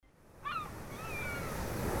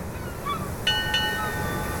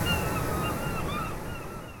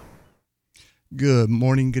Good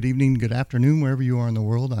morning, good evening, good afternoon, wherever you are in the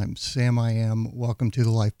world. I'm Sam I Am. Welcome to the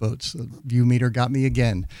Lifeboats. The view meter got me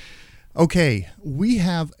again. Okay, we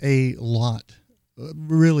have a lot,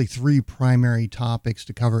 really three primary topics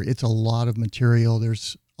to cover. It's a lot of material.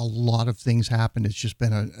 There's a lot of things happened. It's just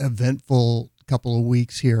been an eventful couple of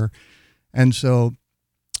weeks here. And so,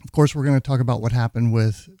 of course, we're going to talk about what happened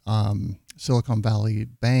with Silicon Valley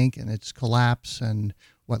Bank and its collapse and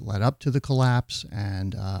what led up to the collapse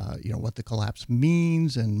and, what the collapse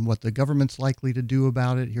means and what the government's likely to do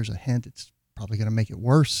about it. Here's a hint. It's probably going to make it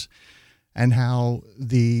worse. And how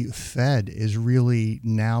the Fed is really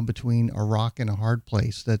now between a rock and a hard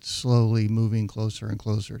place that's slowly moving closer and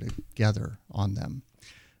closer together on them.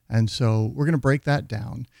 And so we're going to break that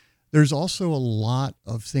down. There's also a lot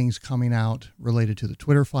of things coming out related to the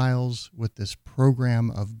Twitter files with this program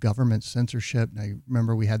of government censorship. Now, you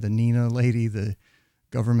remember we had the Nina lady, the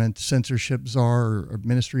government censorship czar or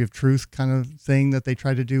Ministry of Truth kind of thing that they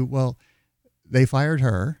tried to do. Well, they fired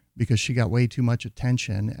her because she got way too much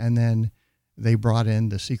attention. And then they brought in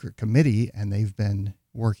the secret committee and they've been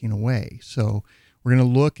working away. So we're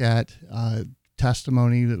going to look at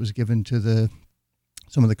testimony that was given to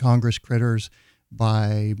some of the Congress critters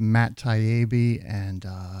by Matt Taibbi and,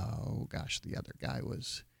 the other guy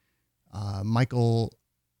was Michael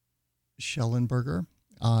Schellenberger.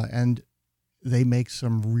 And they make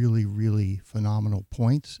some really, really phenomenal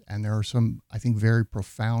points. And there are some, I think, very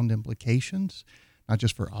profound implications, not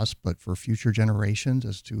just for us, but for future generations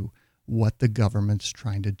as to what the government's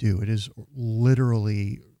trying to do. It is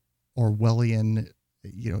literally Orwellian,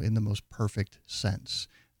 in the most perfect sense.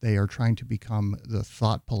 They are trying to become the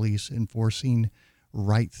thought police enforcing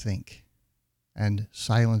right think and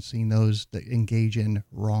silencing those that engage in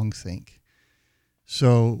wrong think.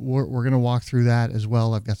 So we're going to walk through that as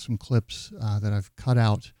well. I've got some clips that I've cut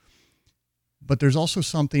out. But there's also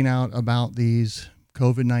something out about these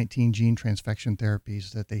COVID-19 gene transfection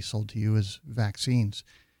therapies that they sold to you as vaccines.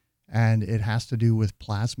 And it has to do with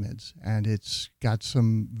plasmids. And it's got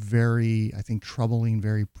some very, I think, troubling,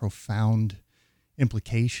 very profound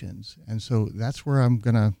implications. And so that's where I'm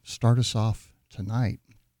going to start us off tonight,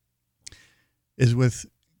 is with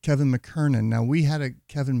Kevin McKernan. Now, we had a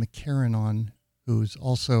Kevin McCarran on who's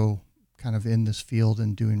also kind of in this field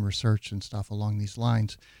and doing research and stuff along these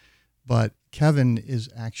lines. But Kevin is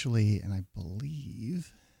actually, and I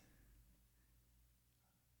believe,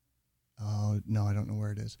 oh, no, I don't know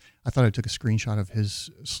where it is. I thought I took a screenshot of his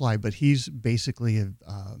slide, but he's basically a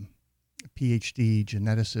PhD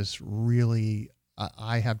geneticist. Really,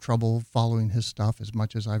 I have trouble following his stuff as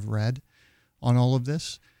much as I've read on all of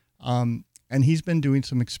this. And he's been doing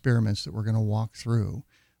some experiments that we're going to walk through.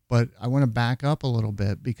 But I want to back up a little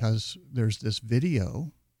bit because there's this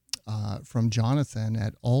video from Jonathan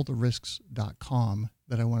at alltherisks.com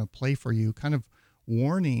that I want to play for you, kind of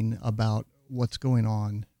warning about what's going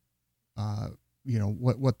on,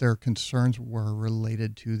 what their concerns were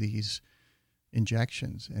related to these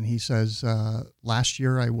injections. And he says, last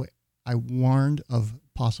year I warned of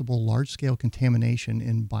possible large-scale contamination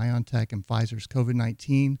in BioNTech and Pfizer's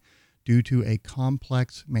COVID-19 due to a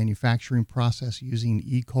complex manufacturing process using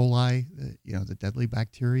E. coli, the deadly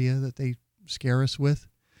bacteria that they scare us with.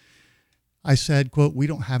 I said, quote, "We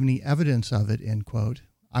don't have any evidence of it," end quote.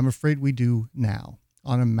 "I'm afraid we do now.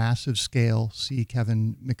 On a massive scale, see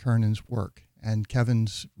Kevin McKernan's work." And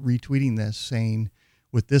Kevin's retweeting this saying,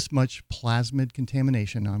 with this much plasmid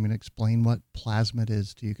contamination, now I'm going to explain what plasmid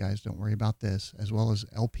is to you guys, don't worry about this, as well as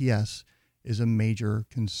LPS is a major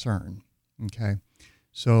concern, okay?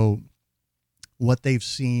 So what they've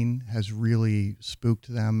seen has really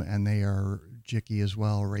spooked them, and they are jicky as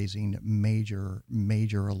well, raising major,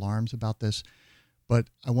 major alarms about this. But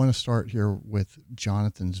I want to start here with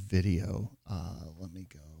Jonathan's video. Let me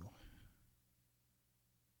go.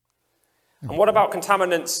 And what about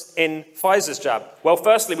contaminants in Pfizer's jab? Well,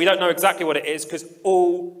 firstly, we don't know exactly what it is because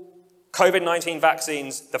all COVID-19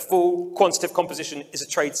 vaccines, the full quantitative composition is a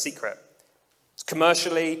trade secret. It's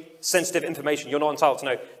commercially sensitive information. You're not entitled to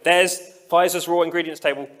know. There's Pfizer's raw ingredients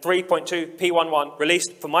table, 3.2 P11,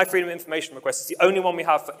 released for my freedom of information request. It's the only one we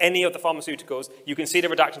have for any of the pharmaceuticals. You can see the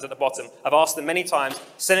redactions at the bottom. I've asked them many times,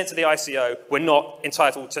 send it to the ICO. We're not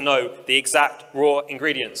entitled to know the exact raw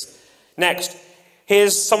ingredients. Next,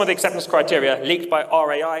 here's some of the acceptance criteria leaked by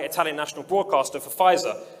RAI, Italian national broadcaster, for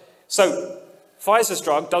Pfizer. So Pfizer's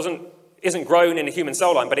drug isn't grown in a human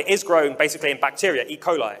cell line, but it is grown basically in bacteria, E.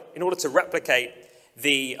 coli, in order to replicate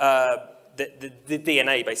the the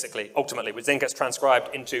DNA, basically, ultimately, which then gets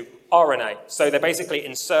transcribed into RNA. So they basically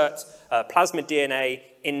insert plasmid DNA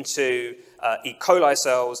into E. coli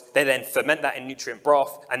cells. They then ferment that in nutrient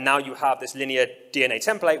broth, and now you have this linear DNA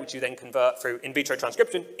template, which you then convert through in vitro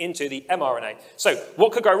transcription into the mRNA. So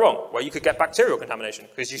what could go wrong? Well, you could get bacterial contamination,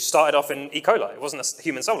 because you started off in E. coli. It wasn't a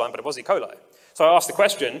human cell line, but it was E. coli. So I asked the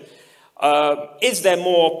question, is there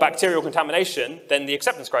more bacterial contamination than the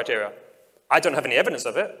acceptance criteria? I don't have any evidence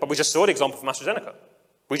of it, but we just saw the example from AstraZeneca.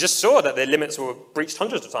 We just saw that their limits were breached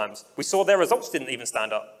hundreds of times. We saw their results didn't even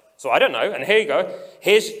stand up. So I don't know, and here you go.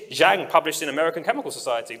 Here's Zhang published in American Chemical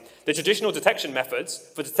Society. The traditional detection methods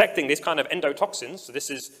for detecting these kind of endotoxins, so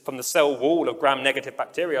this is from the cell wall of gram-negative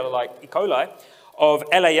bacteria like E. coli, of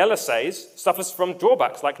LAL assays suffers from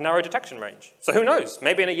drawbacks like narrow detection range. So who knows?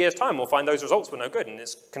 Maybe in a year's time we'll find those results were no good and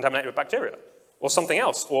it's contaminated with bacteria, or something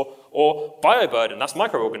else, or bioburden, that's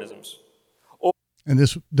microorganisms. And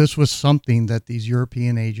this was something that these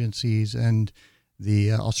European agencies and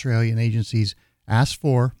the Australian agencies asked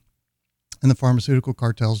for, and the pharmaceutical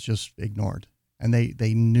cartels just ignored. And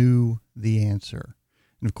they knew the answer.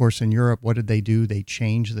 And of course, in Europe, what did they do? They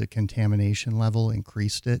changed the contamination level,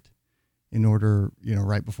 increased it in order,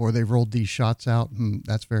 right before they rolled these shots out.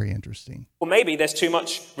 That's very interesting. Or maybe there's too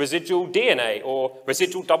much residual DNA or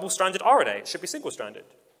residual double-stranded RNA. It should be single-stranded.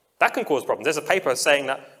 That can cause problems. There's a paper saying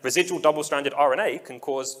that residual double-stranded RNA can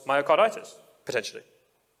cause myocarditis, potentially.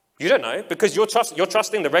 You don't know, because you're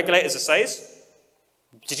trusting the regulators' assays.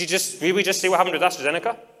 Did we just see what happened with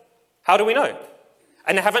AstraZeneca? How do we know?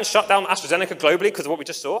 And they haven't shut down AstraZeneca globally because of what we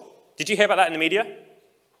just saw? Did you hear about that in the media?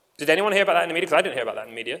 Did anyone hear about that in the media? Because I didn't hear about that in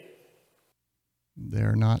the media.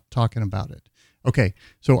 They're not talking about it. Okay,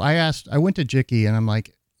 so I went to Jicky and I'm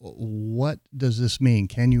like, what does this mean?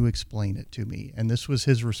 Can you explain it to me? And this was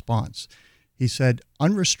his response. He said,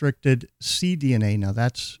 unrestricted cDNA. Now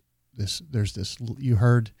there's this, you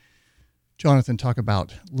heard Jonathan talk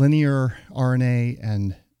about linear RNA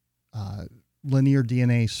and linear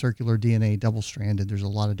DNA, circular DNA, double-stranded. There's a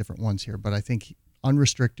lot of different ones here, but I think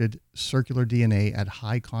unrestricted circular DNA at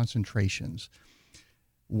high concentrations.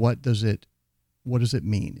 What does it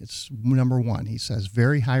mean? It's number one, he says,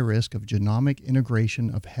 very high risk of genomic integration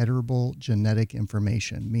of heritable genetic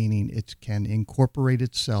information, meaning it can incorporate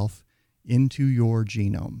itself into your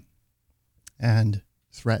genome and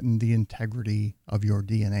threaten the integrity of your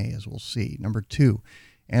DNA, as we'll see. Number two,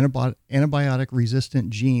 antibiotic-resistant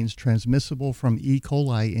genes transmissible from E.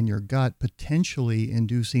 coli in your gut, potentially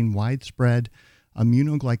inducing widespread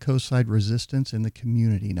aminoglycoside resistance in the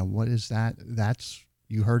community. Now, what is that?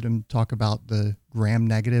 You heard him talk about the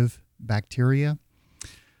gram-negative bacteria.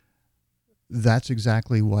 That's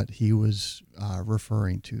exactly what he was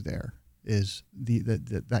referring to there, is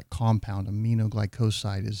that compound,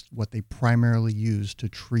 aminoglycoside, is what they primarily use to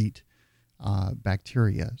treat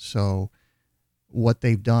bacteria. So what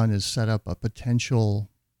they've done is set up a potential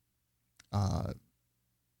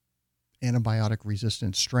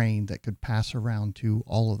antibiotic-resistant strain that could pass around to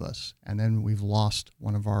all of us. And then we've lost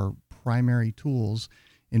one of our primary tools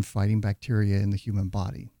in fighting bacteria in the human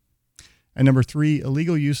body. And number three,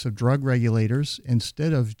 illegal use of drug regulators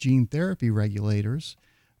instead of gene therapy regulators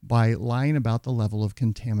by lying about the level of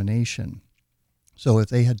contamination. So if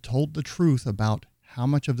they had told the truth about how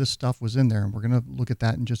much of this stuff was in there, and we're going to look at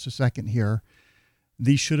that in just a second here,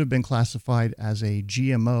 these should have been classified as a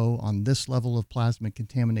GMO on this level of plasmid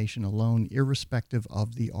contamination alone, irrespective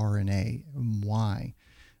of the RNA. Why?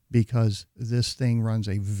 Because this thing runs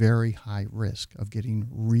a very high risk of getting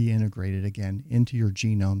reintegrated again into your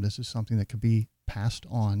genome. This is something that could be passed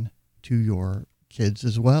on to your kids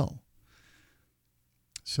as well.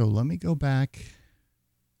 So let me go back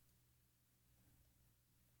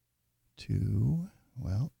to,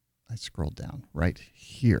 I scrolled down right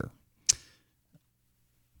here.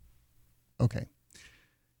 Okay.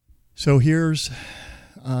 So here's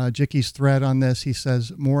Jicky's thread on this. He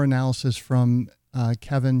says, more analysis from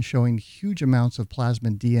Kevin showing huge amounts of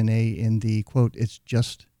plasmid DNA in the, quote, it's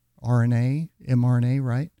just RNA, mRNA,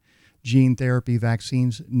 right? Gene therapy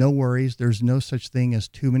vaccines, no worries. There's no such thing as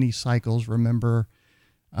too many cycles. Remember,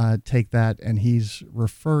 take that. And he's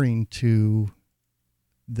referring to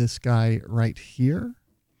this guy right here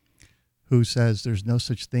who says there's no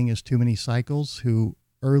such thing as too many cycles, who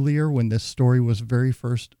earlier when this story was very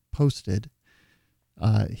first posted,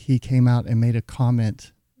 he came out and made a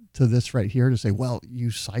comment to this right here to say, well,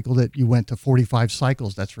 you cycled it. You went to 45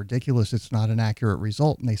 cycles. That's ridiculous. It's not an accurate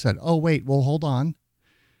result. And they said, oh, wait, well, hold on.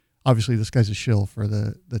 Obviously, this guy's a shill for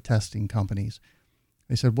the testing companies.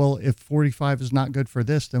 They said, well, if 45 is not good for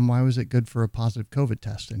this, then why was it good for a positive COVID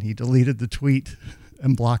test? And he deleted the tweet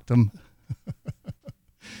and blocked them.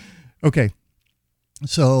 Okay.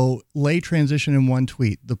 So lay transition in one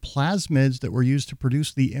tweet. The plasmids that were used to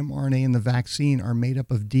produce the mRNA in the vaccine are made up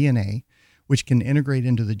of DNA, which can integrate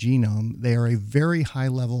into the genome. They are very high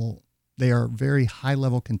level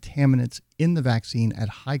contaminants in the vaccine at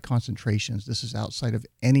high concentrations. This is outside of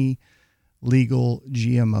any legal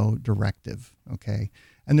GMO directive. Okay.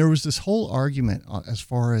 And there was this whole argument as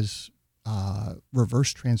far as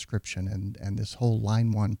reverse transcription and this whole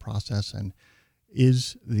line one process, and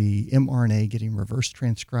is the mRNA getting reverse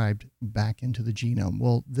transcribed back into the genome?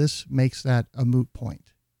 Well, this makes that a moot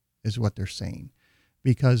point, is what they're saying,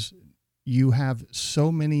 because you have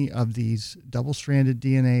so many of these double-stranded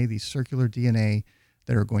DNA, these circular DNA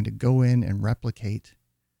that are going to go in and replicate,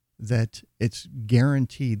 that it's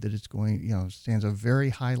guaranteed that it's going, stands a very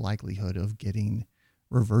high likelihood of getting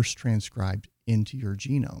reverse transcribed into your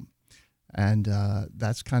genome. And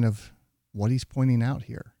that's kind of what he's pointing out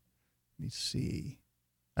here. Let me see.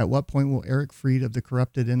 At what point will Eric Fried of the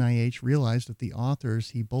corrupted NIH realize that the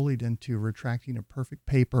authors he bullied into retracting a perfect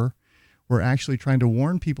paper were actually trying to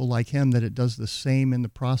warn people like him that it does the same in the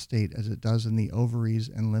prostate as it does in the ovaries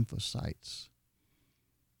and lymphocytes?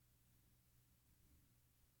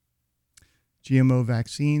 GMO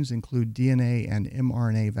vaccines include DNA and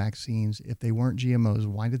mRNA vaccines. If they weren't GMOs,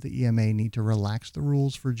 why did the EMA need to relax the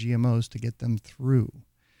rules for GMOs to get them through?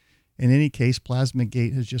 In any case,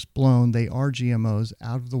 Plasmagate has just blown they are GMOs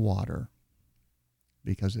out of the water,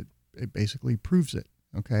 because it basically proves it,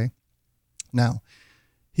 okay? Now,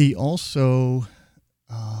 he also,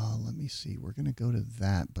 let me see, we're going to go to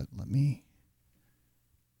that, but let me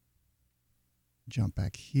jump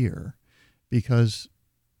back here, because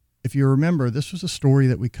if you remember, this was a story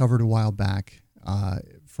that we covered a while back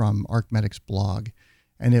from ArcMedic's blog,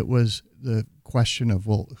 and it was the question of,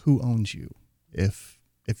 well, who owns you? If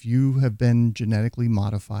you have been genetically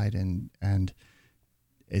modified and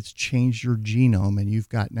it's changed your genome and you've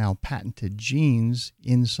got now patented genes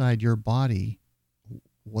inside your body,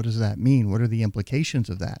 what does that mean? What are the implications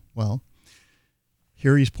of that? Well,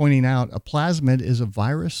 here he's pointing out a plasmid is a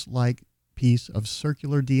virus-like piece of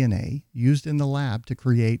circular DNA used in the lab to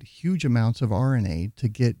create huge amounts of RNA to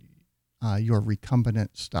get your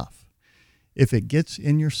recombinant stuff. If it gets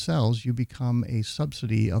in your cells, you become a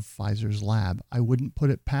subsidy of Pfizer's lab. I wouldn't put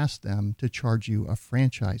it past them to charge you a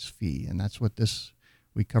franchise fee. And that's what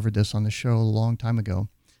we covered this on the show a long time ago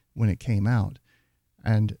when it came out.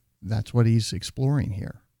 And that's what he's exploring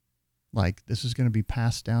here. Like, this is going to be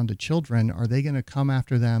passed down to children. Are they going to come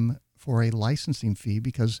after them for a licensing fee?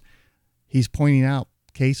 Because he's pointing out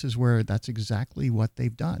cases where that's exactly what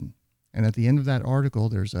they've done. And at the end of that article,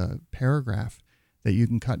 there's a paragraph that you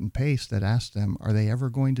can cut and paste that asks them, are they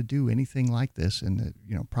ever going to do anything like this in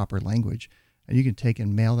the proper language? And you can take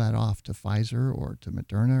and mail that off to Pfizer or to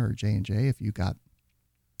Moderna or J&J if you got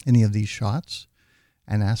any of these shots,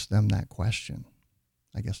 and ask them that question.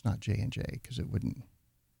 I guess not J&J, because it wouldn't.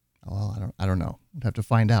 Well, I don't know. We'd have to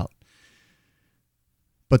find out.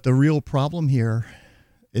 But the real problem here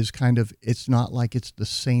is it's not like it's the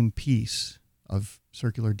same piece of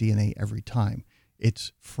circular DNA every time.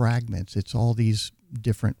 It's fragments. It's all these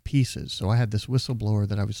different pieces. So I had this whistleblower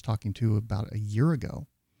that I was talking to about a year ago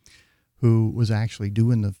who was actually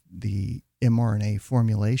doing the mRNA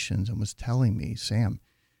formulations and was telling me, Sam,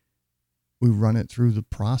 we run it through the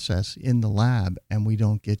process in the lab and we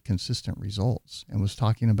don't get consistent results, and was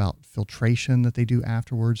talking about filtration that they do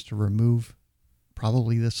afterwards to remove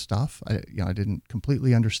probably this stuff. I didn't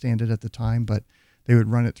completely understand it at the time, but they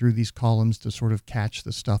would run it through these columns to sort of catch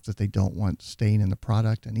the stuff that they don't want staying in the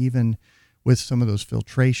product. And even with some of those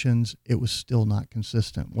filtrations, it was still not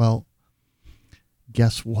consistent. Well,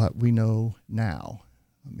 guess what we know now?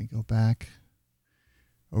 Let me go back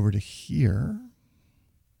over to here.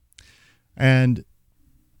 And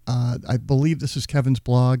I believe this is Kevin's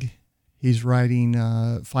blog. He's writing,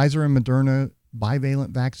 Pfizer and Moderna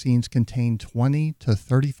bivalent vaccines contain 20 to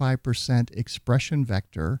 35% expression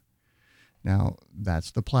vector. Now, that's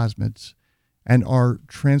the plasmids, and are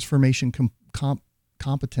transformation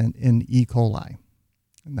competent in E. coli.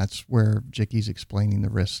 And that's where Jickey's explaining the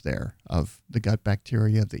risks there of the gut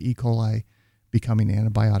bacteria of the E. coli becoming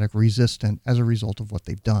antibiotic resistant as a result of what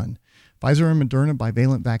they've done. Pfizer and Moderna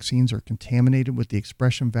bivalent vaccines are contaminated with the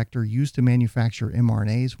expression vector used to manufacture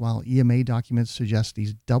mRNAs, while EMA documents suggest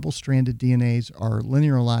these double-stranded DNAs are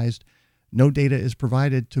linearized. No data is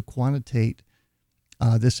provided to quantitate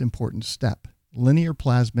this important step. Linear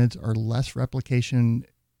plasmids are less replication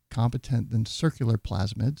competent than circular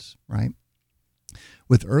plasmids, right?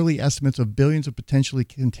 With early estimates of billions of potentially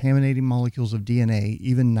contaminating molecules of DNA,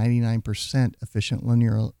 even 99% efficient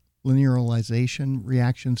linearization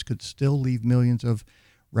reactions could still leave millions of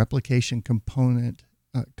replication component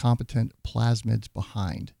competent plasmids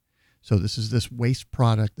behind. So this waste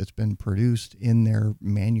product that's been produced in their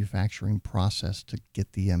manufacturing process to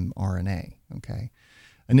get the mRNA, okay?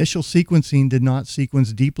 Initial sequencing did not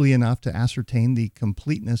sequence deeply enough to ascertain the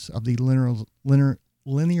completeness of the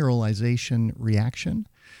linearization reaction.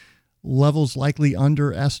 Levels likely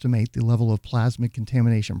underestimate the level of plasmid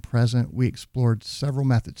contamination present. We explored several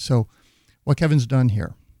methods. So what Kevin's done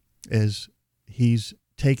here is he's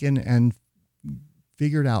taken and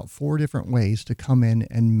figured out 4 different ways to come in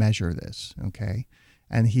and measure this, okay?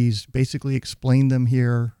 And he's basically explained them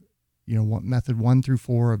here, what method 1 through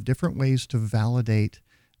 4 of different ways to validate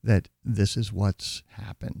that this is what's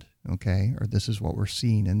happened, okay? Or this is what we're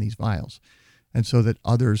seeing in these vials. And so that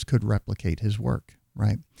others could replicate his work,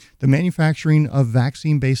 right? The manufacturing of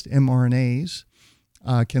vaccine-based mRNAs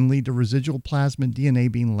can lead to residual plasmid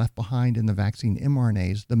DNA being left behind in the vaccine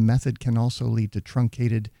mRNAs. The method can also lead to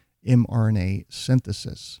truncated mRNA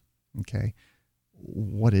synthesis. Okay.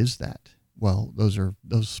 What is that? Well, those are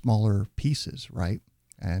those smaller pieces, right?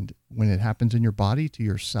 And when it happens in your body to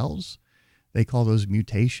your cells, they call those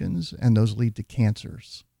mutations, and those lead to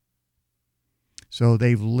cancers. So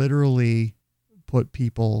they've literally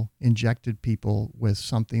injected people with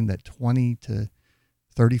something that 20 to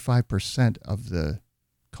 35% of the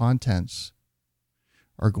contents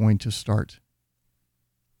are going to start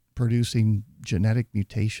producing genetic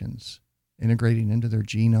mutations, integrating into their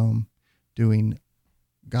genome, doing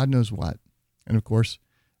God knows what. And of course,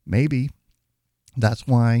 maybe that's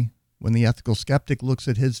why when the ethical skeptic looks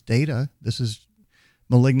at his data, this is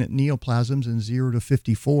malignant neoplasms in 0 to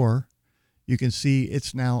 54, you can see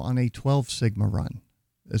it's now on a 12 sigma run.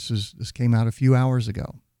 This came out a few hours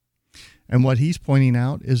ago. And what he's pointing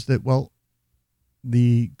out is that, well,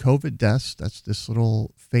 the COVID deaths, that's this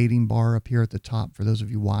little fading bar up here at the top for those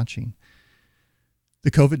of you watching.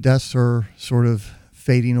 The COVID deaths are sort of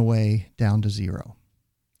fading away down to 0.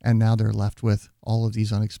 And now they're left with all of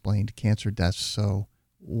these unexplained cancer deaths. So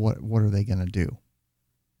what are they going to do?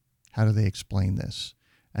 How do they explain this?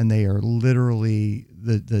 And they are literally,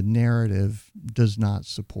 the narrative does not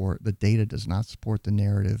support, the data does not support the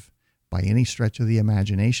narrative by any stretch of the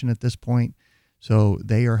imagination at this point. So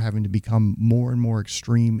they are having to become more and more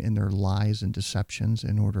extreme in their lies and deceptions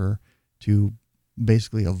in order to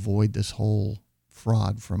basically avoid this whole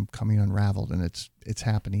fraud from coming unraveled. And it's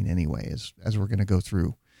happening anyway, as we're going to go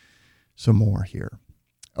through some more here.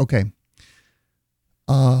 Okay.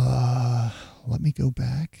 Let me go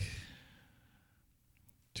back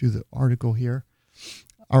to the article here.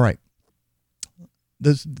 All right.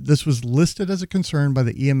 This was listed as a concern by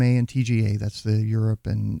the EMA and TGA. That's the Europe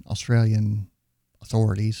and Australian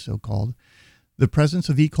authorities, so-called. The presence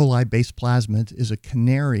of E. coli-based plasmid is a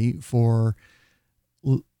canary for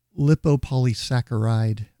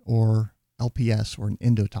lipopolysaccharide, or LPS, or an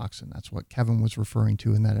endotoxin. That's what Kevin was referring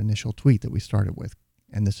to in that initial tweet that we started with.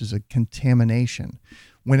 And this is a contamination.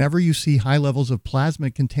 Whenever you see high levels of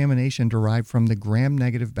plasmid contamination derived from the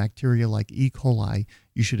gram-negative bacteria like E. coli,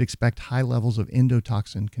 you should expect high levels of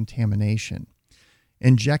endotoxin contamination.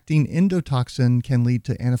 Injecting endotoxin can lead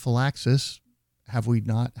to anaphylaxis. Have we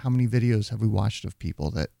not? How many videos have we watched of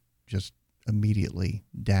people that just immediately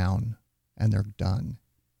down and they're done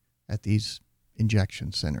at these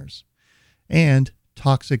injection centers? And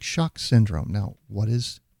toxic shock syndrome. Now, what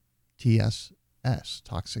is TSS,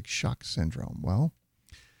 toxic shock syndrome? Well,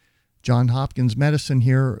 Johns Hopkins Medicine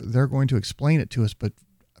here, they're going to explain it to us, but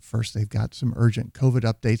first they've got some urgent COVID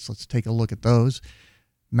updates. Let's take a look at those.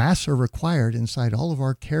 Masks are required inside all of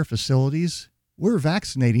our care facilities. We're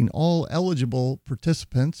vaccinating all eligible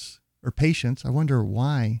participants or patients. I wonder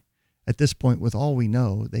why, at this point, with all we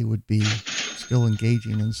know, they would be still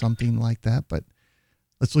engaging in something like that. But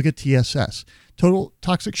let's look at TSS. Total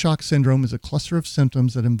toxic shock syndrome is a cluster of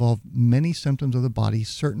symptoms that involve many symptoms of the body.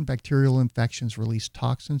 Certain bacterial infections release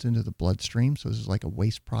toxins into the bloodstream. So this is like a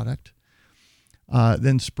waste product.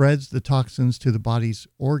 Then spreads the toxins to the body's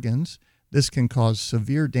organs. This can cause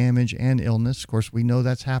severe damage and illness. Of course, we know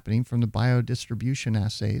that's happening from the biodistribution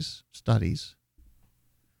assays studies.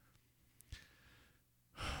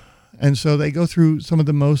 And so they go through some of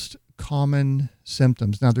the most common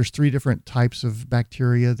symptoms. Now, there's 3 different types of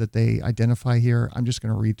bacteria that they identify here. I'm just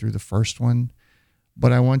going to read through the first one.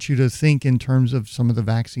 But I want you to think in terms of some of the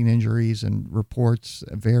vaccine injuries and reports,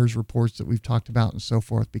 VAERS reports that we've talked about and so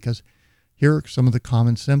forth, because here are some of the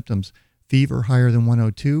common symptoms. Fever higher than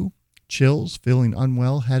 102. Chills, feeling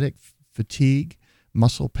unwell, headache, fatigue,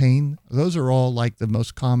 muscle pain. Those are all like the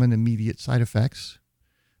most common immediate side effects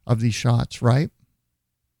of these shots, right?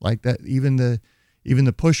 Like that, even the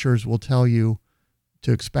pushers will tell you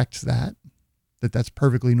to expect that. that's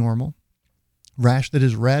perfectly normal. Rash that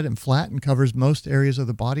is red and flat and covers most areas of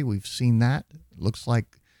the body. We've seen that. It looks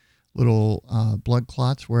like little blood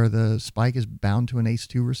clots where the spike is bound to an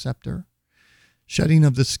ACE2 receptor. Shedding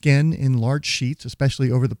of the skin in large sheets,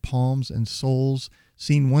 especially over the palms and soles,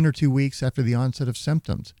 seen 1 or 2 weeks after the onset of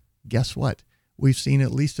symptoms. Guess what? We've seen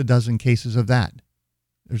at least a dozen cases of that.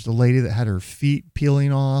 There's the lady that had her feet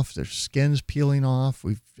peeling off, their skin's peeling off.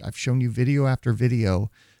 I've shown you video after video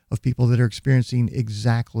of people that are experiencing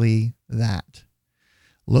exactly that.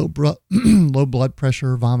 Low blood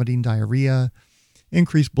pressure, vomiting, diarrhea,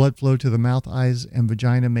 increased blood flow to the mouth, eyes, and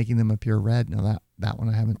vagina, making them appear red. Now that one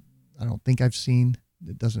I don't think I've seen.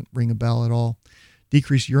 It doesn't ring a bell at all.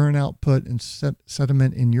 Decreased urine output and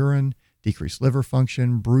sediment in urine, decreased liver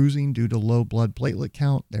function, bruising due to low blood platelet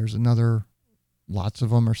count. There's another, lots of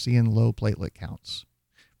them are seeing low platelet counts,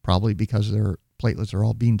 probably because their platelets are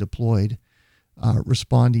all being deployed,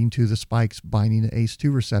 responding to the spikes binding to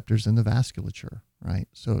ACE2 receptors in the vasculature, right?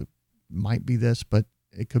 So it might be this, but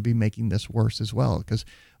it could be making this worse as well, because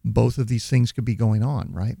both of these things could be going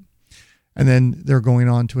on, right? And then they're going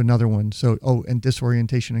on to another one. So, and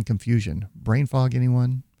disorientation and confusion. Brain fog,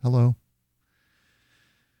 anyone? Hello?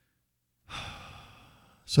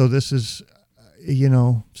 So this is,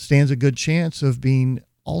 stands a good chance of being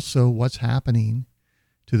also what's happening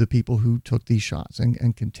to the people who took these shots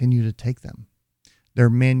and continue to take them. Their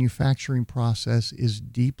manufacturing process is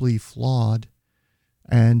deeply flawed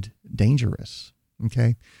and dangerous.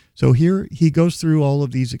 Okay. So here he goes through all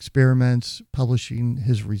of these experiments, publishing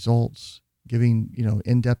his results, giving,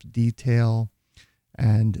 in-depth detail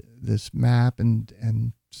and this map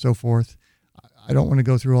and so forth. I don't want to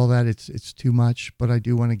go through all that. It's too much, but I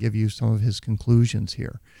do want to give you some of his conclusions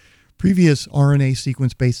here. Previous RNA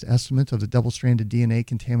sequence-based estimates of the double-stranded DNA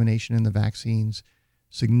contamination in the vaccines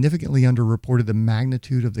significantly underreported the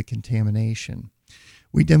magnitude of the contamination.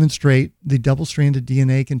 We demonstrate the double-stranded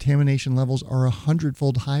DNA contamination levels are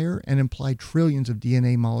 100-fold higher and imply trillions of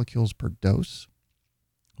DNA molecules per dose.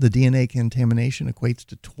 The DNA contamination equates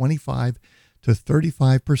to 25 to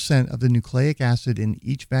 35% of the nucleic acid in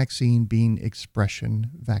each vaccine being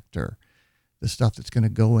expression vector, the stuff that's going to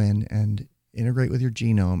go in and integrate with your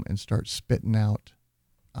genome and start spitting out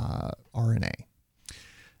RNA.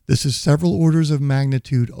 This is several orders of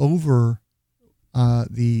magnitude over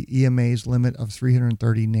the EMA's limit of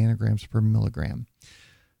 330 nanograms per milligram.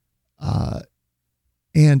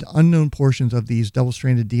 And unknown portions of these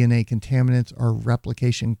double-stranded DNA contaminants are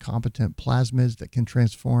replication-competent plasmids that can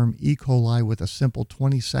transform E. coli with a simple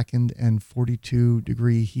 20-second and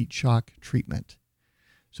 42-degree heat shock treatment.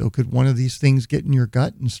 So could one of these things get in your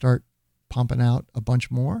gut and start pumping out a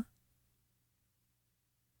bunch more?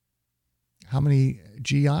 How many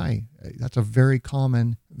GI? That's a very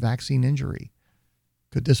common vaccine injury.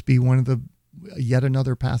 Could this be yet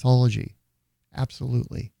another pathology?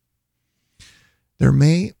 Absolutely.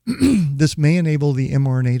 This may enable the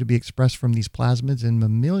mRNA to be expressed from these plasmids in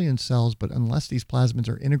mammalian cells, but unless these plasmids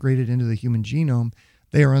are integrated into the human genome,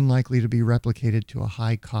 they are unlikely to be replicated to a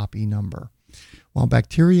high copy number. While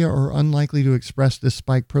bacteria are unlikely to express this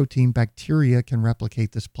spike protein, bacteria can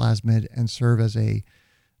replicate this plasmid and serve as a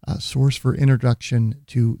source for introduction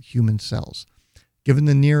to human cells. Given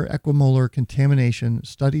the near equimolar contamination,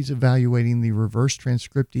 studies evaluating the reverse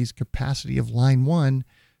transcriptase capacity of line 1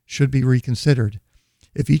 should be reconsidered.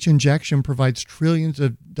 If each injection provides trillions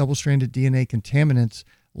of double-stranded DNA contaminants,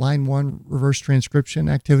 line 1 reverse transcription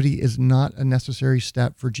activity is not a necessary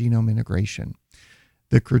step for genome integration.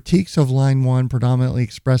 The critiques of line 1 predominantly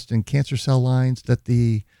expressed in cancer cell lines that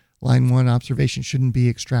the line 1 observation shouldn't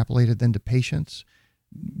be extrapolated then to patients.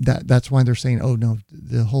 That's why they're saying, oh no,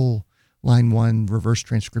 the whole line 1 reverse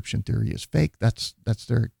transcription theory is fake. That's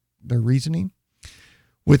their reasoning.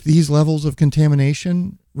 With these levels of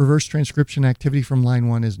contamination, reverse transcription activity from line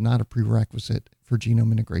 1 is not a prerequisite for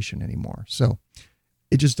genome integration anymore. So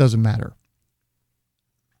it just doesn't matter.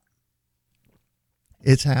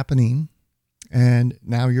 It's happening. And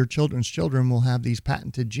now your children's children will have these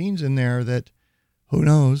patented genes in there that, who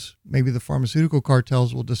knows, maybe the pharmaceutical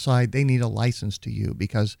cartels will decide they need a license to you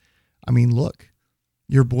because, look,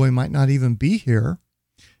 your boy might not even be here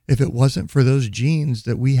if it wasn't for those genes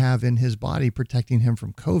that we have in his body protecting him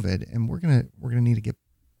from COVID. And we're gonna need to get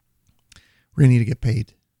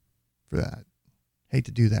paid for that. Hate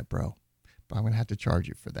to do that, bro, but I'm gonna have to charge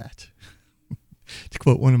you for that. To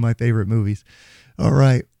quote one of my favorite movies. All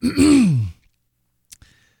right.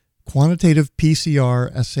 Quantitative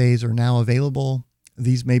PCR assays are now available.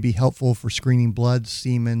 These may be helpful for screening blood,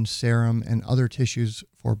 semen, serum, and other tissues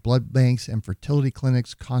for blood banks and fertility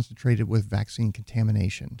clinics concentrated with vaccine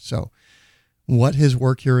contamination. So what his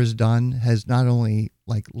work here has done has not only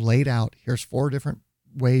like laid out, here's 4 different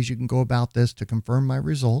ways you can go about this to confirm my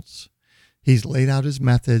results. He's laid out his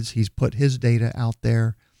methods. He's put his data out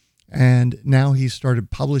there. And now he's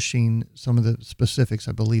started publishing some of the specifics.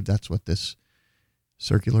 I believe that's what this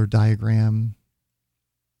circular diagram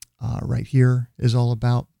right here is all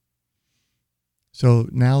about. So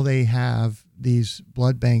now they have these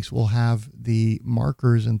blood banks will have the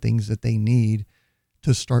markers and things that they need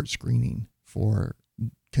to start screening for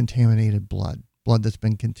contaminated blood that's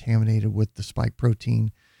been contaminated with the spike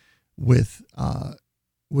protein, with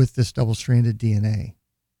this double-stranded DNA,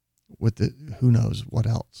 with the who knows what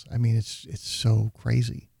else. I mean, it's so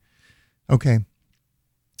crazy. Okay.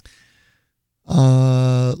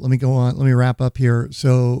 Let me go on. Let me wrap up here.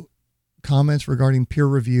 So, comments regarding peer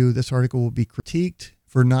review. This article will be critiqued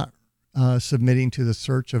for not submitting to the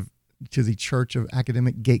Church of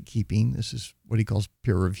Academic Gatekeeping. This is what he calls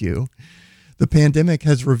peer review. The pandemic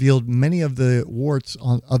has revealed many of the warts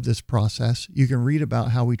of this process. You can read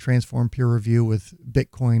about how we transform peer review with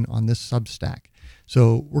Bitcoin on this Substack.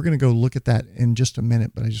 So we're going to go look at that in just a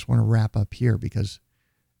minute, but I just want to wrap up here because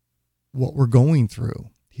what we're going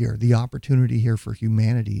through here, the opportunity here for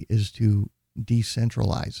humanity is to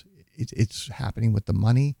decentralize. It's happening with the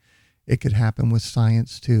money. It could happen with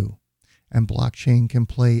science too. And blockchain can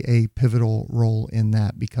play a pivotal role in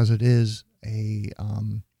that because it is a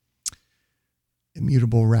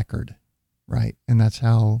immutable record, right? And that's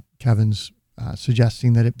how Kevin's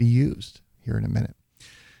suggesting that it be used here in a minute.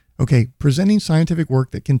 Okay, presenting scientific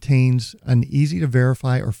work that contains an easy to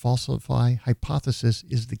verify or falsify hypothesis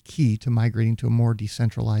is the key to migrating to a more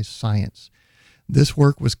decentralized science. This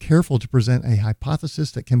work was careful to present a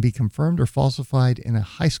hypothesis that can be confirmed or falsified in a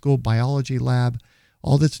high school biology lab.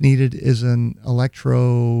 All that's needed is an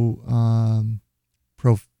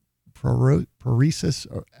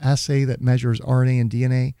electrophoresis assay that measures RNA and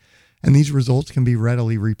DNA, and these results can be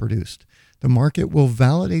readily reproduced. The market will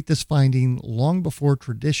validate this finding long before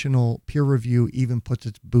traditional peer review even puts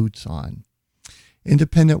its boots on.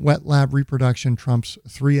 Independent wet lab reproduction trumps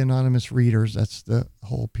 3 anonymous readers. That's the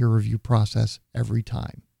whole peer review process every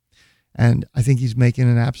time. And I think he's making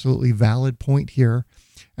an absolutely valid point here.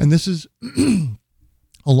 And this is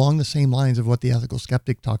along the same lines of what the ethical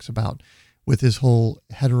skeptic talks about with his whole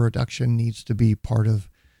heteroduction needs to be part of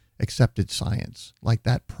accepted science. Like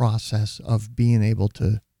that process of being able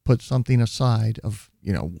to put something aside of,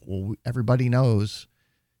 well, everybody knows,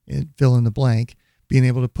 fill in the blank, being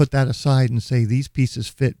able to put that aside and say these pieces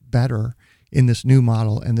fit better in this new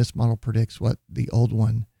model, and this model predicts what the old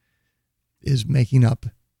one is making up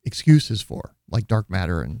excuses for, like dark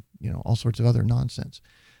matter and, all sorts of other nonsense.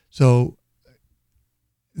 So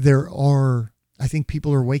I think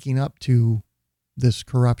people are waking up to this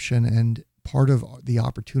corruption, and part of the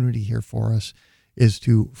opportunity here for us is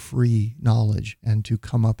to free knowledge and to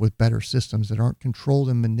come up with better systems that aren't controlled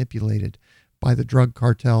and manipulated by the drug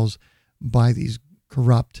cartels, by these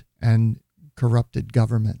corrupt and corrupted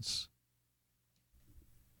governments.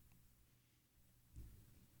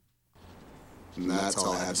 And that's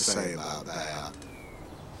all I have to say about that.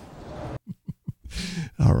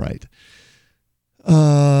 All right.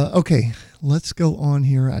 Okay, let's go on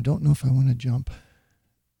here. I don't know if I want to jump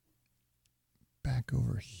back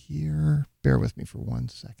over here. Bear with me for 1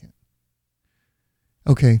 second.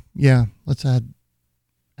 Okay, yeah, let's add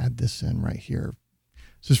this in right here.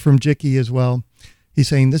 This is from Jicky as well. He's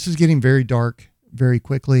saying this is getting very dark very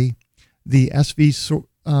quickly. The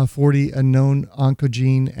SV40, a known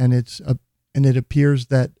oncogene, and it appears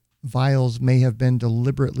that vials may have been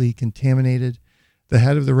deliberately contaminated. The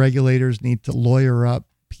head of the regulators need to lawyer up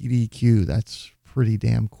PDQ. That's pretty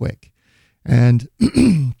damn quick. And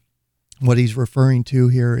what he's referring to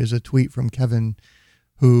here is a tweet from Kevin,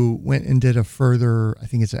 who went and did a further, I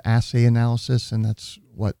think it's an assay analysis, and that's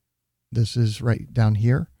what this is right down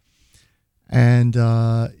here. And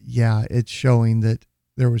it's showing that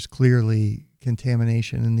there was clearly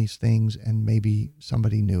contamination in these things, and maybe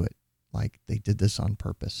somebody knew it, like they did this on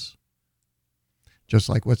purpose. Just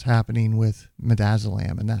like what's happening with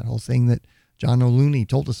midazolam and that whole thing that John O'Looney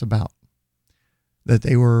told us about, that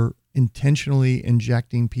they were intentionally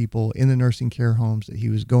injecting people in the nursing care homes, that he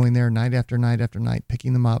was going there night after night after night,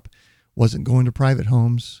 picking them up, wasn't going to private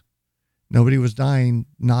homes. Nobody was dying,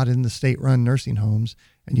 not in the state-run nursing homes.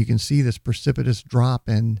 And you can see this precipitous drop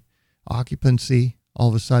in occupancy all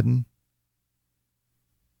of a sudden.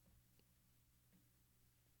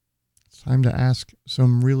 It's time to ask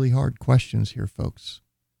some really hard questions here, folks.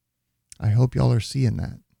 I hope y'all are seeing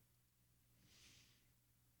that.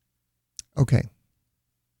 Okay.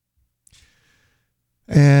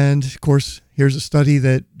 And, of course, here's a study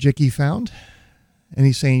that Jicky found. And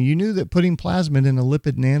he's saying, you knew that putting plasmid in a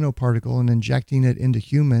lipid nanoparticle and injecting it into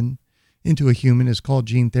a human is called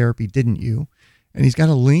gene therapy, didn't you? And he's got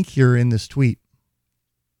a link here in this tweet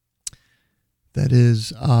that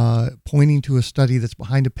is pointing to a study that's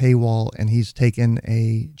behind a paywall, and he's taken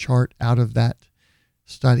a chart out of that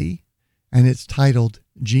study, and it's titled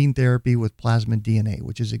Gene Therapy with Plasmid DNA,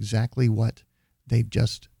 which is exactly what they've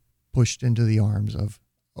just pushed into the arms of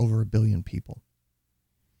over 1 billion people,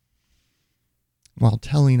 while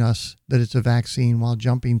telling us that it's a vaccine, while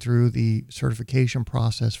jumping through the certification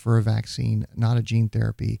process for a vaccine, not a gene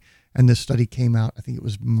therapy. And this study came out, I think it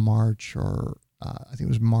was March of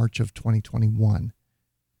 2021.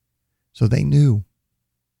 So they knew.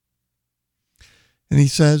 And he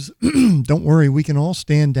says, don't worry, we can all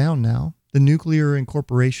stand down now. The nuclear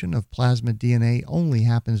incorporation of plasmid DNA only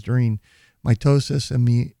happens during mitosis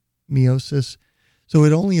and meiosis. So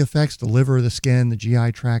it only affects the liver, the skin, the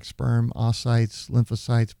GI tract, sperm, oocytes,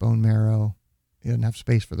 lymphocytes, bone marrow. It doesn't have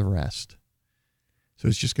space for the rest. So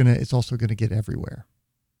it's also going to get everywhere.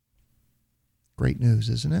 Great news,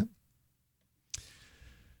 isn't it?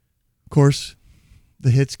 Of course, the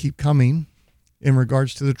hits keep coming. In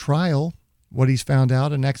regards to the trial, what he's found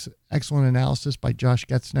out, an excellent analysis by Josh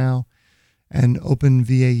Getznow and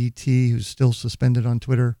OpenVAET, who's still suspended on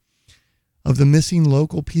Twitter, of the missing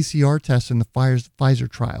local PCR tests in the Pfizer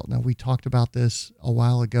trial. Now, we talked about this a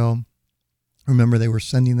while ago. Remember, they were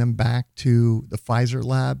sending them back to the Pfizer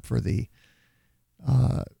lab for the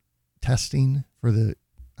testing, for the,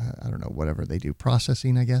 whatever they do,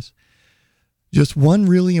 processing, I guess. Just one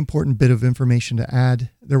really important bit of information to add.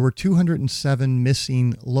 There were 207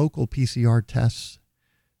 missing local PCR tests,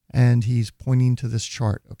 and he's pointing to this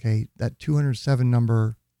chart, okay? That 207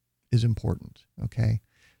 number is important, okay?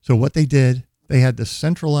 So what they did, they had the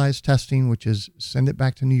centralized testing, which is send it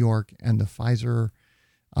back to New York, and the Pfizer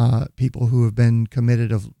people who have been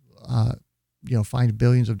committed of, fined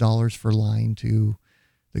billions of dollars for lying to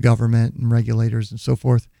the government and regulators and so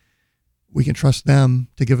forth. We can trust them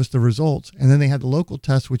to give us the results. And then they had the local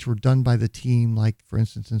tests, which were done by the team, like, for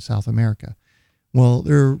instance, in South America. Well,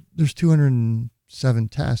 there's 207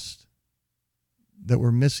 tests that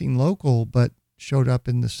were missing local, but showed up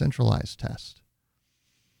in the centralized test.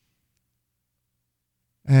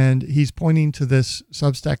 And he's pointing to this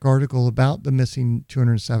Substack article about the missing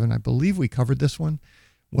 207. I believe we covered this one.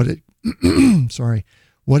 What it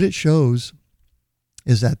shows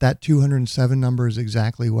is that 207 number is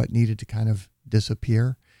exactly what needed to kind of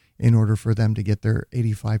disappear in order for them to get their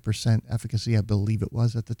 85% efficacy, I believe it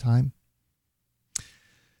was at the time.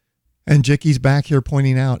 And Jicky's back here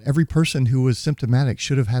pointing out every person who was symptomatic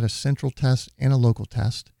should have had a central test and a local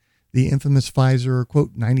test. The infamous Pfizer,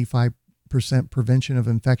 quote, 95% prevention of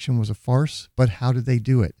infection was a farce, but how did they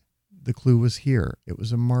do it? The clue was here. It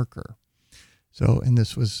was a marker. So, and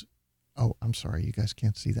this was, I'm sorry, you guys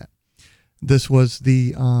can't see that. This was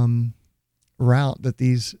the route that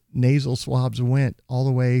these nasal swabs went all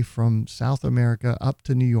the way from South America up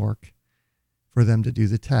to New York for them to do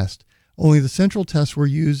the test. Only the central tests were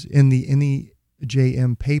used in the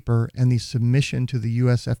NEJM paper and the submission to the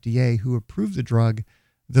US FDA, who approved the drug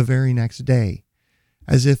the very next day,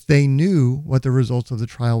 as if they knew what the results of the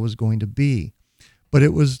trial was going to be. But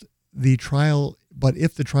if the trial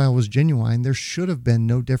was genuine, there should have been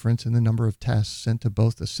no difference in the number of tests sent to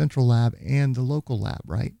both the central lab and the local lab,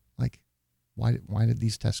 right? Like, why did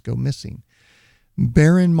these tests go missing?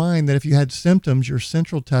 Bear in mind that if you had symptoms, your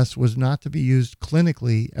central test was not to be used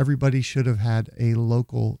clinically. Everybody should have had a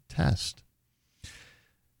local test.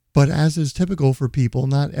 But as is typical for people,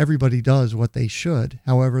 not everybody does what they should.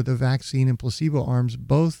 However, the vaccine and placebo arms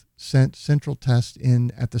both sent central tests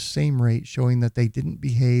in at the same rate, showing that they didn't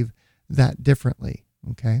behave that differently,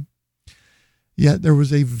 okay? Yet there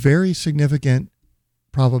was a very significant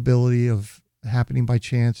probability of happening by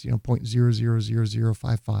chance,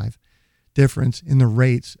 0.000055 difference in the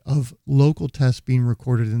rates of local tests being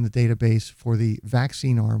recorded in the database for the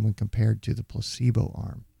vaccine arm when compared to the placebo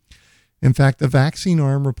arm. In fact, the vaccine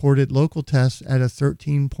arm reported local tests at a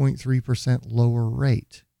 13.3% lower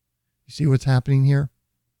rate. You see what's happening here?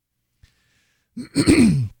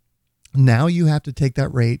 Now you have to take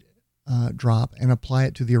that rate drop and apply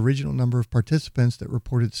it to the original number of participants that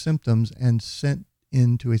reported symptoms and sent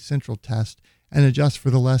into a central test and adjust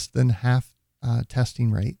for the less than half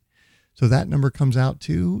testing rate. So that number comes out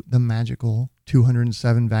to the magical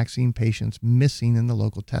 207 vaccine patients missing in the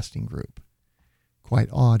local testing group. Quite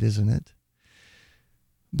odd, isn't it?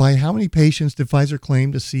 By how many patients did Pfizer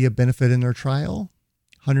claim to see a benefit in their trial?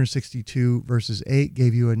 162 versus 8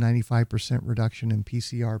 gave you a 95% reduction in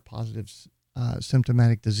PCR positive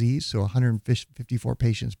symptomatic disease. So 154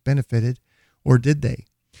 patients benefited, Or did they?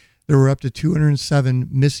 There were up to 207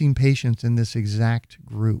 missing patients in this exact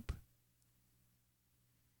group.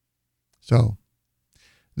 So,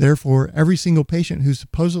 therefore, every single patient who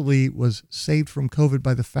supposedly was saved from COVID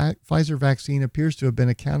by the Pfizer vaccine appears to have been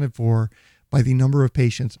accounted for by the number of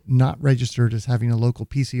patients not registered as having a local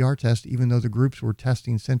PCR test, even though the groups were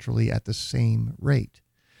testing centrally at the same rate.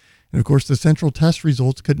 And of course, the central test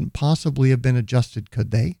results couldn't possibly have been adjusted,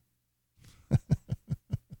 could they?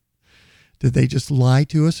 Did they just lie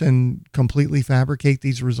to us and completely fabricate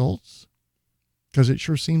these results? Because it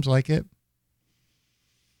sure seems like it.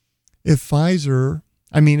 If Pfizer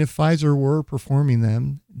were performing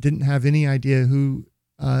them, didn't have any idea whose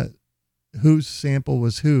sample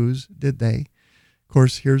was whose, did they? Of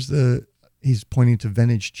course, he's pointing to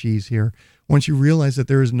vintage cheese here. Once you realize that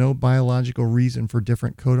there is no biological reason for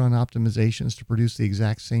different codon optimizations to produce the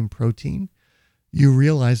exact same protein, you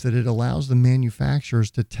realize that it allows the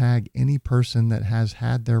manufacturers to tag any person that has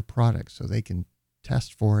had their product so they can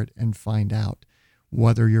test for it and find out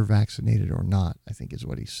whether you're vaccinated or not, I think is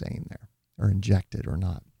what he's saying there, or injected or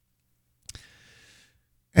not.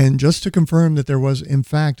 And just to confirm that there was, in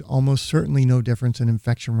fact, almost certainly no difference in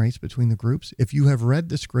infection rates between the groups, if you have read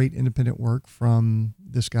this great independent work from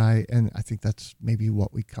this guy, and I think that's maybe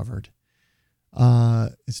what we covered,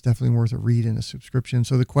 it's definitely worth a read and a subscription.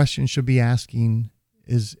 So the question should be asking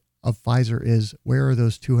of Pfizer is, where are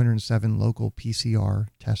those 207 local PCR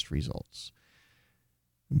test results?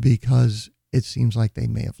 Because it seems like they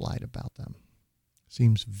may have lied about them.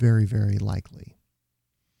 Seems very, very likely.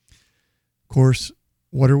 Of course,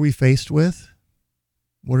 what are we faced with?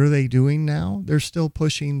 What are they doing now? They're still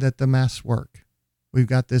pushing that the masks work. We've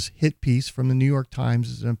got this hit piece from the New York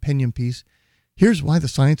Times. It's an opinion piece. Here's why the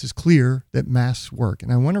science is clear that masks work.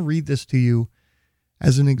 And I want to read this to you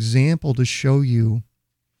as an example to show you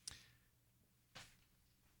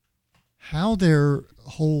how their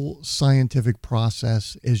whole scientific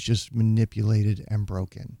process is just manipulated and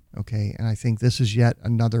broken. Okay. And I think this is yet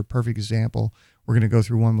another perfect example. We're going to go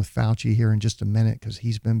through one with Fauci here in just a minute because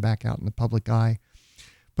he's been back out in the public eye.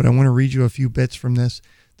 But I want to read you a few bits from this.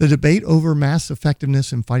 The debate over mask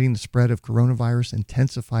effectiveness in fighting the spread of coronavirus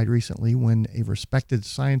intensified recently when a respected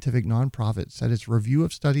scientific nonprofit said its review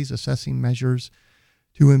of studies assessing measures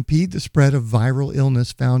to impede the spread of viral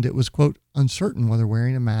illness found it was, quote, uncertain whether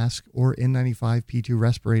wearing a mask or N95 P2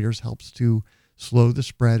 respirators helps to slow the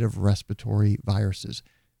spread of respiratory viruses.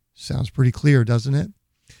 Sounds pretty clear, doesn't it?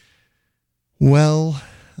 Well,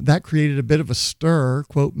 that created a bit of a stir.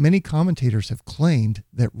 Quote, many commentators have claimed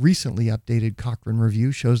that recently updated Cochrane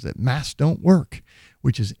review shows that masks don't work,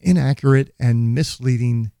 which is an inaccurate and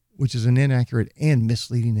misleading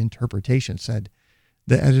interpretation, said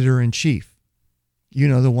the editor-in-chief. You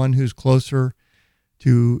know, the one who's closer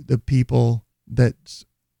to the people that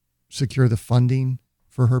secure the funding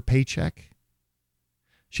for her paycheck.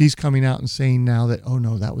 She's coming out and saying now that, oh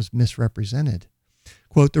no, that was misrepresented.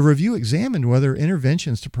 Quote, the review examined whether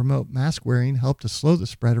interventions to promote mask wearing help to slow the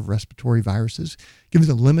spread of respiratory viruses. Given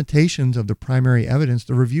the limitations of the primary evidence,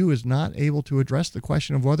 the review is not able to address the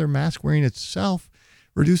question of whether mask wearing itself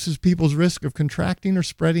reduces people's risk of contracting or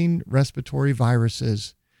spreading respiratory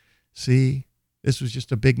viruses. See, this was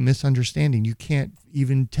just a big misunderstanding. You can't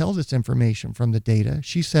even tell this information from the data.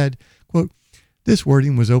 She said, quote, this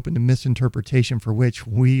wording was open to misinterpretation for which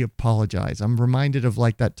we apologize. I'm reminded of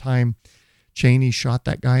like that time Cheney shot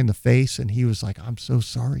that guy in the face and he was like, I'm so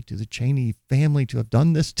sorry to the Cheney family to have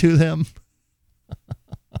done this to them.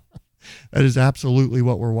 That is absolutely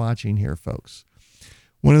what we're watching here, folks.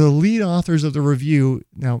 One of the lead authors of the review,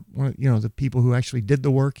 now, the people who actually did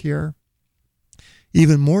the work here,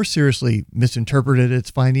 even more seriously misinterpreted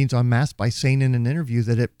its findings on masks by saying in an interview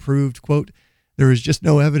that it proved, quote, there is just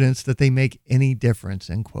no evidence that they make any difference,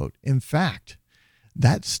 end quote. In fact,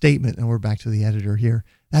 that statement, and we're back to the editor here,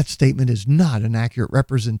 that statement is not an accurate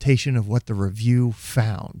representation of what the review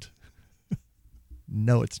found.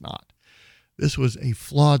 No, it's not. This was a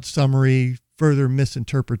flawed summary, further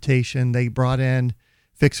misinterpretation. They brought in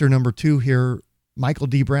fixer number 2 here, Michael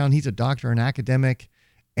D. Brown. He's a doctor and academic,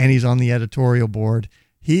 and he's on the editorial board.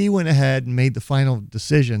 He went ahead and made the final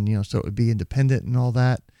decision, so it would be independent and all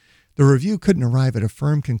that. The review couldn't arrive at a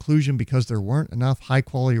firm conclusion because there weren't enough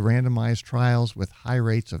high-quality randomized trials with high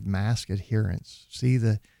rates of mask adherence. See,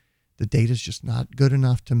 the data is just not good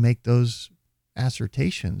enough to make those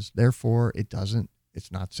assertions. Therefore,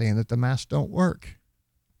 it's not saying that the masks don't work.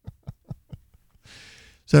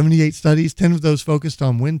 78 studies, 10 of those focused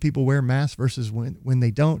on when people wear masks versus when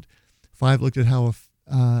they don't. 5 looked at how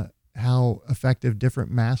effective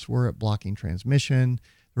different masks were at blocking transmission.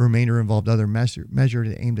 The remainder involved other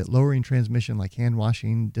measures aimed at lowering transmission like hand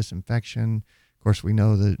washing, disinfection. Of course, we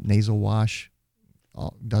know the nasal wash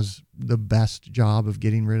does the best job of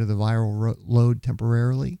getting rid of the viral load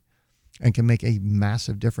temporarily and can make a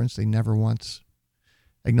massive difference. They never once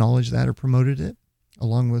acknowledged that or promoted it,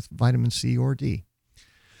 along with vitamin C or D.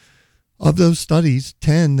 Of those studies,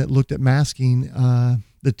 10 that looked at masking,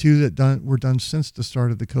 the two that were done since the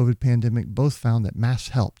start of the COVID pandemic both found that masks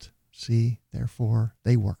helped. See, therefore,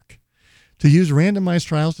 they work. To use randomized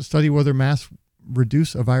trials to study whether masks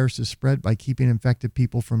reduce a virus's spread by keeping infected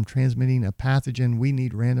people from transmitting a pathogen, we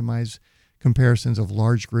need randomized comparisons of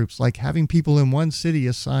large groups, like having people in one city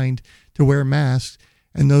assigned to wear masks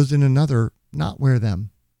and those in another not wear them.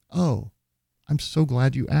 Oh, I'm so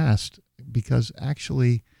glad you asked, because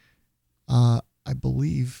actually, I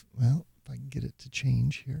believe, well, if I can get it to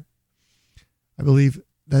change here, I believe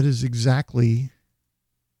that is exactly,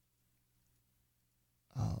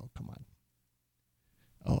 oh, come on.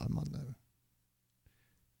 Oh, I'm on the,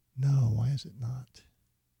 no, why is it not?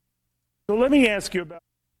 So let me ask you about.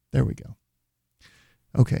 There we go.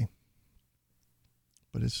 Okay.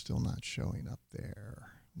 But it's still not showing up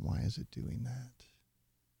there. Why is it doing that?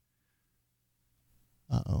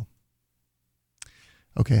 Uh-oh.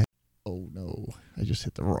 Okay. Oh, no. I just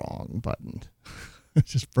hit the wrong button. I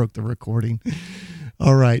just broke the recording.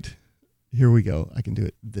 All right. Here we go. I can do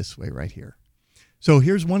it this way right here. So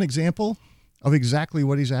here's one example of exactly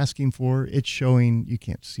what he's asking for. It's showing, you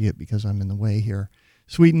can't see it because I'm in the way here.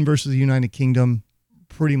 Sweden versus the United Kingdom,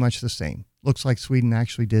 pretty much the same. Looks like Sweden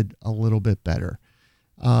actually did a little bit better.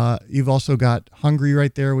 You've also got Hungary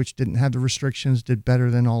right there, which didn't have the restrictions, did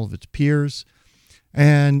better than all of its peers.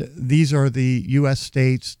 And these are the U.S.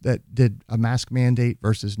 states that did a mask mandate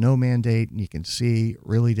versus no mandate. And you can see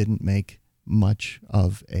really didn't make much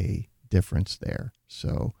of a difference there.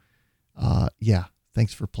 So, yeah,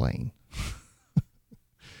 thanks for playing.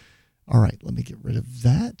 All right, let me get rid of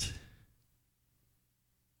that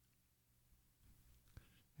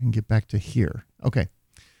and get back to here. Okay.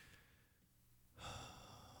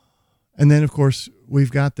 And then, of course,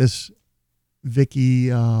 we've got this Vicky,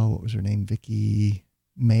 what was her name? Vicky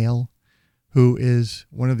Mail, who is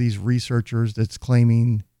one of these researchers that's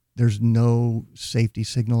claiming there's no safety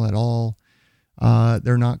signal at all.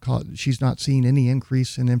 She's not seeing any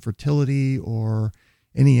increase in infertility or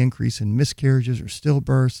any increase in miscarriages or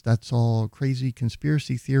stillbirths. That's all crazy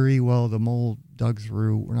conspiracy theory. Well, the mole dug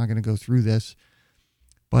through. We're not going to go through this.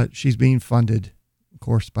 But she's being funded, of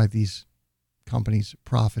course, by these companies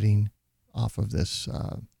profiting off of this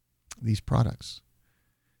these products.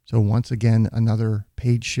 So once again, another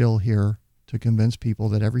paid shill here to convince people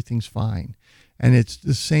that everything's fine. And it's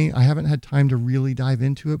the same. I haven't had time to really dive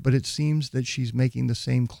into it, but it seems that she's making the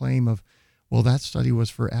same claim of, well, that study was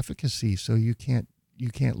for efficacy, so you can't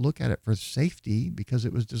look at it for safety because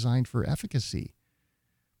it was designed for efficacy.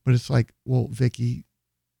 But it's like, well, Vicky,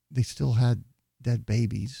 they still had dead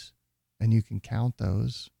babies, and you can count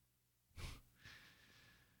those.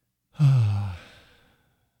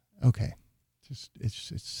 Okay, it's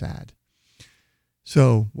sad.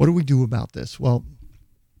 So what do we do about this? Well,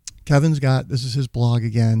 Kevin's this is his blog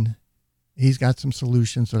again. He's got some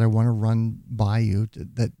solutions that I want to run by you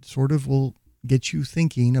that sort of will get you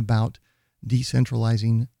thinking about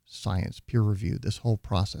decentralizing science, peer review, this whole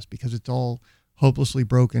process, because it's all hopelessly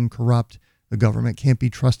broken, corrupt. The government can't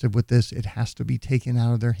be trusted with this. It has to be taken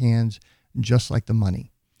out of their hands, just like the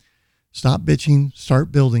money. Stop bitching,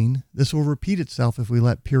 start building. This will repeat itself if we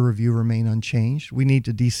let peer review remain unchanged. We need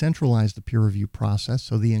to decentralize the peer review process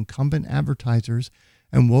so the incumbent advertisers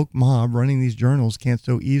and woke mob running these journals can't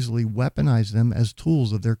so easily weaponize them as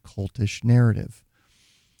tools of their cultish narrative.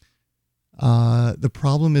 The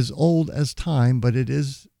problem is old as time, but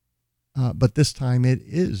this time it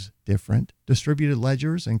is different. Distributed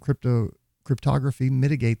ledgers and cryptography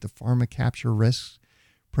mitigate the pharma capture risks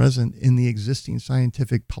present in the existing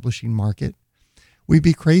scientific publishing market. We'd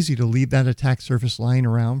be crazy to leave that attack surface lying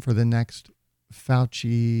around for the next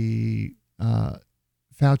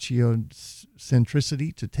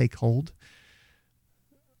Faucicentricity to take hold.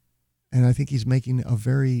 And I think he's making a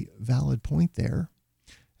very valid point there.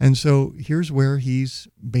 And so here's where he's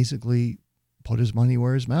basically put his money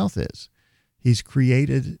where his mouth is. He's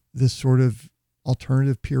created this sort of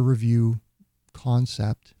alternative peer review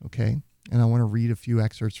concept, okay? And I want to read a few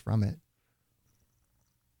excerpts from it.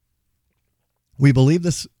 We believe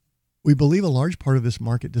a large part of this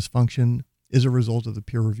market dysfunction is a result of the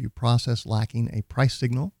peer review process lacking a price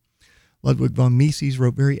signal. Ludwig von Mises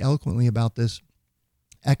wrote very eloquently about this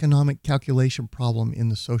economic calculation problem in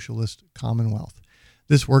the socialist commonwealth.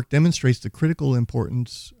 This work demonstrates the critical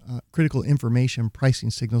information pricing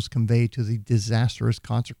signals convey to the disastrous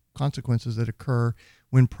consequences that occur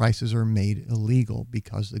when prices are made illegal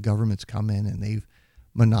because the government's come in and they've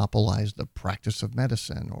monopolized the practice of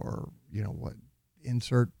medicine, or,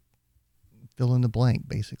 insert fill in the blank,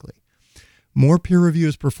 basically. More peer review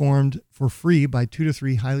is performed for free by 2 to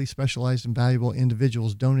 3 highly specialized and valuable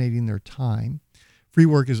individuals donating their time. Free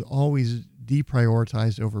work is always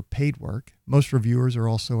deprioritized over paid work. Most reviewers are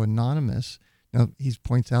also anonymous. Now, he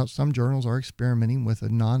points out some journals are experimenting with a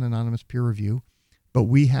non-anonymous peer review, but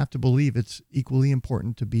we have to believe it's equally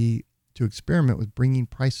important to experiment with bringing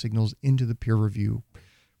price signals into the peer review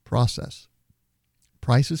process.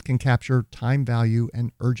 Prices can capture time value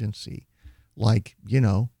and urgency, like,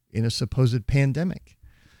 in a supposed pandemic.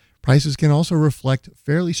 Prices can also reflect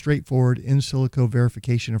fairly straightforward in silico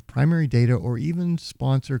verification of primary data, or even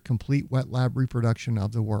sponsor complete wet lab reproduction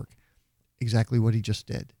of the work. Exactly what he just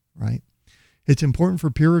did, right? It's important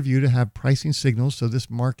for peer review to have pricing signals so this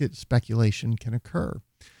market speculation can occur.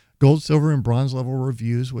 Gold, silver, and bronze level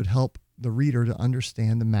reviews would help the reader to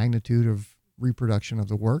understand the magnitude of reproduction of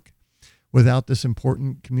the work. Without this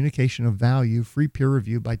important communication of value, free peer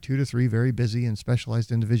review by 2 to 3 very busy and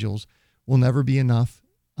specialized individuals will never be enough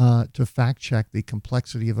to fact-check the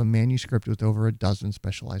complexity of a manuscript with over a dozen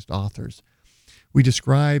specialized authors. We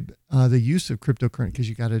describe the use of cryptocurrency, because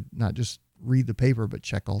you got to not just read the paper, but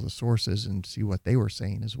check all the sources and see what they were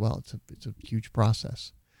saying as well. It's a huge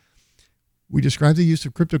process. We describe the use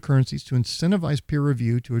of cryptocurrencies to incentivize peer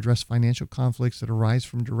review to address financial conflicts that arise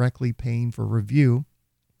from directly paying for review.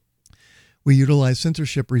 We utilize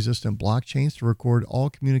censorship-resistant blockchains to record all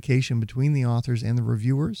communication between the authors and the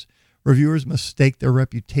reviewers. Reviewers must stake their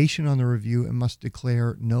reputation on the review and must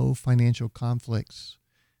declare no financial conflicts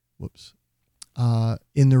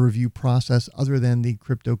in the review process other than the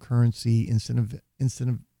cryptocurrency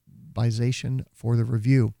incentivization for the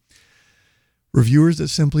review. Reviewers that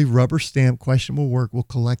simply rubber stamp questionable work will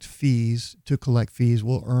collect fees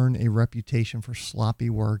will earn a reputation for sloppy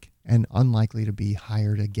work and unlikely to be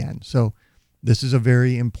hired again. So this is a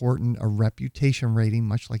very important, a reputation rating,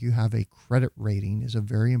 much like you have a credit rating, is a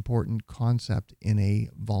very important concept in a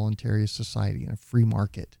voluntary society, in a free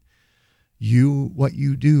market. What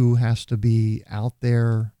you do has to be out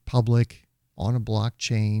there, public, on a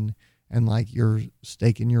blockchain, and like you're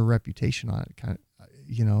staking your reputation on it. Kind of,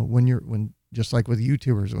 when just like with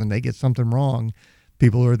YouTubers, when they get something wrong,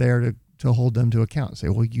 people are there to hold them to account and say,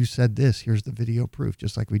 well, you said this, here's the video proof,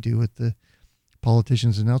 just like we do with the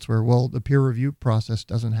politicians and elsewhere. Well, the peer review process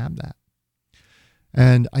doesn't have that.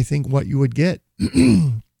 And I think what you would get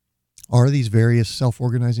are these various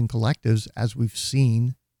self-organizing collectives, as we've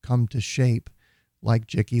seen come to shape, like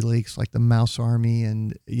Jicky Leaks, like the Mouse Army,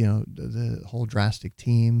 and the whole Drastic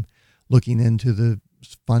team looking into the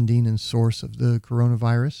funding and source of the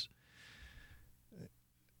coronavirus.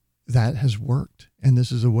 That has worked, and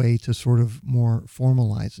this is a way to sort of more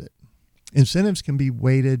formalize it. Incentives can be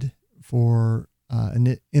weighted for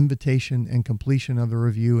an invitation and completion of the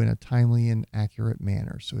review in a timely and accurate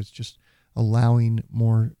manner. So it's just allowing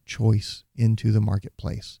more choice into the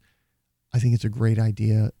marketplace. I think it's a great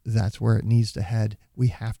idea. That's where it needs to head. We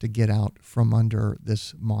have to get out from under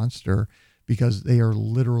this monster, because they are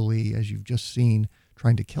literally, as you've just seen,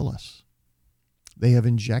 trying to kill us. They have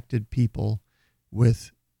injected people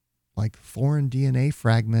with like foreign DNA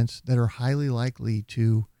fragments that are highly likely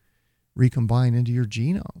to recombine into your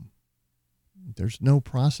genome. There's no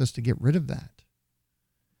process to get rid of that.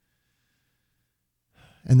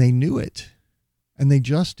 And they knew it, and they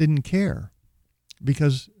just didn't care,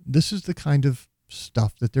 because this is the kind of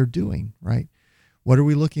stuff that they're doing, right? What are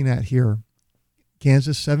we looking at here?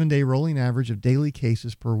 Kansas 7-day rolling average of daily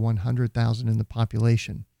cases per 100,000 in the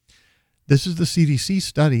population. This is the CDC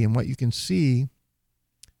study, and what you can see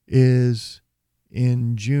is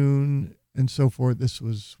in June and so forth, this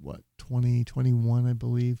was 2021, I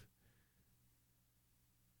believe.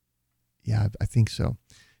 Yeah, I think so.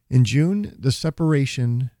 In June, the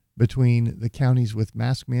separation between the counties with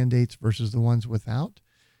mask mandates versus the ones without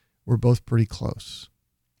were both pretty close.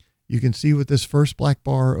 You can see with this first black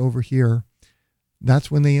bar over here,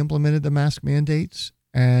 that's when they implemented the mask mandates,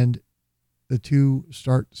 and the two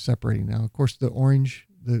start separating. Now, of course, the orange,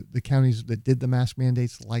 the counties that did the mask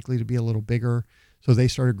mandates likely to be a little bigger, so they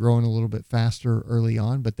started growing a little bit faster early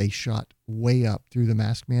on, but they shot way up through the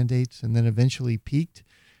mask mandates and then eventually peaked.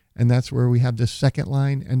 And that's where we have this second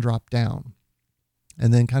line and drop down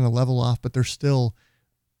and then kind of level off, but they're still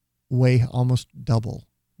way almost double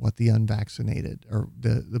what the unvaccinated or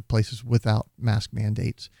the places without mask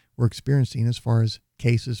mandates were experiencing as far as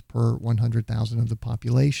cases per 100,000 of the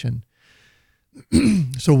population.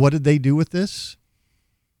 So what did they do with this?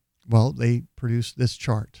 Well, they produced this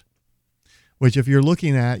chart, which if you're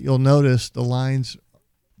looking at, you'll notice the lines,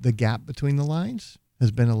 the gap between the lines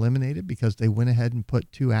has been eliminated because they went ahead and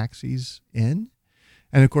put 2 axes in.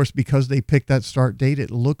 And of course, because they picked that start date,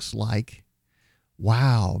 it looks like,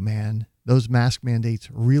 wow, man, those mask mandates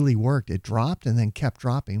really worked. It dropped and then kept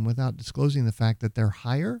dropping without disclosing the fact that they're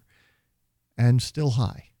higher and still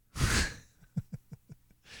high.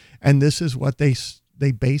 And this is what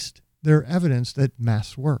they based their evidence that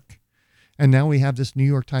masks work. And now we have this New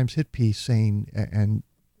York Times hit piece saying, and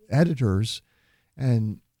editors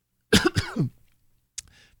and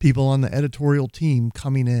people on the editorial team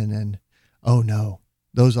coming in and, oh no,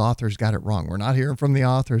 those authors got it wrong. We're not hearing from the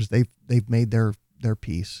authors. They've made their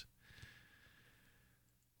peace.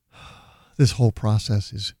 This whole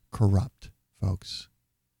process is corrupt, folks.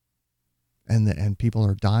 And people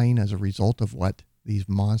are dying as a result of what these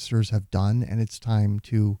monsters have done. And it's time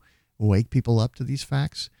to wake people up to these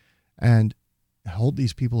facts and hold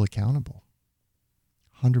these people accountable.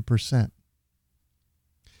 100%.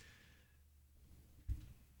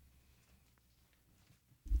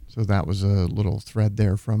 So that was a little thread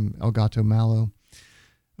there from El Gato Malo.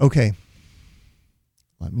 Okay.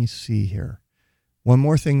 Let me see here. One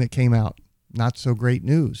more thing that came out. Not so great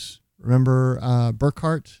news. Remember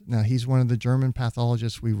Burkhardt? Now, he's one of the German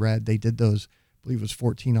pathologists we read. They did those, I believe it was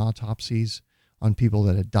 14 autopsies on people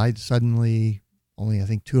that had died suddenly. Only, I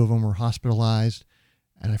think, 2 of them were hospitalized.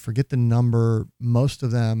 And I forget the number. Most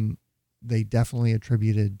of them, they definitely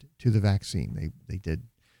attributed to the vaccine. They did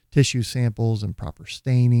tissue samples and proper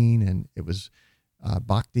staining. And it was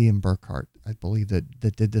Bhakti and Burkhardt, I believe,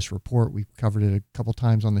 that did this report. We covered it a couple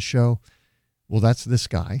times on the show. Well, that's this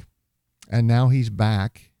guy. And now he's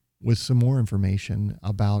back with some more information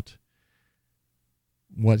about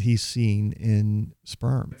what he's seen in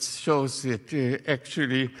sperm. It shows that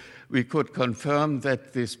actually we could confirm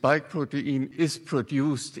that the spike protein is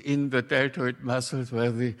produced in the deltoid muscles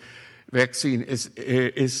where the vaccine is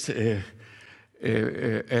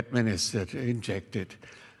administered, injected.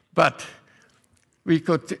 But we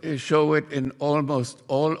could show it in almost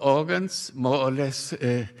all organs, more or less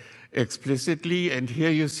explicitly. And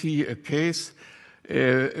here you see a case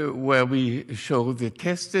where we show the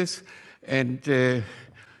testes, and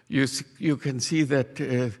you can see that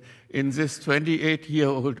in this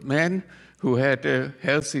 28-year-old man who had a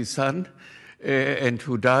healthy son and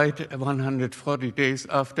who died 140 days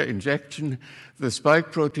after injection, the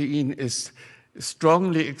spike protein is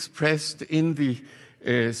strongly expressed in the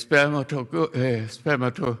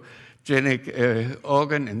spermatogenic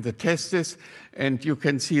organ in the testes, and you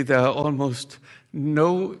can see there are almost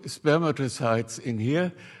no spermatocytes in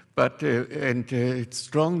here, but it's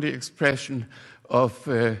strongly expression of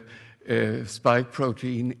spike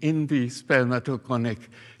protein in the spermatogonic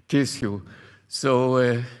tissue.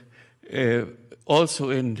 So also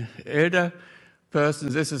in elder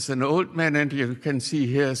persons, this is an old man, and you can see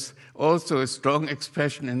here's also a strong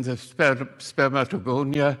expression in the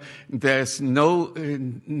spermatogonia. There's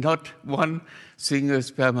not one single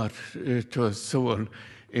spermatozoon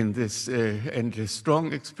in this, and a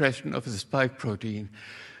strong expression of the spike protein.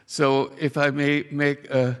 So if I may make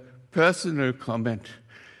a personal comment,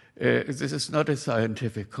 this is not a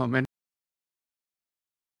scientific comment.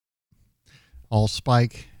 All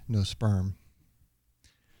spike, no sperm.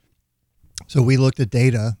 So we looked at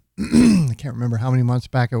data. I can't remember how many months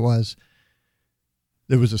back it was.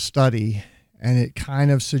 There was a study, and it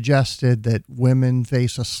kind of suggested that women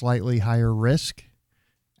face a slightly higher risk.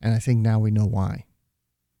 And I think now we know why.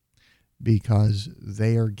 Because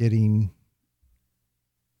they are getting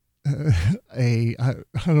I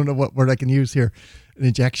don't know what word I can use here, an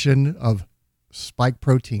injection of spike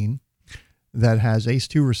protein that has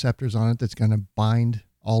ACE2 receptors on it that's going to bind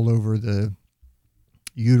all over the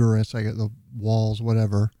uterus, I get the walls,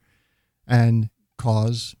 whatever, and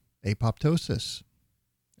cause apoptosis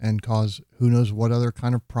and cause who knows what other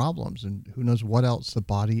kind of problems and who knows what else the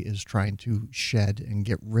body is trying to shed and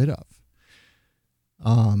get rid of.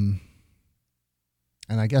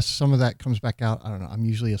 And I guess some of that comes back out. I don't know. I'm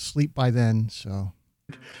usually asleep by then, so.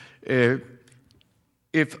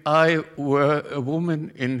 If I were a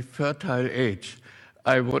woman in fertile age,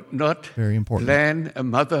 I would not plan a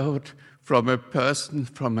motherhood from a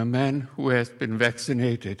man who has been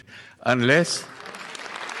vaccinated, unless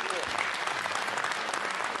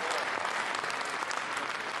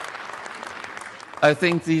I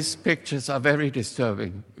think these pictures are very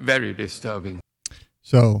disturbing, very disturbing.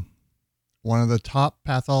 So one of the top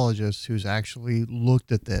pathologists who's actually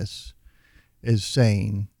looked at this is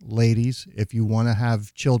saying, ladies, if you want to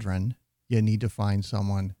have children, you need to find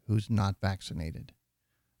someone who's not vaccinated.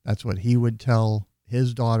 That's what he would tell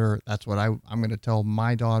his daughter. That's what I'm going to tell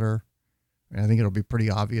my daughter. And I think it'll be pretty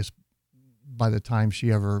obvious by the time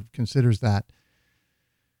she ever considers that.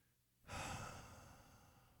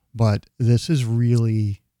 But this is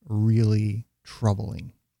really, really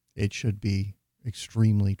troubling. It should be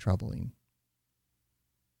extremely troubling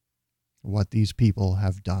what these people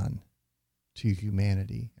have done to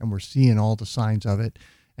humanity. And we're seeing all the signs of it.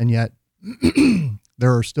 And yet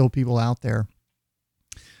there are still people out there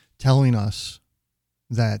telling us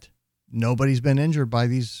that nobody's been injured by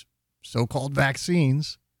these so-called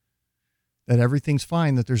vaccines, that everything's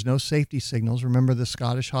fine, that there's no safety signals. Remember the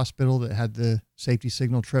Scottish hospital that had the safety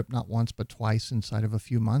signal trip not once but twice inside of a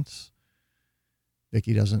few months?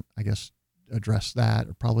 Vicky doesn't, I guess, address that,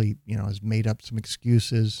 or probably, has made up some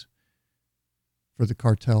excuses for the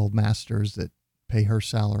cartel masters that pay her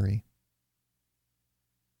salary.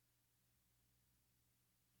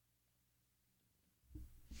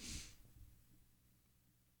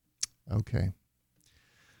 Okay.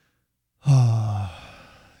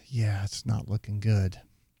 Yeah, it's not looking good.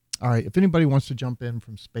 All right. If anybody wants to jump in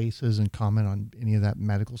from Spaces and comment on any of that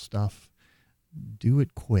medical stuff, do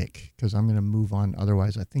it quick, because I'm going to move on.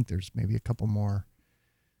 Otherwise, I think there's maybe a couple more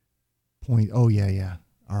points. Oh, yeah.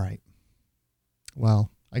 All right.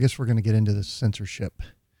 Well, I guess we're going to get into the censorship.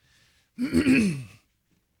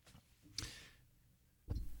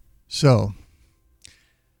 So,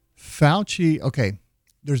 Fauci, okay,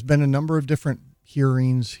 there's been a number of different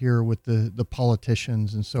hearings here with the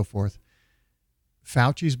politicians and so forth.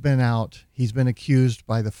 Fauci's been out. He's been accused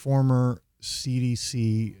by the former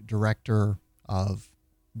CDC director of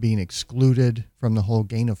being excluded from the whole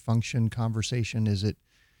gain of function conversation. Is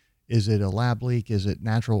it a lab leak? Is it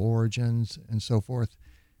natural origins and so forth?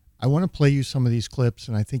 I want to play you some of these clips,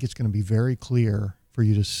 and I think it's going to be very clear for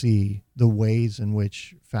you to see the ways in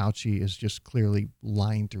which Fauci is just clearly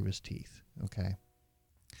lying through his teeth. Okay.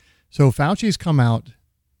 So Fauci's come out.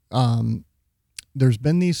 There's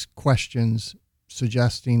been these questions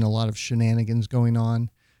suggesting a lot of shenanigans going on,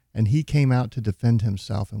 and he came out to defend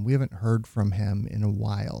himself, and we haven't heard from him in a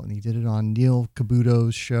while. And he did it on Neil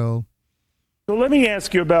Cavuto's show. So let me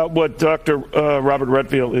ask you about what Dr. Robert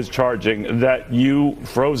Redfield is charging, that you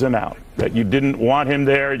froze him out, that you didn't want him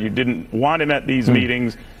there, you didn't want him at these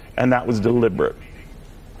meetings, and that was deliberate.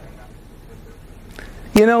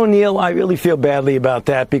 Neil, I really feel badly about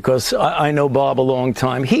that, because I know Bob a long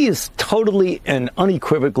time. He is totally and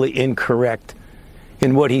unequivocally incorrect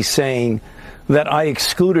in what he's saying, that I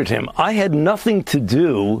excluded him. I had nothing to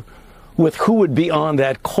do with who would be on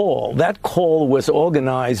that call. That call was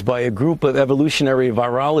organized by a group of evolutionary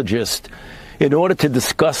virologists in order to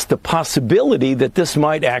discuss the possibility that this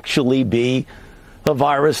might actually be a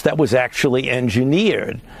virus that was actually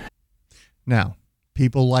engineered. Now,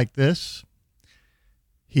 people like this,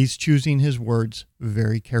 he's choosing his words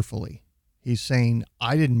very carefully. He's saying,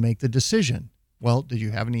 I didn't make the decision. Well, did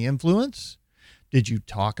you have any influence? Did you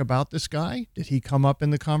talk about this guy? Did he come up in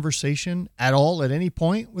the conversation at all at any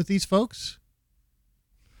point with these folks?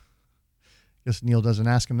 I guess Neil doesn't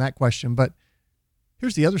ask him that question, but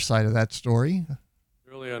here's the other side of that story.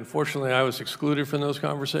 Really, unfortunately, I was excluded from those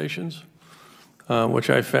conversations, which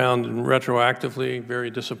I found retroactively very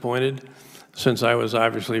disappointed, since I was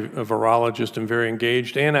obviously a virologist and very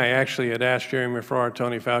engaged, and I actually had asked Jeremy Farrar,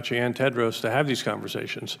 Tony Fauci, and Tedros to have these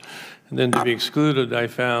conversations. And then to be excluded, I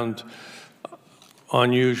found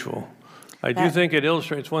unusual. I do think it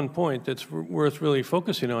illustrates one point that's worth really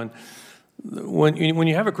focusing on. When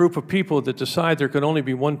you have a group of people that decide there could only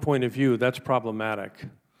be one point of view, that's problematic.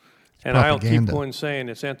 And I'll keep going saying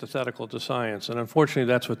it's antithetical to science, and unfortunately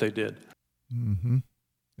that's what they did. Mm-hmm.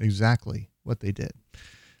 Exactly what they did.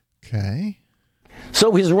 Okay.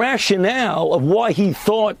 So his rationale of why he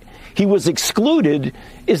thought he was excluded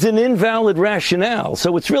is an invalid rationale.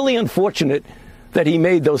 So it's really unfortunate that he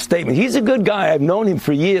made those statements. He's a good guy. I've known him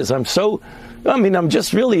for years. I'm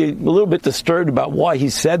just really a little bit disturbed about why he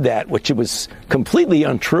said that, which it was completely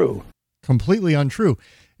untrue. Completely untrue.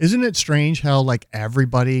 Isn't it strange how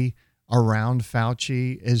everybody around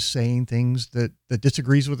Fauci is saying things that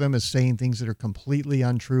disagrees with him, is saying things that are completely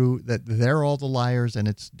untrue, that they're all the liars and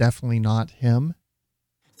it's definitely not him?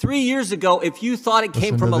 3 years ago, if you thought it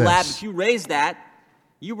came from a lab, if you raised that,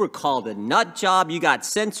 you were called a nut job. You got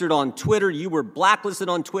censored on Twitter. You were blacklisted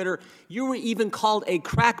on Twitter. You were even called a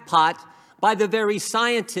crackpot by the very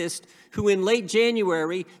scientist who in late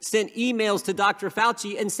January sent emails to Dr.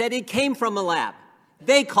 Fauci and said it came from a lab.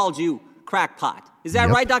 They called you crackpot. Is that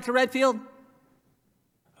right, Dr. Redfield?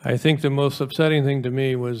 I think the most upsetting thing to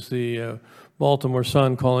me was the Baltimore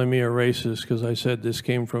Sun calling me a racist because I said this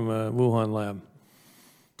came from a Wuhan lab.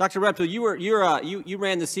 Dr. Redfield, you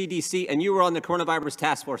ran the CDC and you were on the coronavirus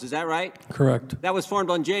task force. Is that right? Correct. That was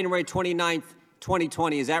formed on January 29th,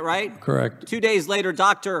 2020. Is that right? Correct. 2 days later,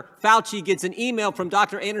 Dr. Fauci gets an email from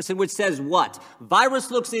Dr. Anderson which says what?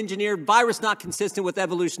 Virus looks engineered, virus not consistent with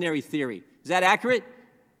evolutionary theory. Is that accurate?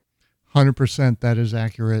 100% that is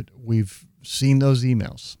accurate. We've seen those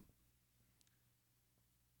emails.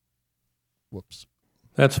 Whoops.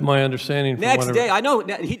 That's my understanding. Next day, I know.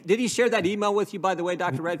 Did he share that email with you, by the way,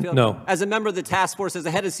 Dr. Redfield? No. As a member of the task force, as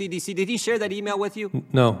a head of CDC, did he share that email with you?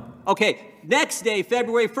 No. Okay. Next day,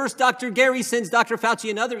 February 1st, Dr. Gary sends Dr.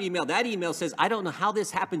 Fauci another email. That email says, I don't know how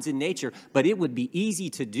this happens in nature, but it would be easy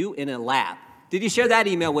to do in a lab. Did he share that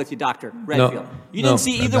email with you, Dr. Redfield? No. You didn't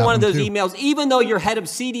see either one of those too. emails, even though you're head of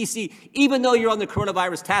CDC, even though you're on the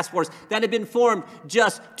coronavirus task force that had been formed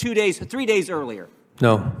just 3 days earlier.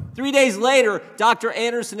 No. 3 days later, Dr.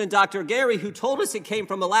 Anderson and Dr. Gary, who told us it came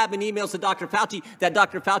from a lab in emails to Dr. Fauci that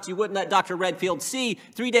Dr. Fauci wouldn't let Dr. Redfield see,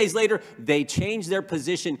 3 days later, they changed their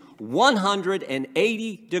position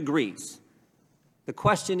 180 degrees. The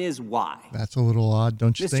question is why? That's a little odd,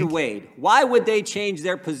 don't you think? Mr. Wade, why would they change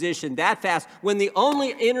their position that fast when the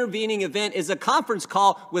only intervening event is a conference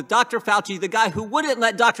call with Dr. Fauci, the guy who wouldn't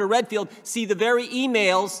let Dr. Redfield see the very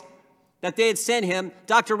emails that they had sent him,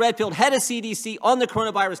 Dr. Redfield, head of CDC on the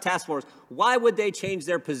coronavirus task force? Why would they change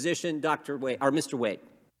their position, Dr. Wade, or Mr. Wade?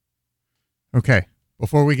 Okay,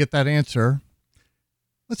 before we get that answer,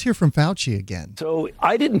 let's hear from Fauci again. So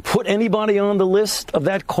I didn't put anybody on the list of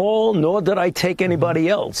that call, nor did I take anybody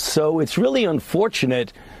else. So it's really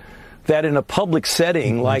unfortunate that in a public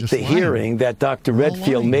setting like the hearing that Dr.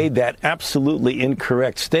 Redfield made that absolutely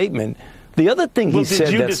incorrect statement. The other thing he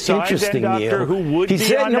said that's interesting, then, Doctor, Neil, who would he be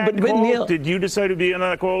said, on that but call? Neil, did you decide to be on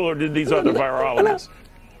that call, or did these other virologists?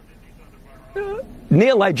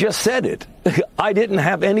 Neil, I just said it. I didn't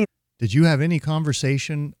have any. Did you have any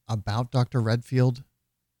conversation about Dr. Redfield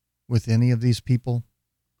with any of these people?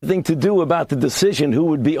 Thing to do about the decision who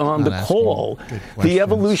would be on the call. The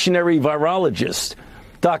evolutionary virologist,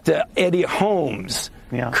 Dr. Eddie Holmes,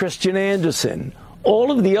 Christian Anderson,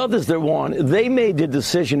 all of the others that were on, they made the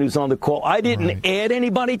decision who's on the call. I didn't add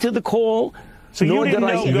anybody to the call, so nor you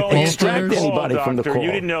didn't did know I extract anybody from the call.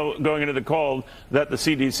 You didn't know going into the call that the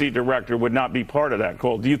CDC director would not be part of that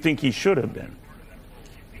call. Do you think he should have been?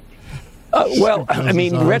 Well, I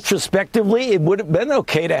mean, retrospectively, it would have been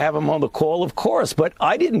okay to have him on the call, of course, but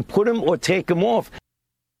I didn't put him or take him off.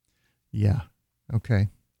 Yeah. Okay.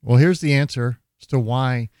 Well, here's the answer as to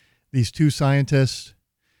why these two scientists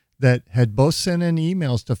that had both sent in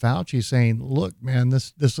emails to Fauci saying, look, man,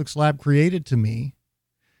 this looks lab created to me,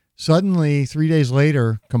 suddenly 3 days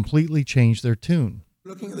later completely changed their tune.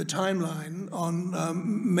 Looking at the timeline,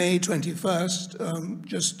 on May 21st,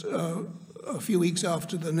 just a few weeks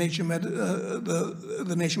after the Nature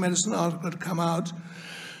Medicine article had come out,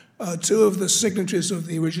 two of the signatories of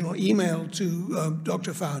the original email to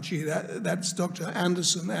Dr. Fauci, that's Dr.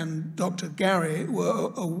 Anderson and Dr. Gary,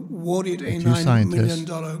 were awarded a $9 million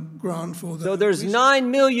grant for the... So there's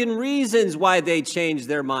 9 million reasons why they changed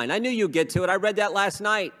their mind. I knew you'd get to it. I read that last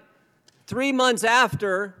night. 3 months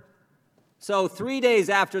after, so 3 days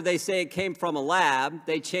after they say it came from a lab,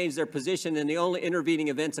 they changed their position, and the only intervening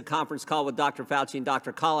event's a conference call with Dr. Fauci and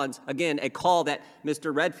Dr. Collins. Again, a call that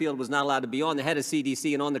Mr. Redfield was not allowed to be on, the head of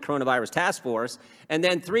CDC and on the coronavirus task force. And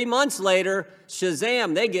then 3 months later,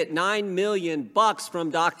 shazam, they get $9 million from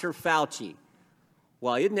Dr. Fauci.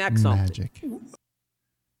 Well, isn't that something?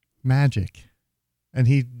 Magic. And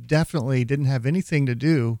he definitely didn't have anything to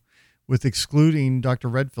do with excluding Dr.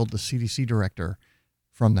 Redfield, the CDC director,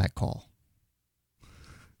 from that call.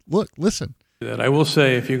 Look, listen. I will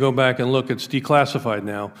say, if you go back and look, it's declassified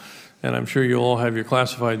now, and I'm sure you all have your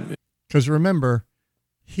classified. Because remember,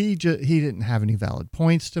 he didn't have any valid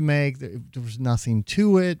points to make. There was nothing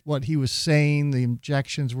to it. What he was saying, the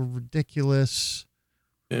objections were ridiculous.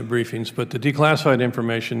 Briefings, but the declassified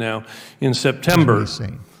information now, in September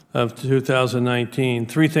of 2019,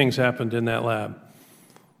 3 things happened in that lab.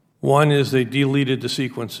 One is they deleted the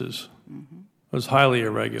sequences. It was highly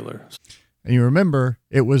irregular. And you remember,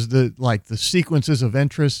 it was the sequences of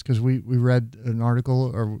interest, because we read an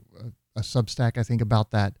article or a Substack, I think, about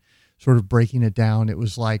that, sort of breaking it down. It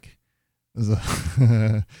was like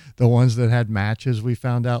the the ones that had matches, we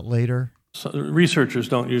found out later. So researchers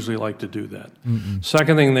don't usually like to do that.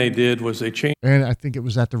 Second thing they did was they changed. And I think it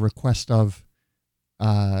was at the request of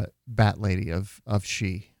Bat Lady, of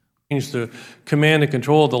She. Changed the command and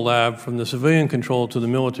control of the lab from the civilian control to the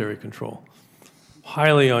military control.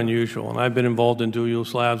 Highly unusual, and I've been involved in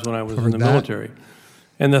dual-use labs when I was in the military.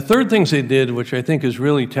 And the third things they did, which I think is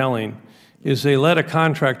really telling, is they let a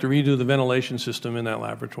contractor redo the ventilation system in that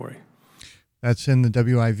laboratory. That's in the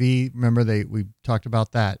WIV. Remember, we talked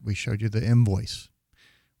about that. We showed you the invoice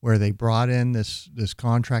where they brought in this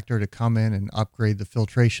contractor to come in and upgrade the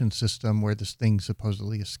filtration system where this thing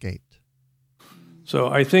supposedly escaped. So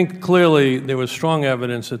I think clearly there was strong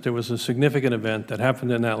evidence that there was a significant event that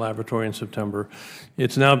happened in that laboratory in September.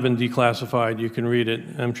 It's now been declassified. You can read it.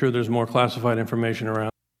 I'm sure there's more classified information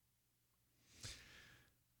around.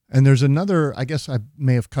 And there's another, I guess I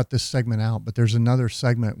may have cut this segment out, but there's another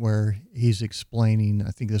segment where he's explaining,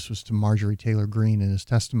 I think this was to Marjorie Taylor Greene in his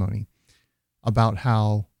testimony, about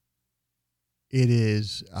how it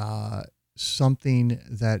is something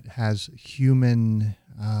that has human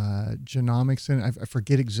genomics in it. I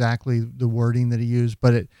forget exactly the wording that he used,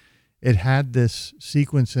 but it had this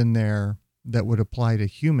sequence in there that would apply to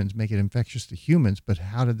humans, make it infectious to humans. But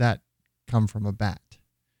how did that come from a bat?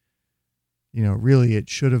 You know, really, it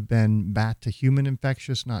should have been bat to human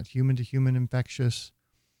infectious, not human to human infectious.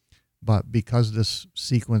 But because this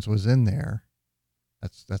sequence was in there,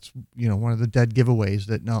 that's one of the dead giveaways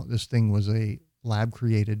that no, this thing was a lab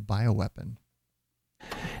created bioweapon.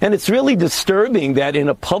 And it's really disturbing that in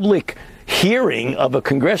a public hearing of a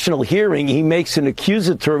congressional hearing, he makes an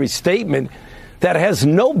accusatory statement that has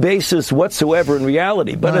no basis whatsoever in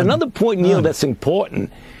reality. But another point, Neil, that's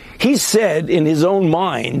important. He said in his own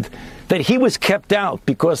mind that he was kept out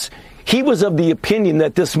because he was of the opinion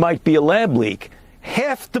that this might be a lab leak.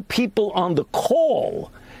 Half the people on the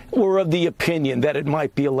call were of the opinion that it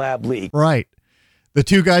might be a lab leak. Right. The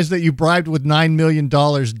two guys that you bribed with $9 million,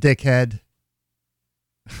 dickhead.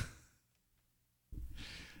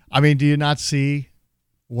 I mean, do you not see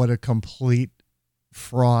what a complete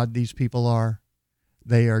fraud these people are?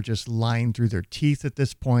 They are just lying through their teeth at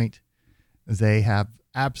this point. They have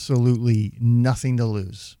absolutely nothing to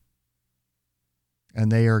lose.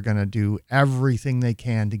 And they are going to do everything they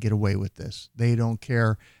can to get away with this. They don't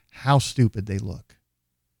care how stupid they look.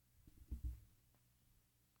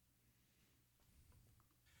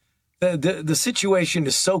 The situation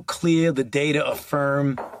is so clear, the data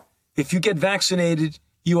affirm. If you get vaccinated,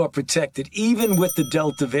 you are protected, even with the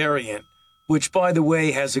Delta variant, which, by the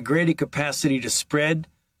way, has a greater capacity to spread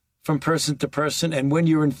from person to person. And when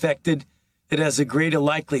you're infected, it has a greater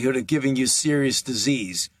likelihood of giving you serious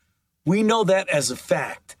disease. We know that as a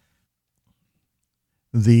fact.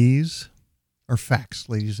 These are facts,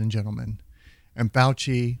 ladies and gentlemen. And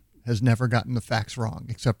Fauci has never gotten the facts wrong,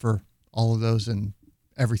 except for all of those and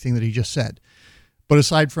everything that he just said. But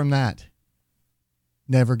aside from that,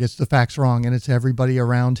 never gets the facts wrong, and it's everybody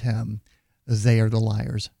around him. They are the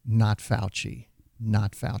liars, not Fauci.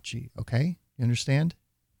 Not Fauci, okay? You understand?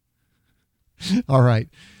 All right.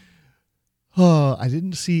 Oh, I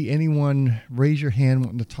didn't see anyone raise your hand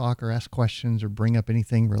wanting to talk or ask questions or bring up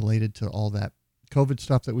anything related to all that COVID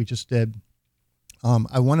stuff that we just did.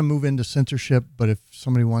 I want to move into censorship, but if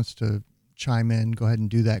somebody wants to chime in, go ahead and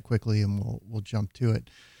do that quickly, and we'll jump to it.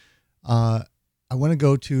 I want to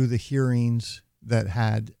go to the hearings that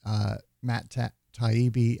had Matt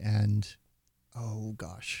Taibbi and, oh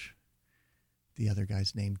gosh, the other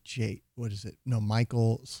guy's name,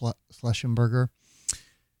 Michael Schlesinger.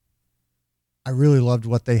 I really loved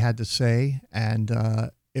what they had to say, and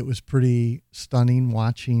it was pretty stunning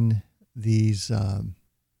watching these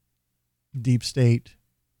deep state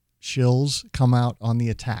shills come out on the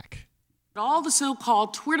attack. All the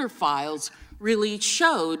so-called Twitter files really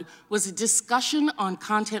showed was a discussion on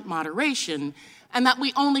content moderation, and that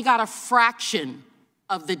we only got a fraction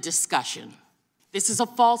of the discussion. This is a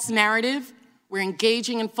false narrative. We're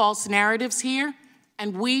engaging in false narratives here,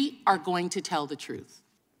 and we are going to tell the truth.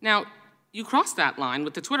 Now, you crossed that line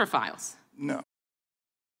with the Twitter files. No.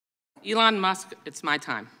 Elon Musk, it's my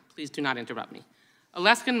time. Please do not interrupt me.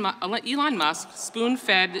 Elon Musk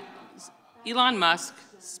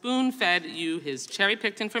spoon-fed you his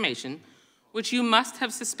cherry-picked information, which you must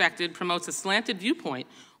have suspected promotes a slanted viewpoint,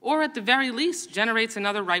 or at the very least generates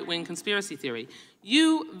another right-wing conspiracy theory.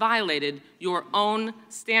 You violated your own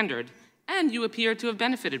standard, and you appear to have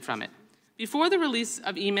benefited from it. Before the release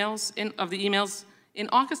of the emails in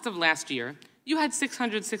August of last year, you had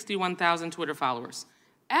 661,000 Twitter followers.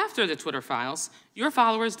 After the Twitter files, your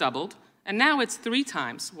followers doubled, and now it's 3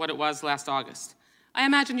 times what it was last August. I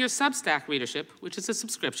imagine your Substack readership, which is a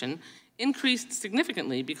subscription, increased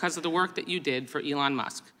significantly because of the work that you did for Elon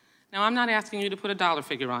Musk. Now, I'm not asking you to put a dollar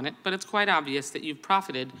figure on it, but it's quite obvious that you've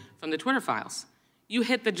profited from the Twitter files. You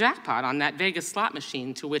hit the jackpot on that Vegas slot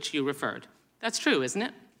machine to which you referred. That's true, isn't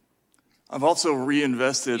it? I've also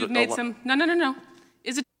reinvested. You've made some. No.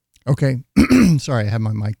 Is it? Okay. Sorry, I had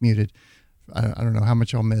my mic muted. I don't know how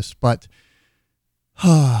much I'll miss, but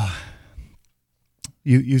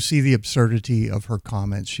you see the absurdity of her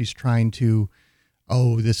comments. She's trying to,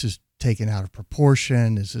 this is taken out of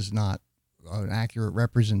proportion. This is not an accurate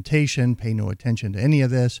representation. Pay no attention to any of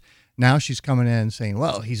this. Now she's coming in and saying,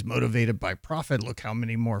 well, he's motivated by profit. Look how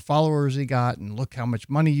many more followers he got, and look how much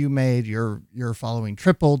money you made. Your following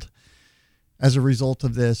tripled as a result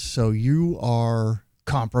of this. So you are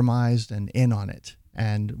compromised and in on it.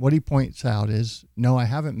 And what he points out is, no, I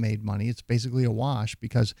haven't made money. It's basically a wash,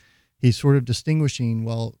 because he's sort of distinguishing,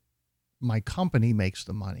 well, my company makes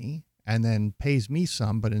the money and then pays me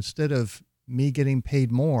some, but instead of me getting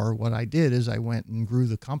paid more, what I did is I went and grew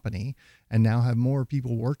the company and now have more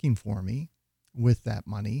people working for me with that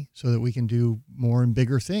money so that we can do more and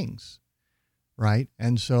bigger things, right?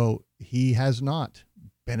 And so he has not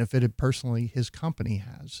benefited personally, his company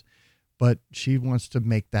has, but she wants to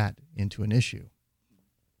make that into an issue.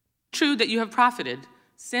 True that you have profited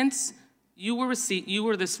since you were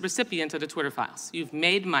the recipient of the Twitter files. You've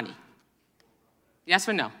made money. Yes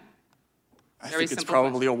or no? I think it's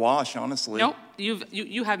probably a wash, honestly. No,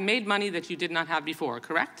 you have made money that you did not have before,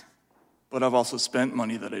 correct? But I've also spent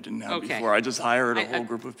money that I didn't have before. I just hired a whole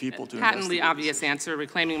group of people to patently investigate. Obvious answer,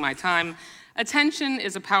 reclaiming my time. Attention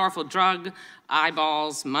is a powerful drug.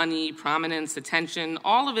 Eyeballs, money, prominence, attention,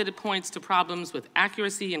 all of it points to problems with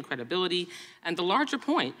accuracy and credibility. And the larger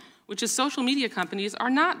point, which is social media companies are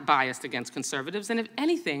not biased against conservatives, and if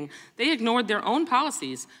anything, they ignored their own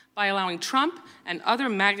policies by allowing Trump and other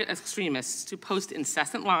MAGA extremists to post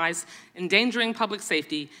incessant lies, endangering public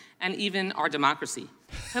safety and even our democracy.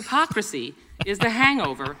 Hypocrisy is the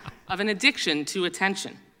hangover of an addiction to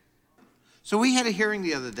attention. So we had a hearing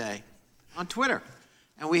the other day on Twitter,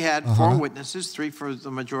 and we had 4 witnesses, 3 for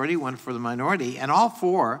the majority, 1 for the minority, and all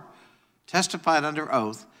 4 testified under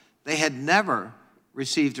oath. They had never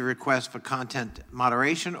received a request for content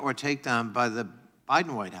moderation or takedown by the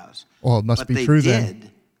Biden White House. Well, it must be true then. But they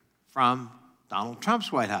did from Donald Trump's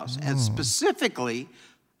White House. And specifically,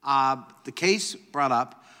 the case brought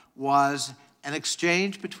up was an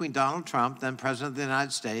exchange between Donald Trump, then President of the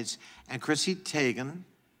United States, and Chrissy Teigen,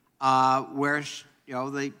 where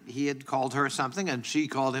he had called her something and she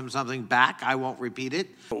called him something back. I won't repeat it.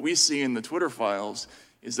 What we see in the Twitter files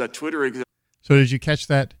is that Twitter... So did you catch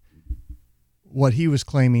that? What he was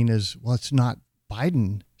claiming is, well, it's not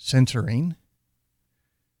Biden censoring.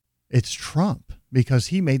 It's Trump, because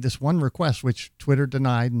he made this one request, which Twitter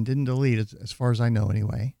denied and didn't delete, as far as I know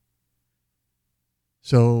anyway.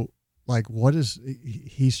 So, like,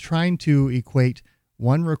 he's trying to equate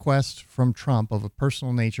one request from Trump of a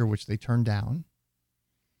personal nature, which they turned down,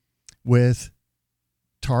 with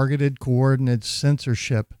targeted, coordinated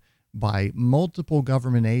censorship by multiple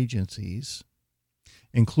government agencies,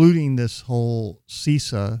 including this whole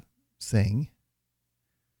CISA thing.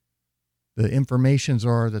 The informations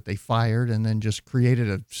are that they fired and then just created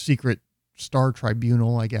a secret star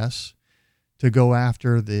tribunal, I guess, to go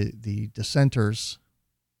after the dissenters,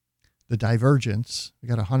 the divergents. We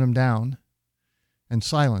got to hunt them down and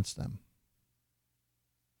silence them.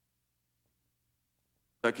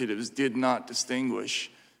 Executives did not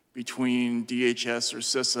distinguish between DHS or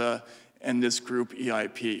CISA and this group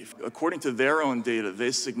EIP. According to their own data,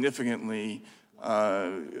 they significantly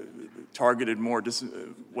targeted more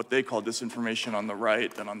what they call disinformation on the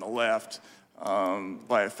right than on the left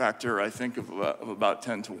by a factor, I think, of about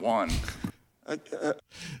 10 to 1.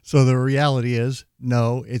 So the reality is,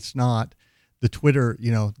 no, it's not. The Twitter,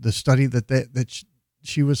 the study that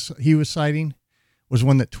he was citing was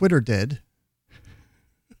one that Twitter did,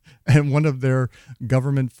 and one of their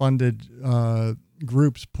government-funded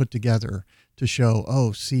groups put together to show,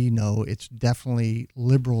 no, it's definitely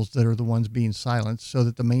liberals that are the ones being silenced, so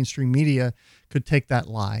that the mainstream media could take that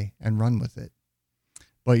lie and run with it.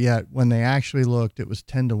 But yet, when they actually looked, it was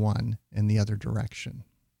 10 to 1 in the other direction.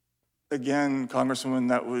 Again, Congresswoman,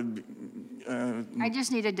 that would... I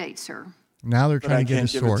just need a date, sir. Now they're trying to get a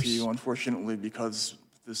source. I can't give it to you, unfortunately, because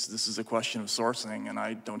this is a question of sourcing, and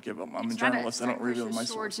I don't give up. I'm a journalist. I don't reveal my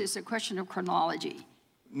sources. It's a question of chronology.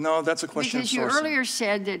 No, that's a question of sourcing. Because you earlier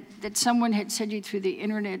said that someone had sent you through the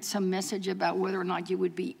internet some message about whether or not you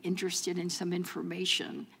would be interested in some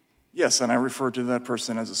information. Yes, and I referred to that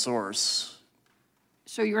person as a source.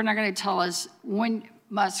 So you're not going to tell us when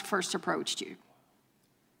Musk first approached you?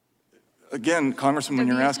 Again, Congressman,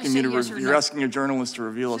 you're asking me you're asking a journalist to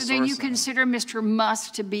reveal a source. So then you consider Mr.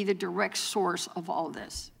 Musk to be the direct source of all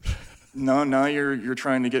this? No, now you're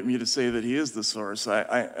trying to get me to say that he is the source.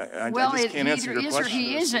 I just can't answer your question. Well,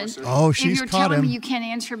 he isn't. Oh, she's If you're caught telling him. me you can't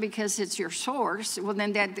answer because it's your source, well,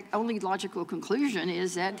 then the only logical conclusion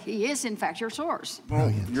is that he is, in fact, your source.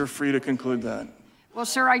 Well, you're free to conclude that. Well,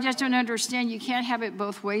 sir, I just don't understand. You can't have it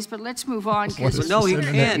both ways, but let's move on. No, he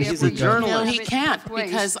can. He's a journalist. No, he can't,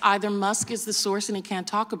 because either Musk is the source and he can't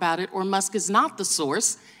talk about it, or Musk is not the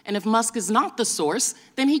source. And if Musk is not the source,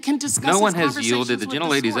 then he can discuss No one his has conversations yielded. The with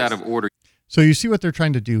gentlelady's source. out of order. So you see what they're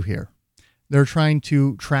trying to do here. They're trying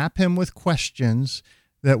to trap him with questions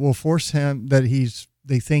that will force him, that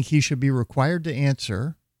they think he should be required to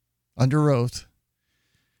answer under oath,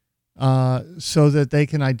 so that they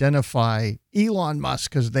can identify Elon Musk,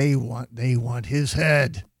 because they want his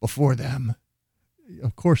head before them.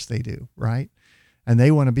 Of course they do, right? And they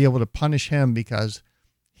want to be able to punish him because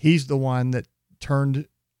he's the one that turned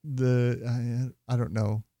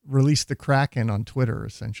released the Kraken on Twitter,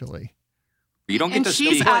 essentially. You don't get And to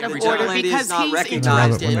she's speak out of every order time. because not he's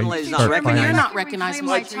recognized. interrupted. You're not recognized.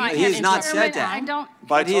 He has not said that.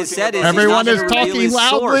 What he has said is Everyone he's is not going to talking reveal his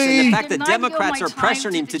source. loudly. And the fact that Did not yield Democrats my are time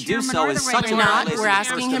pressuring to him to the do chairman so or is the such a regulator. violation We're of the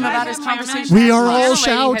asking First him Amendment. about his conversation. We are with all Musk.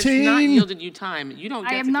 Has not shouting. yielded you time. You don't I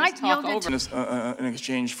get have to not just talk yielded over. In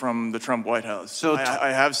exchange from the Trump White House. So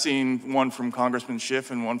I have seen one from Congressman Schiff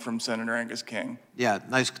and one from Senator Angus King. Yeah,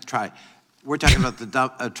 nice try. We're talking about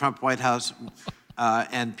the Trump White House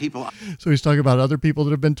and people. So he's talking about other people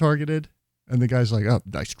that have been targeted. And the guy's like, oh,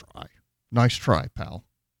 nice try. Nice try, pal.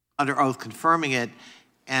 Under oath confirming it.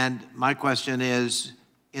 And my question is,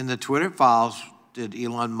 in the Twitter files, did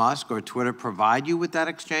Elon Musk or Twitter provide you with that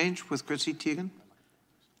exchange with Chrissy Teigen?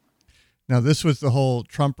 Now, this was the whole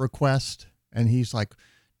Trump request. And he's like,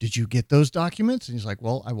 did you get those documents? And he's like,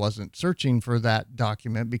 well, I wasn't searching for that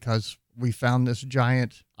document because we found this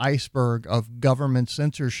giant iceberg of government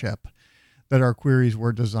censorship that our queries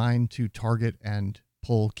were designed to target and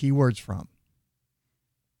pull keywords from.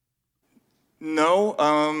 No,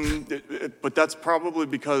 but that's probably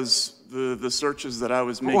because the searches that I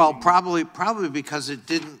was making. Well, probably because it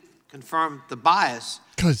didn't confirm the bias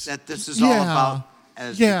that this is all about,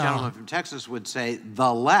 as the gentleman from Texas would say,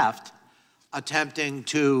 the left attempting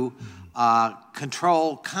to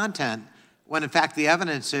control content, when in fact the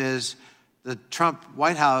evidence is the Trump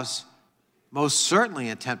White House most certainly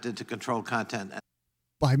attempted to control content.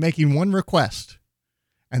 By making one request,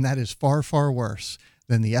 and that is far, far worse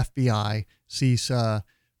than the FBI, CISA,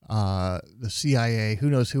 the CIA, who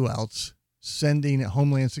knows who else, sending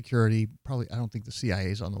Homeland Security, probably, I don't think the CIA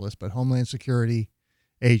is on the list, but Homeland Security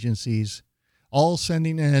agencies, all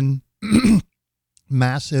sending in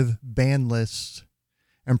massive ban lists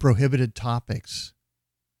and prohibited topics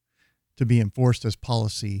to be enforced as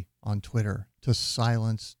policy on Twitter to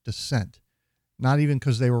silence dissent. Not even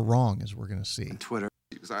because they were wrong, as we're going to see. Twitter.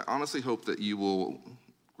 Because I honestly hope that you will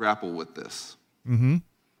grapple with this. Mm-hmm.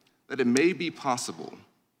 That it may be possible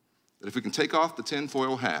that if we can take off the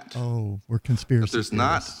tinfoil hat, we're conspiracy that there's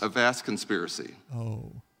theorists. not a vast conspiracy,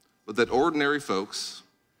 Oh. but that ordinary folks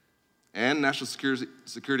and national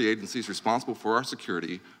security agencies responsible for our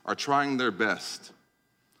security are trying their best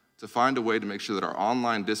to find a way to make sure that our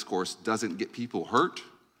online discourse doesn't get people hurt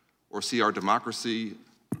or see our democracy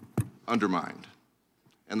undermined.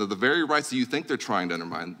 And that the very rights that you think they're trying to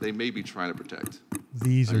undermine, they may be trying to protect.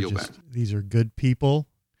 These are good people.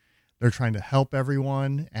 They're trying to help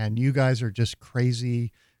everyone, and you guys are just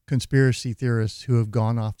crazy conspiracy theorists who have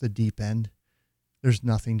gone off the deep end. There's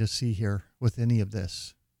nothing to see here with any of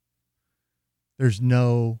this. There's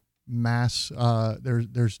no mass,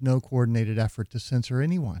 there's no coordinated effort to censor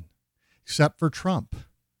anyone, except for Trump.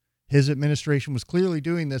 His administration was clearly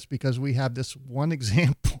doing this because we have this one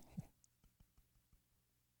example.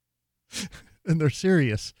 And they're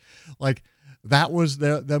serious. Like, that was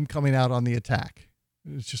them coming out on the attack.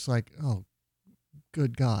 It's just like, oh,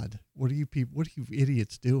 good God. What are you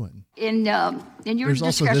idiots doing? In your There's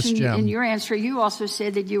also this discussion, gem. in your answer, you also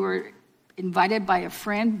said that you were invited by a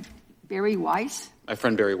friend, Barry Weiss. My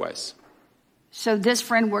friend Barry Weiss. So this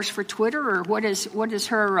friend works for Twitter, or what is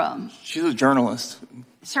her? She's a journalist.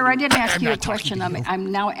 Sir, I didn't ask you a question.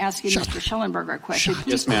 I'm now asking Mr. Schellenberger a question.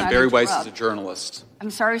 Yes, Please ma'am. do not Barry Weiss is interrupt. a journalist.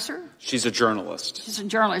 I'm sorry, sir? She's a journalist. She's a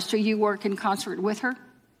journalist. So you work in concert with her?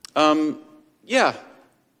 Yeah.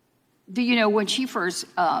 Do you know when she first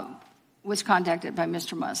was contacted by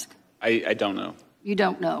Mr. Musk? I don't know. You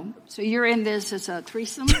don't know. So you're in this as a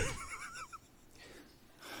threesome?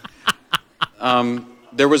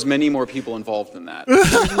 There was many more people involved than that.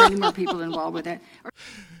 There's many more people involved with that.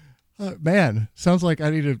 Man, sounds like I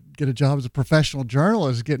need to get a job as a professional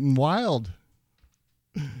journalist. Getting wild.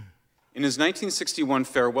 In his 1961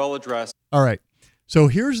 farewell address. All right. So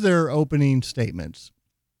here's their opening statements.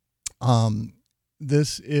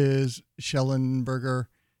 This is Schellenberger.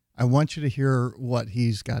 I want you to hear what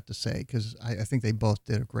he's got to say, because I think they both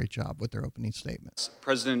did a great job with their opening statements.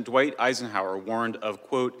 President Dwight Eisenhower warned of,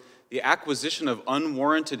 quote, the acquisition of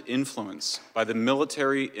unwarranted influence by the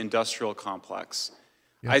military-industrial complex.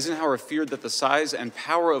 Yep. Eisenhower feared that the size and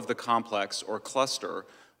power of the complex, or cluster,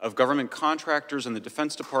 of government contractors in the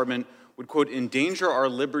Defense Department would, quote, endanger our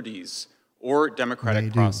liberties or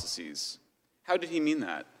democratic processes. How did he mean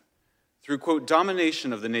that? Through, quote,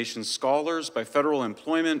 domination of the nation's scholars by federal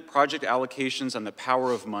employment, project allocations, and the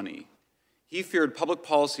power of money. He feared public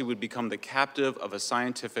policy would become the captive of a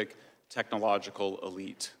scientific, technological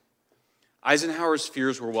elite. Eisenhower's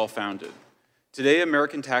fears were well-founded. Today,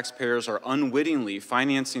 American taxpayers are unwittingly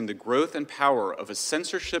financing the growth and power of a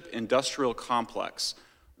censorship industrial complex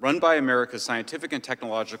run by America's scientific and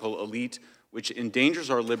technological elite, which endangers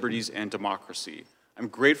our liberties and democracy. I'm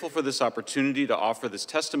grateful for this opportunity to offer this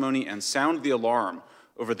testimony and sound the alarm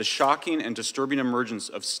over the shocking and disturbing emergence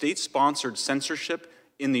of state-sponsored censorship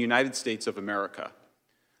in the United States of America.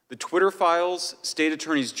 The Twitter files, state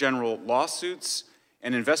attorneys general lawsuits,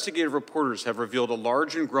 and investigative reporters have revealed a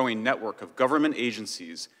large and growing network of government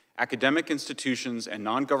agencies, academic institutions, and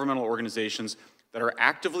non-governmental organizations that are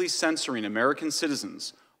actively censoring American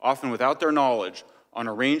citizens, often without their knowledge, on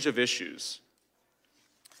a range of issues.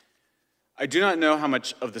 I do not know how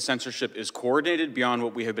much of the censorship is coordinated beyond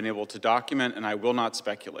what we have been able to document, and I will not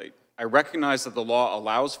speculate. I recognize that the law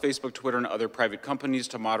allows Facebook, Twitter, and other private companies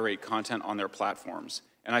to moderate content on their platforms,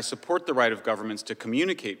 and I support the right of governments to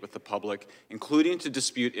communicate with the public, including to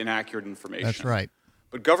dispute inaccurate information. That's right.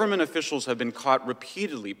 But government officials have been caught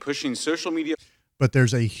repeatedly pushing social media. But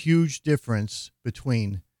there's a huge difference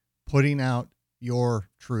between putting out your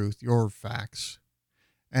truth, your facts,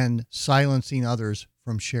 and silencing others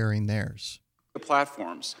from sharing theirs.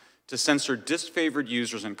 Platforms to censor disfavored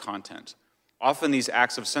users and content. Often these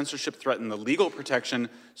acts of censorship threaten the legal protection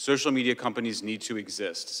social media companies need to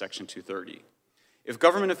exist, Section 230. If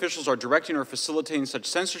government officials are directing or facilitating such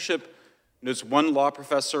censorship, notes one law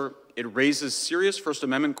professor, it raises serious First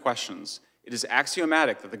Amendment questions. It is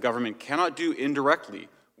axiomatic that the government cannot do indirectly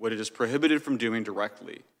what it is prohibited from doing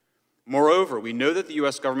directly. Moreover, we know that the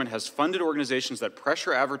U.S. government has funded organizations that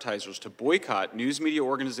pressure advertisers to boycott news media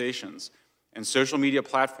organizations and social media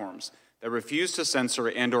platforms that refuse to censor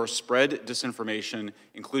and/or spread disinformation,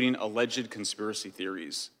 including alleged conspiracy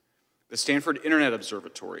theories. The Stanford Internet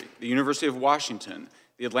Observatory, the University of Washington,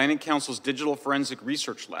 the Atlantic Council's Digital Forensic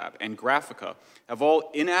Research Lab, and Graphica have all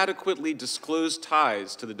inadequately disclosed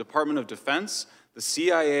ties to the Department of Defense, the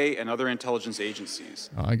CIA, and other intelligence agencies.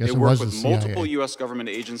 They work with multiple U.S. government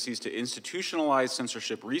agencies to institutionalize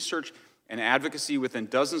censorship research and advocacy within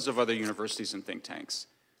dozens of other universities and think tanks.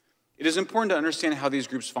 It is important to understand how these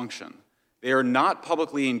groups function. They are not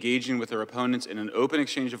publicly engaging with their opponents in an open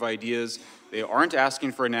exchange of ideas. They aren't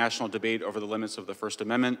asking for a national debate over the limits of the First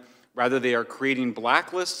Amendment. Rather, they are creating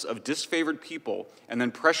blacklists of disfavored people and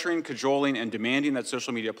then pressuring, cajoling, and demanding that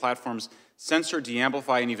social media platforms censor,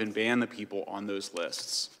 de-amplify, and even ban the people on those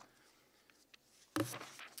lists.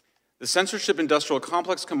 The censorship industrial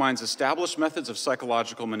complex combines established methods of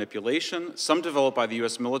psychological manipulation, some developed by the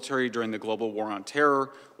U.S. military during the global war on terror,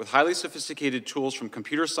 with highly sophisticated tools from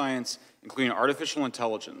computer science, including artificial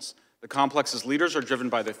intelligence. The complex's leaders are driven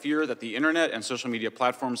by the fear that the internet and social media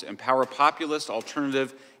platforms empower populist,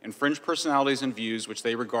 alternative, and fringe personalities and views which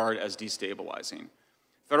they regard as destabilizing.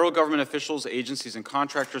 Federal government officials, agencies, and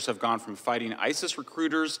contractors have gone from fighting ISIS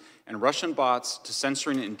recruiters and Russian bots to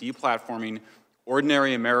censoring and deplatforming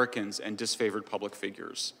ordinary Americans and disfavored public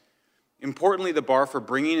figures. Importantly, the bar for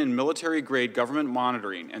bringing in military-grade government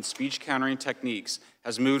monitoring and speech countering techniques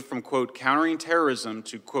has moved from, quote, countering terrorism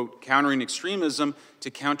to, quote, countering extremism to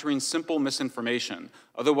countering simple misinformation,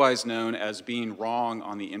 otherwise known as being wrong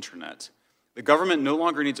on the internet. The government no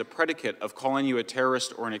longer needs a predicate of calling you a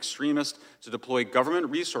terrorist or an extremist to deploy government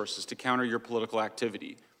resources to counter your political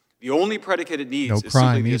activity. The only predicate it needs is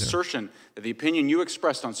simply the assertion that the opinion you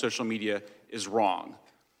expressed on social media is wrong.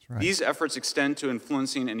 Right. These efforts extend to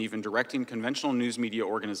influencing and even directing conventional news media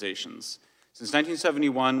organizations. Since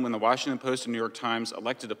 1971, when the Washington Post and New York Times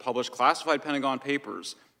elected to publish classified Pentagon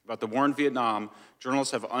papers about the war in Vietnam,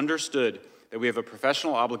 journalists have understood that we have a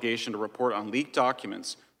professional obligation to report on leaked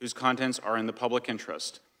documents whose contents are in the public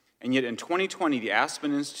interest. And yet in 2020, the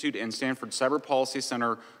Aspen Institute and Stanford Cyber Policy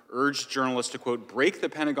Center urged journalists to, quote, break the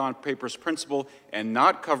Pentagon Papers principle and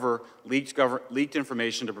not cover leaked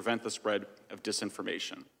information to prevent the spread of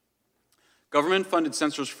disinformation. Government-funded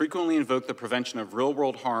censors frequently invoke the prevention of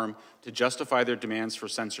real-world harm to justify their demands for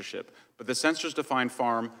censorship, but the censors define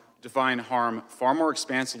harm define harm far more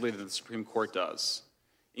expansively than the Supreme Court does.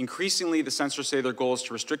 Increasingly, the censors say their goal is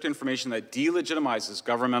to restrict information that delegitimizes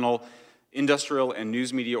governmental, industrial, and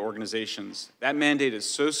news media organizations. That mandate is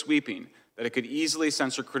so sweeping that it could easily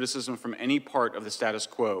censor criticism from any part of the status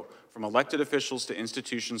quo, from elected officials to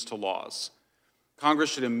institutions to laws.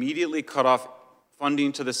 Congress should immediately cut off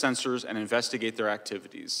funding to the censors and investigate their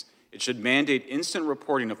activities. It should mandate instant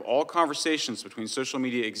reporting of all conversations between social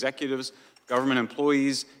media executives, government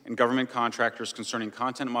employees, and government contractors concerning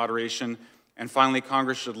content moderation. And finally,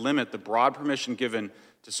 Congress should limit the broad permission given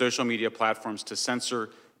to social media platforms to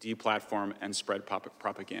censor, deplatform, and spread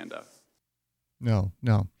propaganda. No.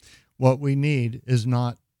 What we need is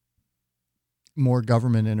not more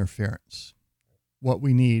government interference. What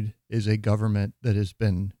we need is a government that has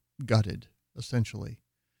been gutted, essentially.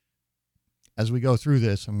 As we go through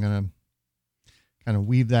this, I'm going to kind of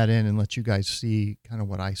weave that in and let you guys see kind of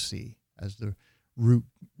what I see as the root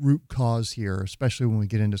cause here, especially when we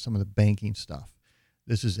get into some of the banking stuff.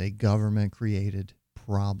 This is a government-created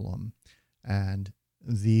problem, and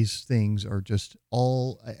these things are just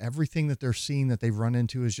everything that they're seeing that they've run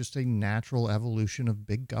into is just a natural evolution of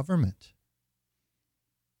big government.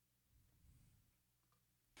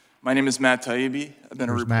 My name is Matt Taibbi. I've been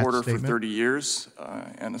a reporter for 30 years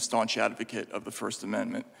and a staunch advocate of the First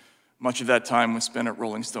Amendment. Much of that time was spent at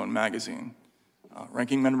Rolling Stone magazine.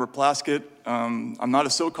 Ranking Member Plaskett, I'm not a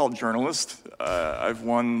so-called journalist. I've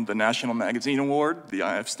won the National Magazine Award, the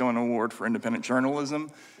I.F. Stone Award for Independent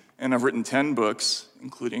Journalism, and I've written 10 books,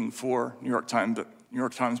 including 4 New York Times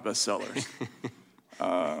bestsellers.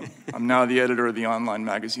 I'm now the editor of the online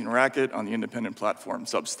magazine Racket on the independent platform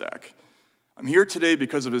Substack. I'm here today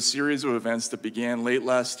because of a series of events that began late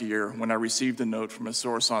last year when I received a note from a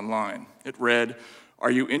source online. It read,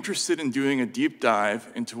 "Are you interested in doing a deep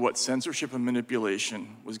dive into what censorship and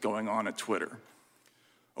manipulation was going on at Twitter?"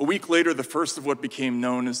 A week later, the first of what became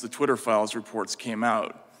known as the Twitter Files reports came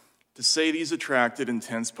out. To say these attracted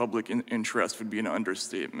intense public interest would be an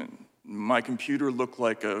understatement. My computer looked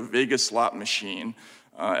like a Vegas slot machine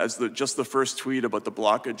as just the first tweet about the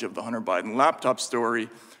blockage of the Hunter Biden laptop story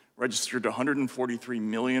registered 143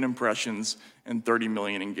 million impressions and 30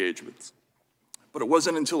 million engagements. But it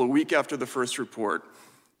wasn't until a week after the first report,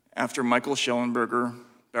 after Michael Schellenberger,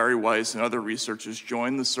 Barry Weiss, and other researchers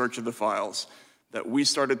joined the search of the files, that we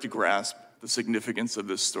started to grasp the significance of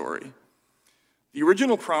this story. The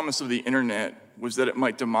original promise of the internet was that it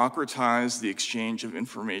might democratize the exchange of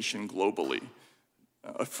information globally.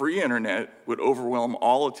 A free internet would overwhelm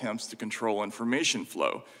all attempts to control information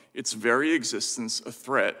flow, its very existence a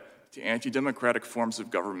threat to anti-democratic forms of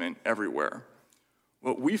government everywhere.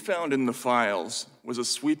 What we found in the files was a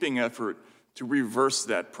sweeping effort to reverse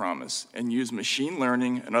that promise and use machine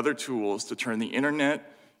learning and other tools to turn the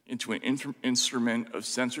internet into an instrument of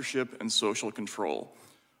censorship and social control.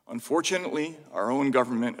 Unfortunately, our own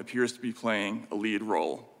government appears to be playing a lead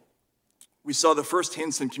role. We saw the first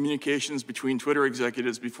hints in communications between Twitter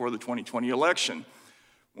executives before the 2020 election,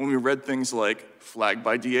 when we read things like "flagged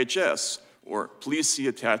by DHS" or "please see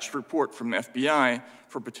attached report from FBI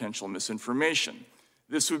for potential misinformation."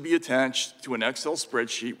 This would be attached to an Excel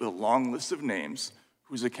spreadsheet with a long list of names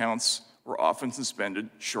whose accounts were often suspended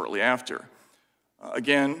shortly after.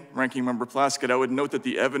 Again, Ranking Member Plaskett, I would note that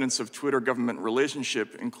the evidence of Twitter-government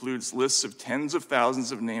relationship includes lists of tens of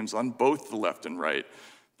thousands of names on both the left and right.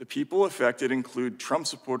 The people affected include Trump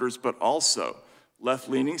supporters, but also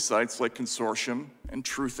left-leaning sites like Censorship and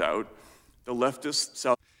Truthout, the leftist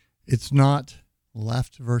South. It's not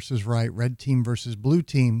left versus right, red team versus blue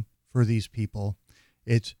team for these people.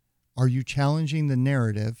 It's, are you challenging the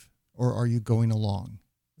narrative or are you going along?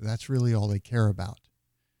 That's really all they care about.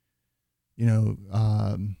 You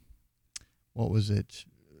know, what was it?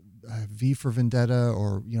 V for Vendetta,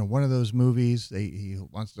 or, you know, one of those movies. He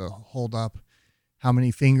wants to hold up how many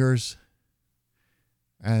fingers?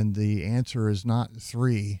 And the answer is not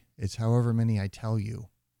 3. It's however many I tell you.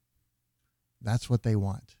 That's what they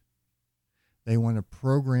want. They want to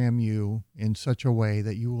program you in such a way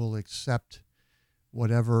that you will accept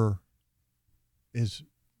whatever is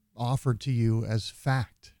offered to you as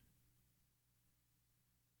fact.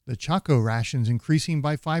 The Choco ration's increasing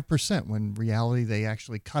by 5% when in reality they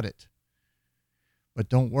actually cut it. But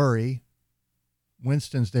don't worry,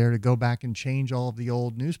 Winston's there to go back and change all of the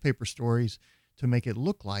old newspaper stories to make it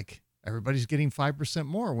look like everybody's getting 5%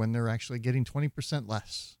 more when they're actually getting 20%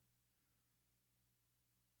 less.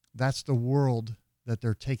 That's the world that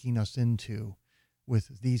they're taking us into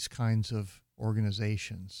with these kinds of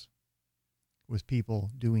organizations, with people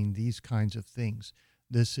doing these kinds of things.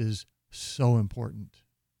 This is so important.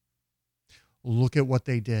 Look at what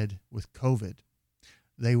they did with COVID.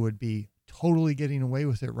 they would be totally getting away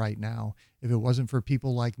with it right now if it wasn't for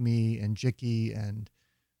people like me and Jicky and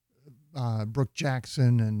Brooke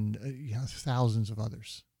Jackson and thousands of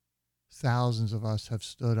others. Thousands of us have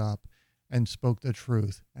stood up and spoke the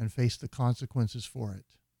truth and faced the consequences for it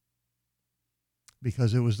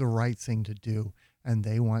because it was the right thing to do, and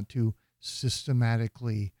they want to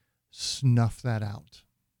systematically snuff that out.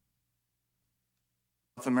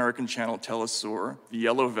 North American channel Telesur, the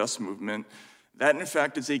Yellow Vest movement, that in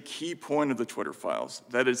fact is a key point of the Twitter files,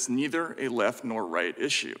 that it's neither a left nor right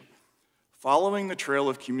issue. Following the trail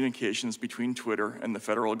of communications between Twitter and the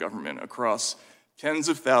federal government across tens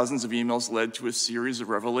of thousands of emails led to a series of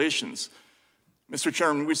revelations. Mr.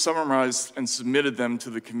 Chairman, we summarized and submitted them to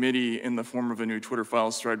the committee in the form of a new Twitter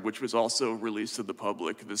files thread, which was also released to the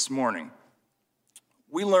public this morning.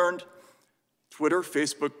 We learned Twitter,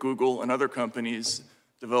 Facebook, Google, and other companies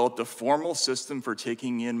developed a formal system for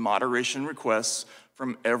taking in moderation requests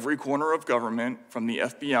from every corner of government, from the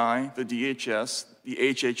FBI, the DHS, the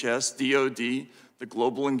HHS, DOD, the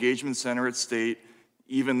Global Engagement Center at State,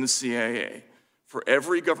 even the CIA. For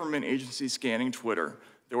every government agency scanning Twitter,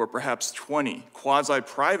 there were perhaps 20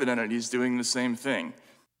 quasi-private entities doing the same thing.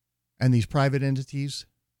 And these private entities,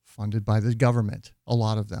 funded by the government, a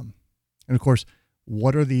lot of them. And of course,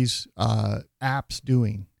 what are these apps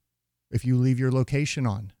doing? If you leave your location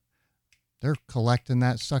on, they're collecting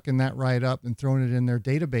that, sucking that right up and throwing it in their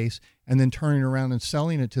database and then turning around and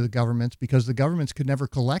selling it to the governments because the governments could never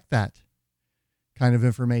collect that kind of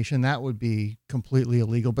information. That would be completely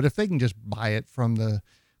illegal. But if they can just buy it from the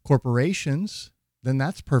corporations, then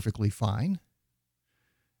that's perfectly fine.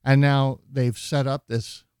 And now they've set up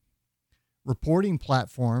this reporting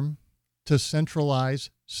platform to centralize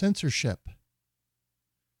censorship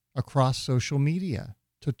across social media,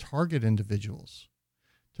 to target individuals,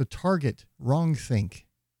 to target wrongthink,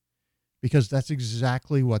 because that's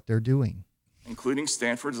exactly what they're doing. Including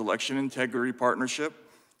Stanford's Election Integrity Partnership,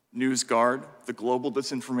 NewsGuard, the Global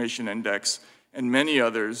Disinformation Index, and many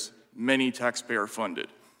others, many taxpayer-funded.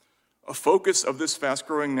 A focus of this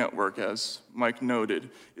fast-growing network, as Mike noted,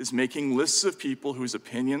 is making lists of people whose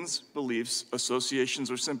opinions, beliefs,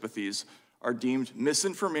 associations, or sympathies are deemed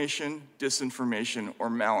misinformation, disinformation, or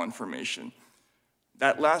malinformation.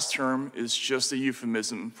 That last term is just a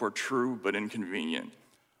euphemism for true but inconvenient.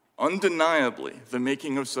 Undeniably, the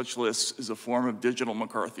making of such lists is a form of digital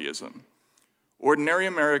McCarthyism. Ordinary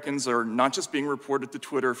Americans are not just being reported to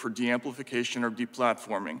Twitter for de-amplification or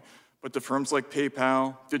deplatforming, but to firms like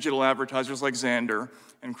PayPal, digital advertisers like Xandr,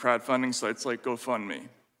 and crowdfunding sites like GoFundMe.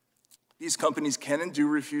 These companies can and do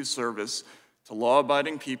refuse service to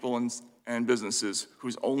law-abiding people and businesses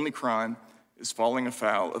whose only crime is falling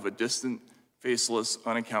afoul of a distant, faceless,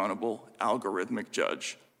 unaccountable, algorithmic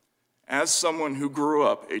judge. As someone who grew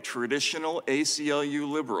up a traditional ACLU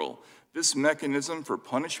liberal, this mechanism for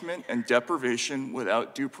punishment and deprivation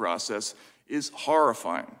without due process is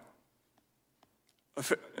horrifying.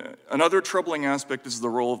 Another troubling aspect is the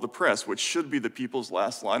role of the press, which should be the people's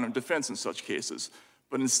last line of defense in such cases.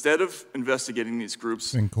 But instead of investigating these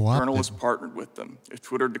groups, journalists partnered with them. If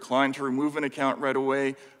Twitter declined to remove an account right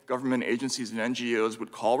away, government agencies and NGOs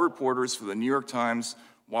would call reporters for the New York Times,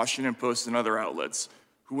 Washington Post, and other outlets,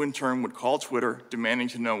 who in turn would call Twitter demanding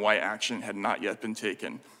to know why action had not yet been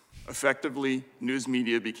taken. Effectively, news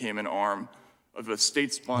media became an arm of a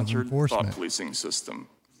state-sponsored thought policing system.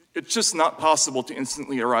 It's just not possible to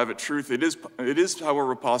instantly arrive at truth. It is,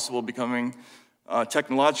 however, possible, becoming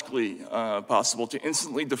technologically possible to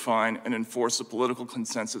instantly define and enforce a political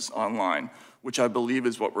consensus online, which I believe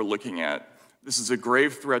is what we're looking at. This is a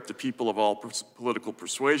grave threat to people of all political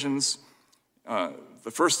persuasions.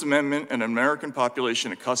 The First Amendment and an American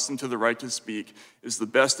population accustomed to the right to speak is the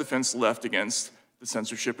best defense left against the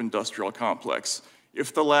censorship industrial complex.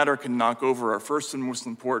 If the latter can knock over our first and most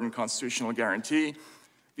important constitutional guarantee,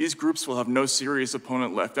 these groups will have no serious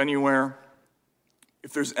opponent left anywhere.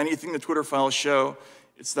 If there's anything the Twitter files show,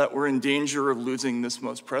 it's that we're in danger of losing this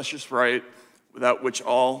most precious right, without which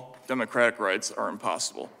all democratic rights are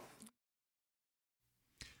impossible.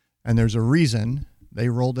 And there's a reason they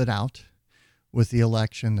rolled it out with the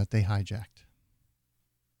election that they hijacked.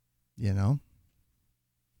 You know?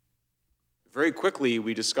 Very quickly,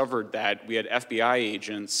 we discovered that we had FBI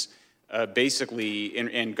agents basically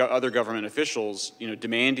and other government officials,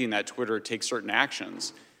 demanding that Twitter take certain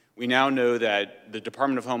actions. We now know that the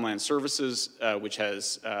Department of Homeland Services, which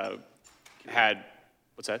has had,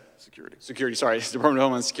 what's that? Security, sorry, Department of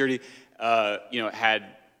Homeland Security, had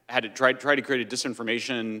to try to create a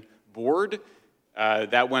disinformation board.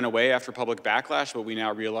 That went away after public backlash, but we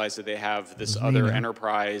now realize that they have this other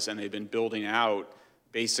enterprise, and they've been building out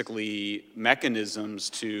basically mechanisms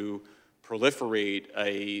to proliferate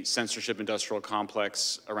a censorship industrial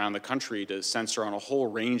complex around the country to censor on a whole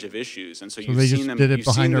range of issues. And so you've seen them, did it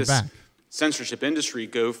behind their back. Censorship industry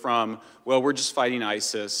go from, well, we're just fighting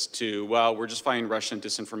ISIS, to, well, we're just fighting Russian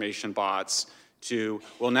disinformation bots, to,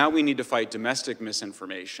 well, now we need to fight domestic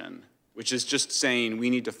misinformation, which is just saying we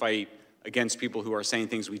need to fight against people who are saying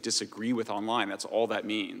things we disagree with online. That's all that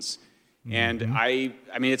means. And I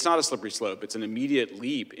mean, it's not a slippery slope. It's an immediate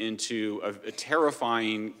leap into a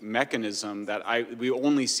terrifying mechanism that we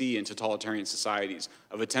only see in totalitarian societies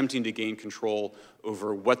of attempting to gain control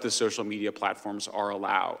over what the social media platforms are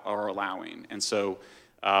allowing. And so,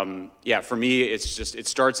 yeah, for me, it's just, it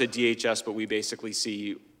starts at DHS, but we basically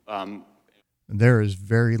see. There is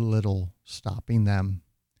very little stopping them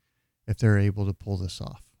if they're able to pull this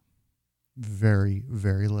off. Very,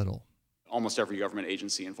 very little. Almost every government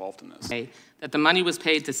agency involved in this. That the money was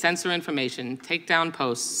paid to censor information, take down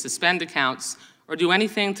posts, suspend accounts, or do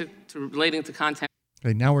anything to relating to content.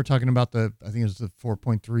 Okay, now we're talking about I think it's the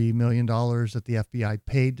 $4.3 million that the FBI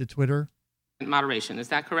paid to Twitter. Moderation, is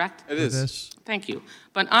that correct? It is. Thank you.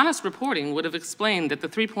 But honest reporting would have explained that the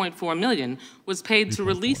 $3.4 million was paid to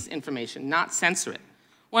release information, not censor it.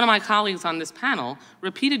 One of my colleagues on this panel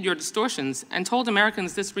repeated your distortions and told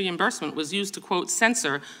Americans this reimbursement was used to, quote,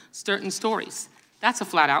 censor certain stories. That's a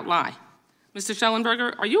flat-out lie. Mr.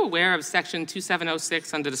 Schellenberger, are you aware of Section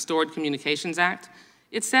 2706 under the Stored Communications Act?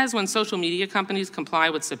 It says when social media companies comply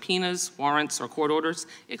with subpoenas, warrants, or court orders,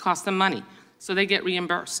 it costs them money, so they get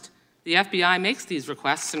reimbursed. The FBI makes these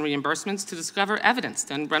requests and reimbursements to discover evidence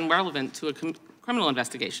and run relevant to a criminal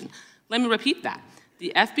investigation. Let me repeat that.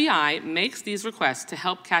 The FBI makes these requests to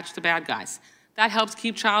help catch the bad guys. That helps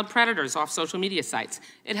keep child predators off social media sites.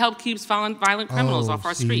 It helps keep violent criminals off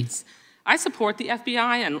our streets. I support the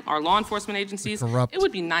FBI and our law enforcement agencies. It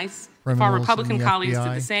would be nice if our Republican colleagues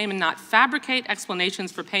did the same and not fabricate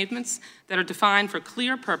explanations for payments that are defined for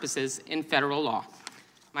clear purposes in federal law.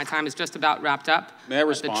 My time is just about wrapped up. May I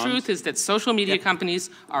respond? The truth is that social media companies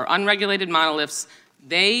are unregulated monoliths.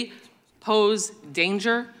 They pose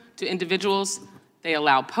danger to individuals. They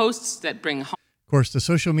allow posts that bring harm. Of course, the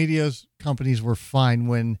social media companies were fine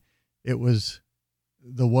when it was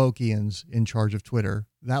the Wokeians in charge of Twitter.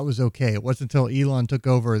 That was okay. It wasn't until Elon took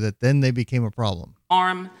over that then they became a problem.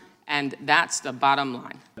 And that's the bottom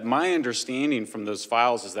line. My understanding from those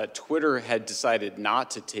files is that Twitter had decided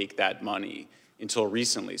not to take that money until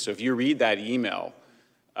recently. So if you read that email,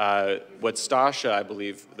 what Stasha, I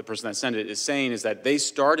believe, the person that sent it, is saying is that they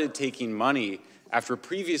started taking money after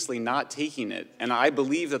previously not taking it. And I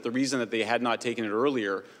believe that the reason that they had not taken it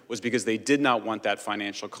earlier was because they did not want that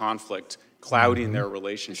financial conflict clouding their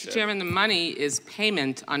relationship. Mr. Chairman, the money is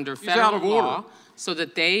payment under federal law so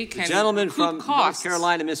that they can The gentleman from costs North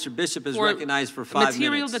Carolina, Mr. Bishop, is recognized for 5 minutes.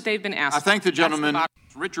 Material that they've been asked. I thank the gentleman,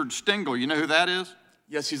 Richard Stengel. You know who that is?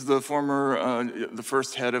 Yes, he's the former, the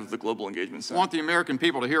first head of the Global Engagement Center. I want the American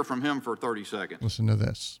people to hear from him for 30 seconds. Listen to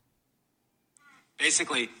this.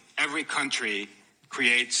 Basically, every country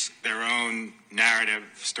creates their own narrative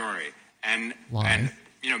story. And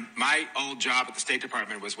you know, my old job at the State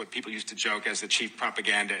Department was what people used to joke as the chief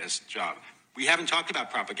propagandist job. We haven't talked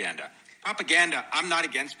about propaganda. Propaganda, I'm not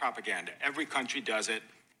against propaganda. Every country does it,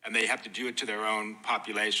 and they have to do it to their own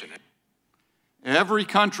population. Every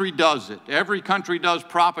country does it. Every country does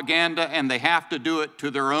propaganda, and they have to do it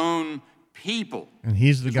to their own people. And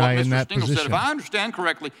he's the guy in that Stengel position. Said, if I understand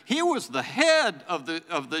correctly, he was the head of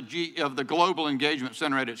the Global Engagement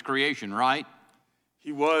Center at its creation, right?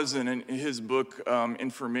 He was, and in his book,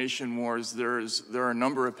 Information Wars, there are a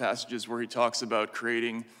number of passages where he talks about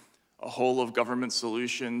creating a whole-of-government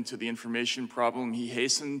solution to the information problem. He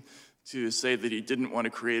hastened to say that he didn't want to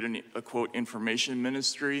create a, quote, information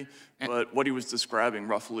ministry, but what he was describing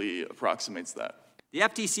roughly approximates that. The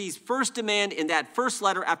FTC's first demand in that first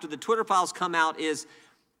letter after the Twitter files come out is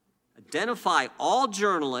identify all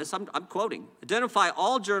journalists, I'm quoting, identify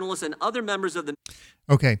all journalists and other members of the...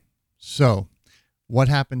 Okay, so what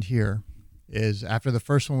happened here is after the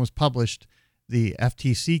first one was published, the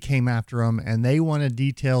FTC came after them and they wanted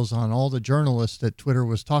details on all the journalists that Twitter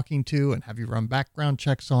was talking to and have you run background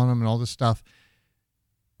checks on them and all this stuff.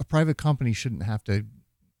 A private company shouldn't have to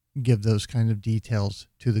give those kind of details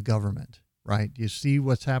to the government, right? Do you see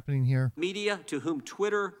what's happening here? Media to whom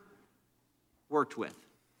Twitter worked with.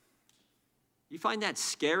 You find that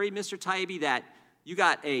scary, Mr. Taibbi, that you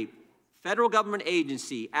got a federal government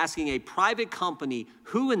agency asking a private company,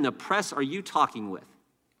 who in the press are you talking with?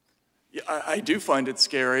 Yeah, I do find it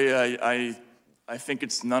scary. I think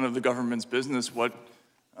it's none of the government's business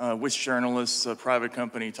which journalists a private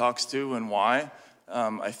company talks to and why.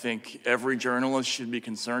 I think every journalist should be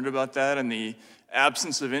concerned about that, and the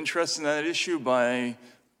absence of interest in that issue by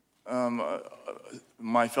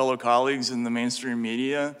my fellow colleagues in the mainstream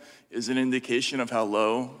media is an indication of how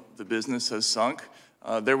low the business has sunk.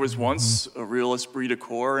 There was once a real esprit de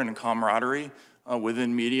corps and a camaraderie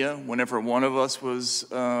within media. Whenever one of us was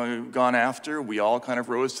gone after, we all kind of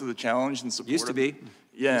rose to the challenge and supported. Used to be.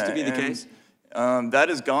 Yeah. Used to be the case. That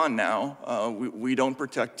is gone now. We don't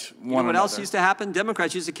protect one another. You know what else used to happen?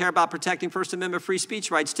 Democrats used to care about protecting First Amendment free speech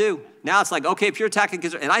rights, too. Now it's like, okay, if you're attacking,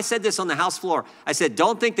 and I said this on the House floor, I said,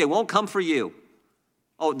 don't think they won't come for you.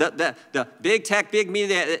 Oh, the big tech, big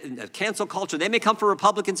media, cancel culture, they may come for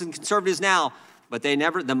Republicans and conservatives now, but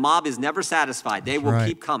the mob is never satisfied. They will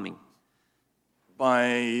keep coming.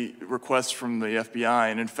 By request from the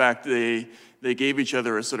FBI, and in fact, they gave each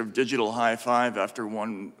other a sort of digital high five after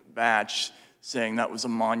one batch, saying that was a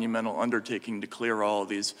monumental undertaking to clear all of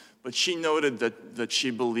these. But she noted that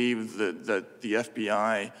she believed that the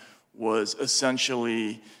FBI was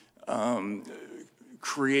essentially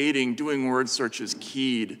doing word searches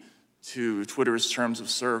keyed to Twitter's terms of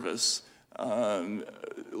service,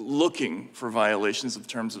 looking for violations of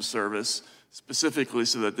terms of service, specifically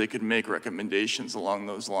so that they could make recommendations along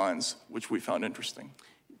those lines, which we found interesting.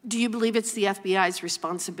 Do you believe it's the FBI's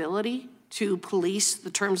responsibility to police the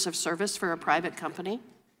terms of service for a private company?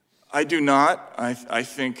 I do not. I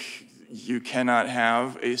think you cannot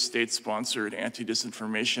have a state-sponsored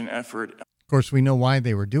anti-disinformation effort. Of course, we know why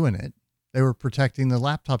they were doing it. They were protecting the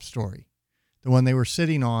laptop story, the one they were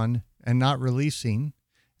sitting on and not releasing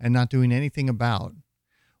and not doing anything about,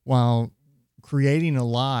 while creating a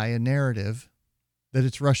lie, a narrative that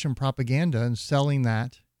it's Russian propaganda and selling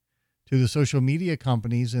that to the social media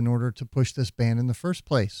companies in order to push this ban in the first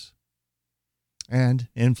place and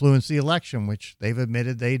influence the election, which they've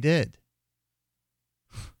admitted they did.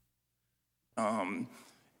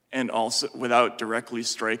 And also, without directly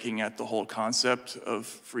striking at the whole concept of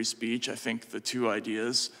free speech, I think the two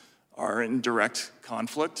ideas are in direct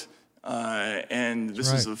conflict. And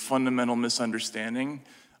this is a fundamental misunderstanding,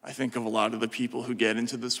 I think, of a lot of the people who get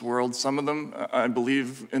into this world. Some of them, I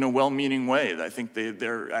believe, in a well-meaning way. I think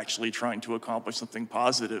they're actually trying to accomplish something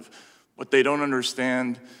positive, but they don't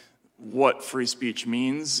understand what free speech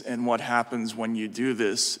means and what happens when you do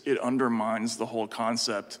this. It undermines the whole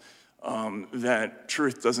concept that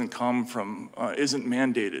truth doesn't come from, isn't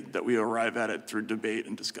mandated, that we arrive at it through debate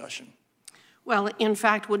and discussion. Well, in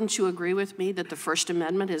fact, wouldn't you agree with me that the First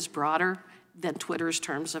Amendment is broader than Twitter's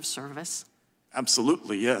terms of service?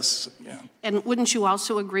 Absolutely, yes. Yeah. And wouldn't you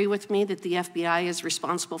also agree with me that the FBI is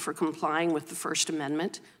responsible for complying with the First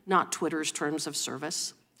Amendment, not Twitter's terms of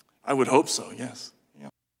service? I would hope so, yes. Yeah.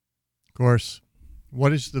 Of course,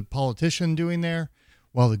 what is the politician doing there?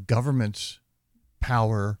 Well, the government's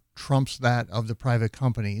power trumps that of the private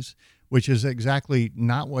companies, which is exactly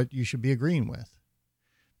not what you should be agreeing with.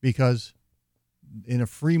 Because in a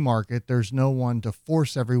free market, there's no one to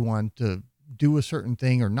force everyone to do a certain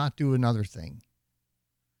thing or not do another thing,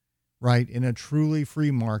 right? In a truly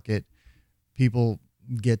free market, people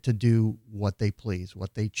get to do what they please,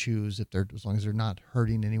 what they choose, as long as they're not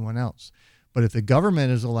hurting anyone else. But if the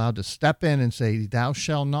government is allowed to step in and say, thou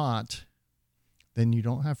shalt not, then you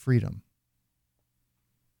don't have freedom.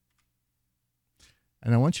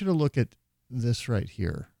 And I want you to look at this right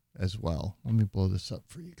here as well. Let me blow this up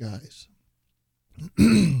for you guys.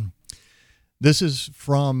 This is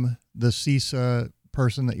from the CISA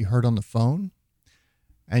person that you heard on the phone.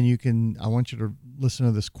 And I want you to listen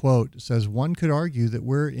to this quote. It says, one could argue that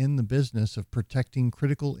we're in the business of protecting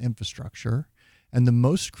critical infrastructure, and the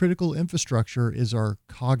most critical infrastructure is our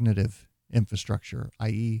cognitive infrastructure,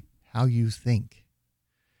 i.e., how you think.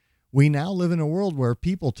 We now live in a world where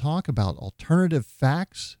people talk about alternative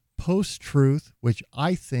facts, post-truth, which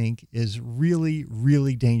I think is really,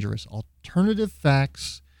 really dangerous. Alternative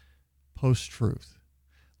facts, post-truth.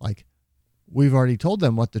 Like, we've already told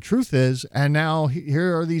them what the truth is, and now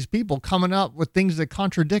here are these people coming up with things that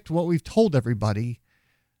contradict what we've told everybody.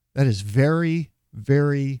 That is very,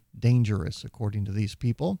 very dangerous, according to these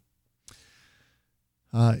people.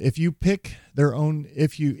 If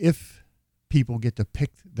people get to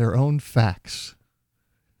pick their own facts,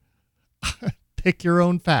 pick your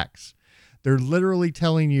own facts. They're literally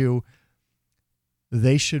telling you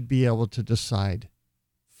they should be able to decide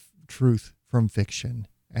truth from fiction,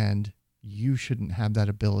 and you shouldn't have that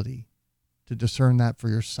ability to discern that for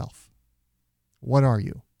yourself. What are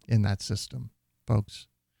you in that system, folks?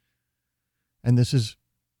 And this is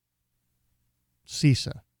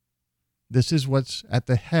CISA. This is what's at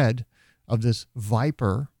the head of this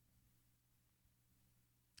viper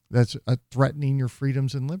that's threatening your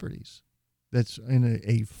freedoms and liberties. that's in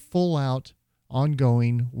a full-out,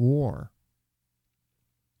 ongoing war.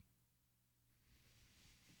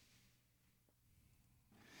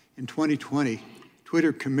 In 2020,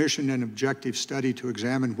 Twitter commissioned an objective study to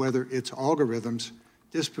examine whether its algorithms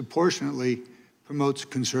disproportionately promotes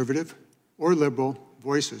conservative or liberal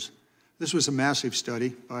voices. This was a massive study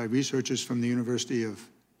by researchers from the University of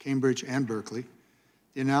Cambridge and Berkeley.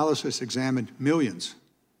 The analysis examined millions.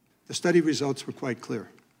 The study results were quite clear.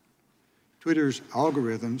 Twitter's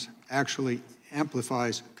algorithms actually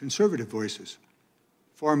amplifies conservative voices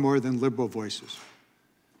far more than liberal voices.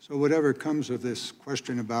 So whatever comes of this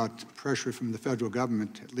question about pressure from the federal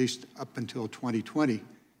government, at least up until 2020,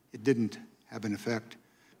 it didn't have an effect.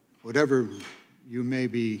 Whatever you may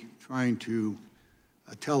be trying to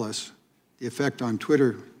tell us, the effect on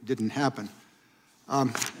Twitter didn't happen.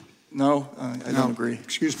 No, I don't agree.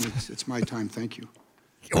 Excuse me, it's my time, thank you.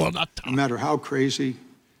 Well, not no matter how crazy,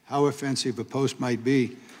 how offensive a post might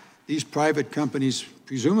be, these private companies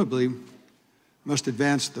presumably must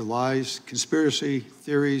advance the lies, conspiracy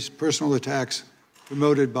theories, personal attacks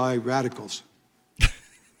promoted by radicals.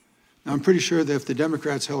 Now, I'm pretty sure that if the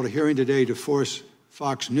Democrats held a hearing today to force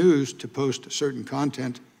Fox News to post certain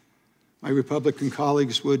content, my Republican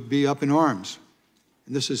colleagues would be up in arms.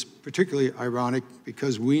 And this is particularly ironic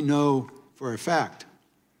because we know for a fact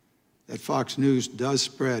that Fox News does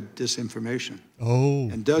spread disinformation. Oh,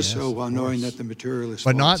 and does yes, so while knowing that the material is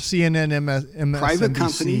but false. Not CNN, MSNBC. Private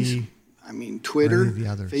companies, I mean, Twitter, the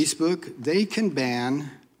others. Facebook, they can ban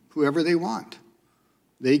whoever they want.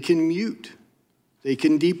 They can mute. They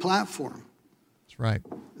can deplatform. That's right.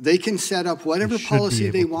 They can set up whatever policy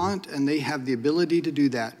they want, and they have the ability to do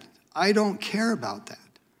that. I don't care about that.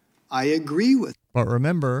 I agree with. But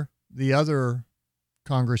remember, the other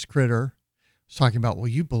Congress critter was talking about, well,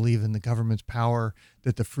 you believe in the government's power,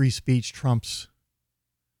 that the free speech trumps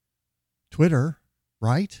Twitter,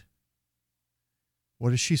 right?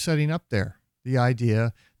 What is she setting up there? The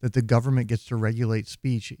idea that the government gets to regulate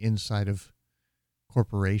speech inside of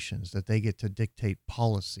corporations, that they get to dictate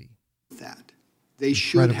policy. That. They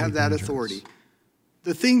should have that authority.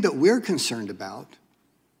 The thing that we're concerned about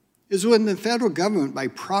is when the federal government, by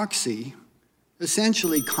proxy,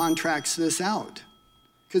 essentially contracts this out.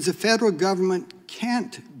 Because the federal government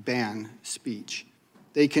can't ban speech.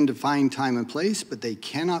 They can define time and place, but they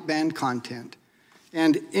cannot ban content.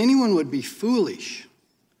 And anyone would be foolish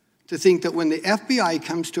to think that when the FBI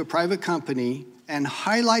comes to a private company and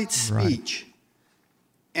highlights speech,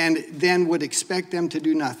 and then would expect them to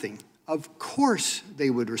do nothing. Of course they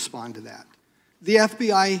would respond to that. The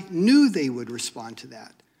FBI knew they would respond to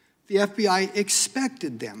that. The FBI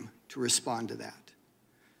expected them to respond to that.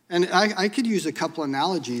 And I could use a couple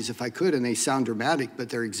analogies if I could, and they sound dramatic, but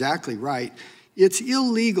they're exactly right. It's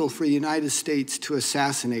illegal for the United States to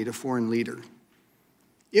assassinate a foreign leader.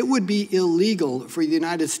 It would be illegal for the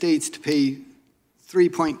United States to pay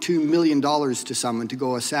 $3.2 million to someone to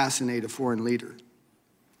go assassinate a foreign leader.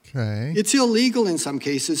 Okay. It's illegal in some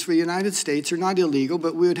cases for the United States, or not illegal,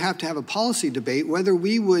 but we would have to have a policy debate whether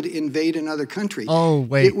we would invade another country. Oh,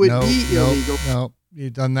 wait, it would be illegal. No,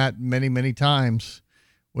 you've done that many, many times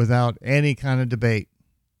without any kind of debate.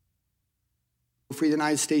 For the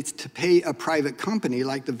United States to pay a private company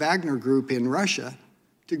like the Wagner Group in Russia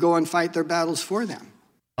to go and fight their battles for them.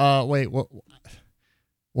 Wait,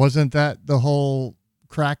 wasn't that the whole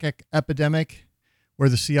crack epidemic where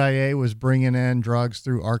the CIA was bringing in drugs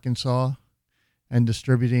through Arkansas and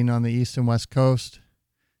distributing on the East and West Coast,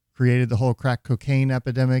 created the whole crack cocaine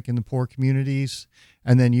epidemic in the poor communities,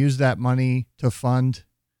 and then used that money to fund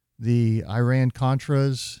the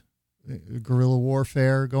Iran-Contras, guerrilla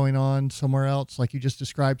warfare going on somewhere else, like you just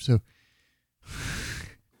described? So,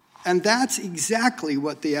 and that's exactly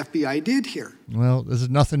what the FBI did here. Well, this is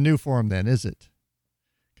nothing new for them then, is it?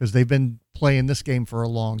 Because they've been playing this game for a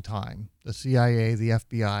long time. The CIA, the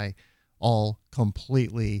FBI, all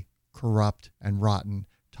completely corrupt and rotten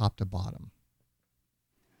top to bottom.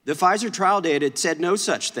 The Pfizer trial data said no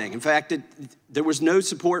such thing. In fact, there was no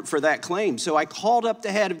support for that claim. So I called up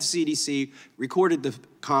the head of the CDC, recorded the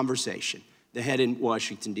conversation, the head in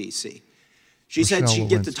Washington, D.C. She said she'd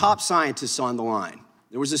get the top scientists on the line.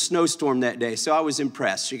 There was a snowstorm that day, so I was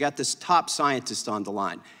impressed. She got this top scientist on the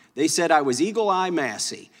line. They said I was eagle-eye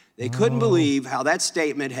Massey. They couldn't believe how that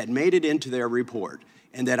statement had made it into their report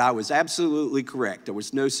and that I was absolutely correct. There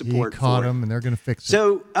was no support for it. He caught them, and they're going to fix it.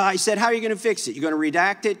 So I said, how are you going to fix it? You're going to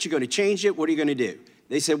redact it? You're going to change it? What are you going to do?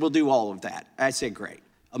 They said, we'll do all of that. I said, great.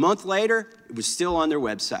 A month later, it was still on their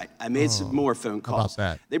website. I made some more phone calls. How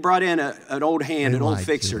about that? They brought in an old hand, an old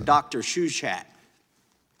fixer, Dr. Shushat.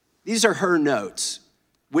 These are her notes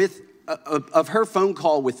of her phone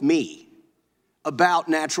call with me. about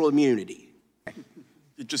natural immunity.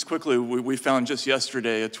 Just quickly, we found just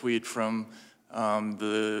yesterday a tweet from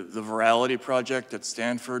the Virality Project at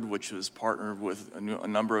Stanford, which was partnered with a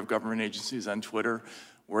number of government agencies on Twitter,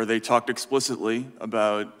 where they talked explicitly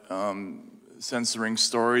about censoring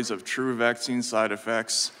stories of true vaccine side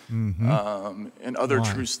effects and other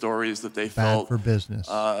true stories that they felt for business.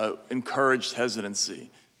 Encouraged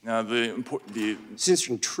hesitancy. Now,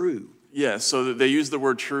 censoring true. Yeah, so they used the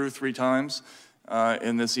word true 3 times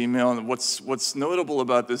in this email. And what's notable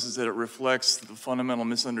about this is that it reflects the fundamental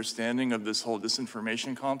misunderstanding of this whole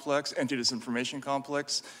disinformation complex, anti-disinformation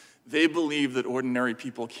complex. They believe that ordinary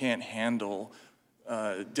people can't handle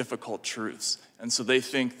difficult truths. And so they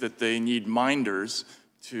think that they need minders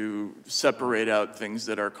to separate out things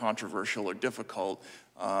that are controversial or difficult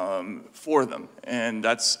for them. And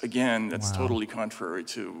that's totally contrary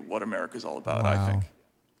to what America's all about, I think.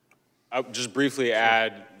 I'll just briefly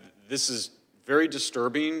add, this is very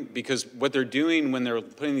disturbing because what they're doing when they're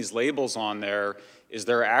putting these labels on there is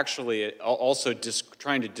they're actually also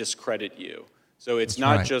trying to discredit you. So it's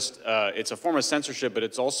not just, it's a form of censorship, but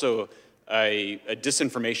it's also a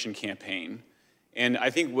disinformation campaign. And I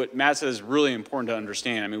think what Matt said is really important to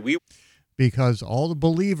understand. I mean, because all the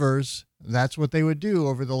believers, that's what they would do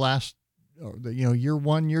over the last, year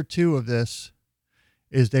 1, year 2 of this,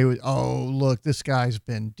 is they would, oh, look, this guy's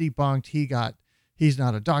been debunked. He's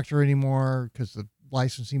not a doctor anymore because the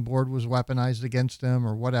licensing board was weaponized against him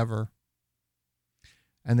or whatever.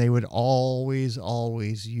 And they would always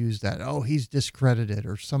use that, oh, he's discredited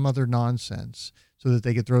or some other nonsense, so that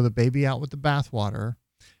they could throw the baby out with the bathwater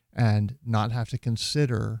and not have to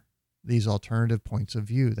consider these alternative points of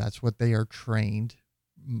view. That's what they are trained,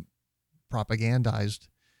 propagandized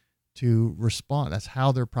to respond. That's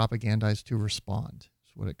how they're propagandized to respond.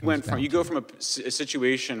 That's what it comes down to. You go from a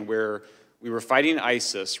situation where we were fighting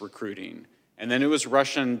ISIS recruiting, and then it was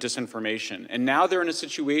Russian disinformation. And now they're in a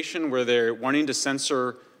situation where they're wanting to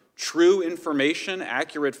censor true information,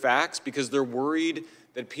 accurate facts, because they're worried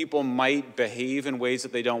that people might behave in ways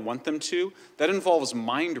that they don't want them to. That involves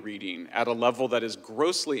mind reading at a level that is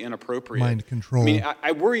grossly inappropriate. Mind control. I mean,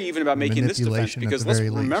 I worry even about making this defense because let's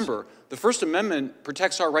remember, the First Amendment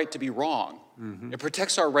protects our right to be wrong. It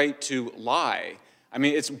protects our right to lie. I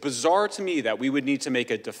mean, it's bizarre to me that we would need to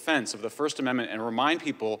make a defense of the First Amendment and remind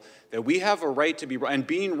people that we have a right to be wrong. And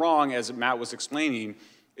being wrong, as Matt was explaining,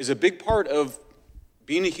 is a big part of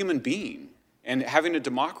being a human being and having a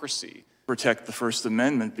democracy. Protect the First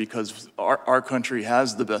Amendment because our country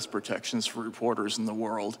has the best protections for reporters in the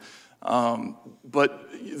world. But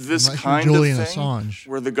this kind of thing, Assange,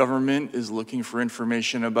 where the government is looking for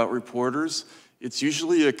information about reporters, it's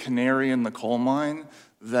usually a canary in the coal mine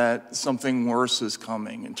that something worse is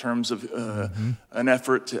coming in terms of an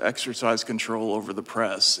effort to exercise control over the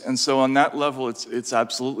press. And so on that level, it's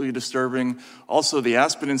absolutely disturbing. Also, the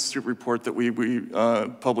Aspen Institute report that we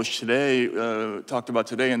published today, talked about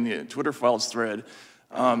today in the Twitter Files thread,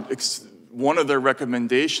 one of their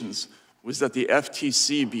recommendations was that the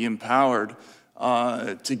FTC be empowered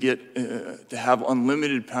to have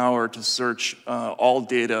unlimited power to search all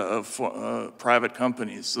data of private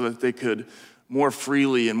companies so that they could more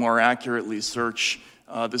freely and more accurately search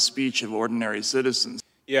the speech of ordinary citizens.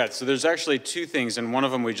 Yeah, so there's actually 2 things, and one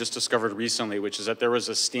of them we just discovered recently, which is that there was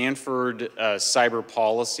a Stanford Cyber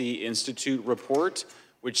Policy Institute report,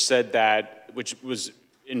 which was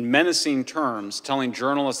in menacing terms telling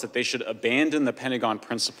journalists that they should abandon the Pentagon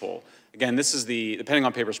principle. Again, this is the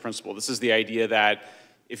Pentagon Papers principle. This is the idea that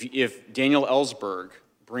if Daniel Ellsberg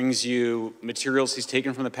brings you materials he's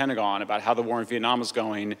taken from the Pentagon about how the war in Vietnam is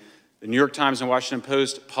going, the New York Times and Washington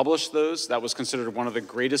Post published those. That was considered one of the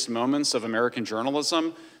greatest moments of American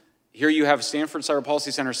journalism. Here you have Stanford Cyber Policy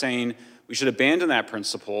Center saying we should abandon that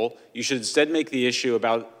principle. You should instead make the issue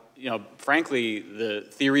about, frankly, the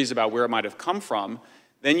theories about where it might have come from.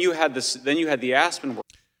 Then you had the Aspen work.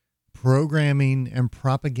 Programming and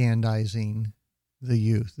propagandizing the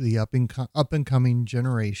youth, the up and coming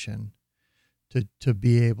generation, to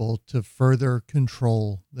be able to further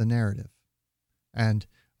control the narrative and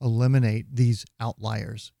eliminate these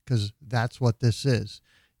outliers, because that's what this is.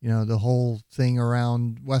 The whole thing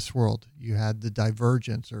around Westworld, you had the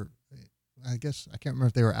divergence, or I guess I can't remember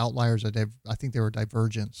if they were outliers or I think they were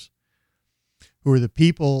divergents, who were the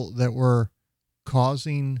people that were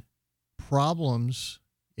causing problems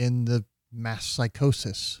in the mass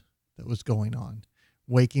psychosis that was going on,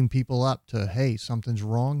 waking people up to, hey, something's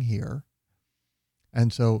wrong here.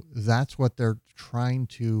 And so that's what they're trying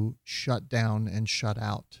to shut down and shut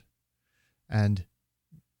out, and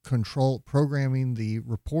programming the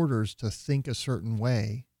reporters to think a certain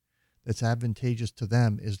way that's advantageous to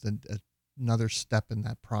them is another step in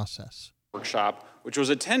that process. Workshop, which was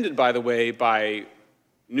attended, by the way, by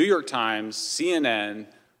New York Times, CNN,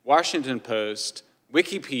 Washington Post,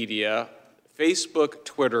 Wikipedia, Facebook,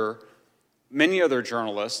 Twitter, many other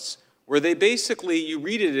journalists, where they basically, you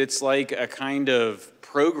read it, it's like a kind of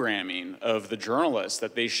programming of the journalists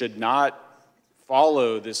that they should not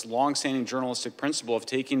follow this longstanding journalistic principle of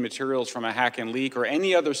taking materials from a hack and leak or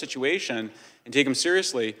any other situation and take them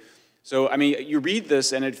seriously. So, I mean, you read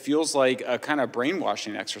this and it feels like a kind of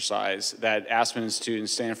brainwashing exercise that Aspen Institute and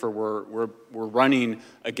Stanford were running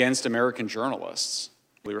against American journalists.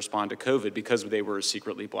 We respond to COVID because they were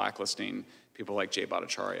secretly blacklisting people like Jay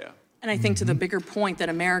Bhattacharya. And I think to the bigger point that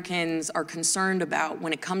Americans are concerned about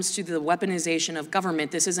when it comes to the weaponization of government,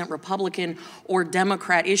 this isn't Republican or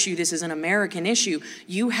Democrat issue, this is an American issue.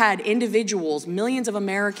 You had individuals, millions of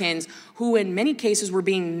Americans, who in many cases were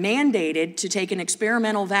being mandated to take an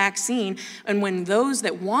experimental vaccine, and when those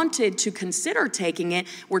that wanted to consider taking it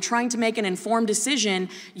were trying to make an informed decision,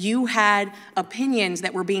 you had opinions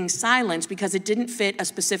that were being silenced because it didn't fit a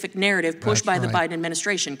specific narrative pushed by the Biden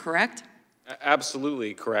administration, correct?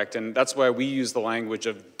 Absolutely correct, and that's why we use the language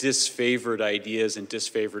of disfavored ideas and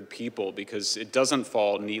disfavored people, because it doesn't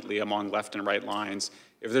fall neatly among left and right lines.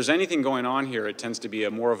 If there's anything going on here, it tends to be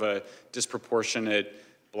more of a disproportionate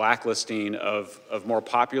blacklisting of more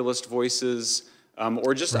populist voices,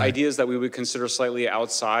 or just ideas that we would consider slightly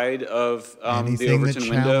outside of the Overton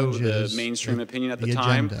window, the mainstream opinion at the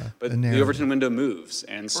time. But the Overton window moves.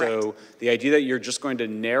 And so the idea that you're just going to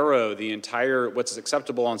narrow the entire, what's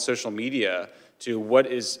acceptable on social media to what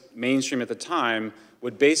is mainstream at the time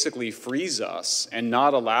would basically freeze us and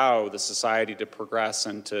not allow the society to progress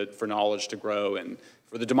and for knowledge to grow and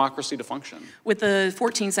for the democracy to function. With the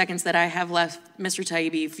 14 seconds that I have left, Mr.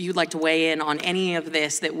 Taibbi, if you'd like to weigh in on any of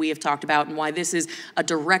this that we have talked about and why this is a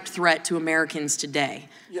direct threat to Americans today,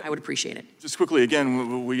 I would appreciate it. Just quickly,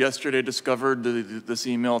 again, we yesterday discovered this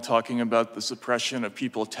email talking about the suppression of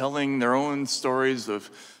people telling their own stories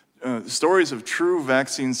of true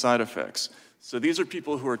vaccine side effects. So these are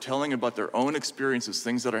people who are telling about their own experiences,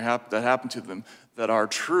 things that happened to them that are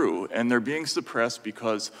true, and they're being suppressed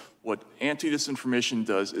because what anti-disinformation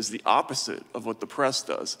does is the opposite of what the press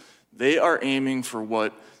does. They are aiming for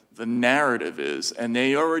what the narrative is, and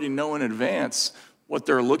they already know in advance what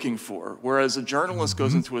they're looking for, whereas a journalist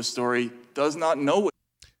goes into a story, does not know what.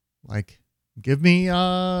 Like, give me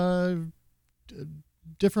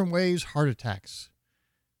different ways heart attacks.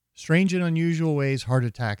 Strange and unusual ways heart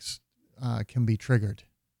attacks can be triggered.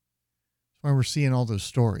 That's why we're seeing all those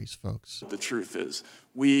stories, folks. The truth is,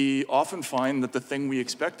 we often find that the thing we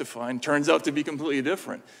expect to find turns out to be completely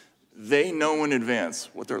different. They know in advance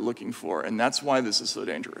what they're looking for, and that's why this is so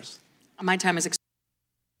dangerous. My time is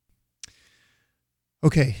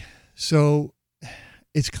Okay, so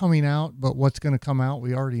it's coming out, but what's going to come out,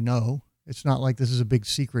 we already know. It's not like this is a big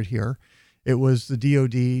secret here. It was the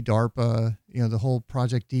DOD, DARPA, the whole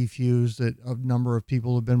Project Defuse that a number of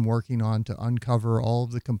people have been working on to uncover all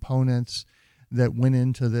of the components that went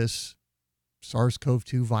into this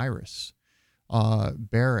SARS-CoV-2 virus.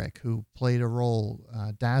 Barrick, who played a role,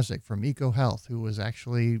 Dazik from EcoHealth, who was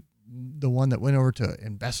actually the one that went over to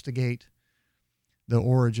investigate the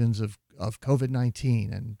origins of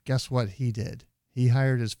COVID-19. And guess what he did? He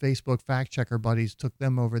hired his Facebook fact checker buddies, took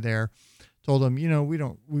them over there, told them,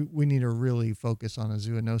 we need to really focus on a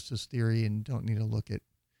zoonosis theory and don't need to look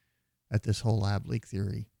at this whole lab leak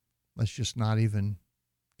theory. Let's just not even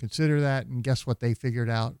consider that. And guess what they figured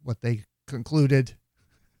out, what they concluded?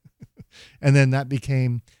 And then that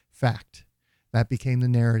became fact. That became the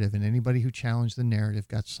narrative, and anybody who challenged the narrative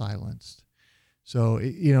got silenced. So,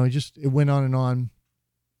 it went on and on.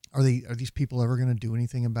 Are these people ever going to do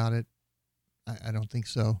anything about it? I don't think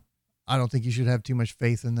so. I don't think you should have too much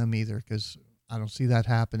faith in them either, because I don't see that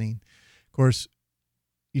happening. Of course,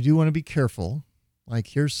 you do want to be careful. Like,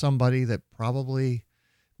 here's somebody that probably,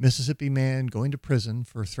 Mississippi man going to prison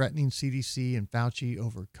for threatening CDC and Fauci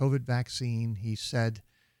over COVID vaccine. He said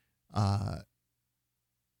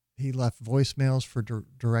he left voicemails for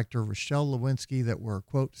director Rochelle Lewinsky that were,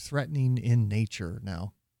 quote, threatening in nature.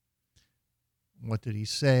 Now, what did he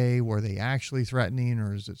say? Were they actually threatening,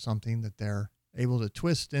 or is it something that they're able to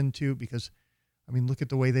twist into? Because, look at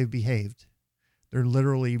the way they've behaved. They're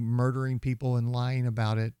literally murdering people and lying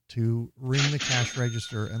about it to ring the cash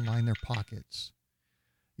register and line their pockets.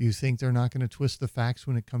 You think they're not going to twist the facts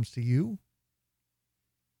when it comes to you?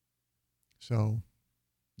 So,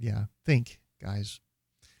 yeah, think, guys.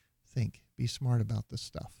 Think. Be smart about this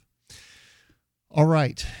stuff. All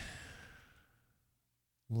right.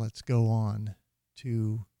 Let's go on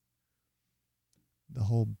to the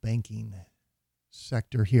whole banking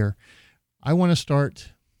sector here. I want to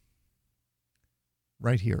start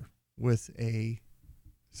right here with a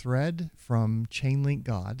thread from Chainlink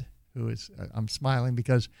God, who is, I'm smiling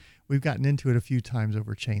because we've gotten into it a few times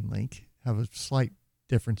over Chainlink, have a slight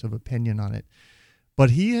difference of opinion on it. But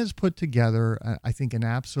he has put together, I think, an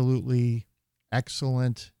absolutely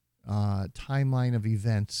excellent timeline of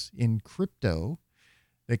events in crypto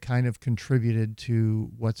that kind of contributed to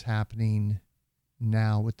what's happening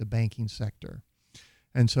now with the banking sector.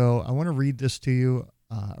 And so I want to read this to you.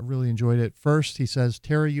 I really enjoyed it. First, he says,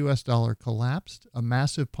 Terra US dollar collapsed, a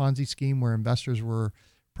massive Ponzi scheme where investors were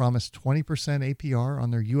promised 20% APR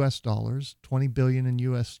on their US dollars, 20 billion in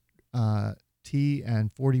UST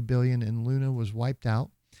and 40 billion in Luna was wiped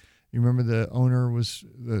out. You remember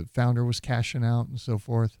the founder was cashing out and so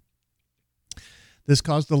forth. This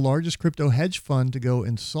caused the largest crypto hedge fund to go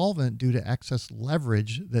insolvent due to excess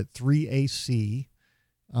leverage that 3AC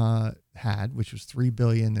had, which was $3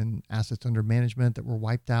 billion in assets under management that were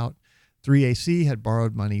wiped out. 3AC had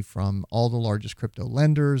borrowed money from all the largest crypto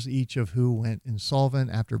lenders, each of who went insolvent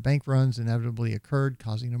after bank runs inevitably occurred,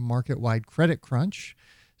 causing a market-wide credit crunch.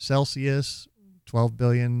 Celsius, $12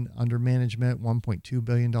 billion under management, $1.2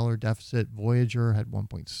 billion deficit. Voyager had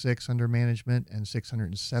 $1.6 under management and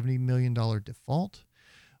 $670 million default.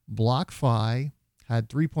 BlockFi had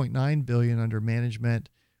 $3.9 billion under management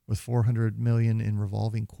with $400 million in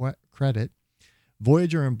revolving credit.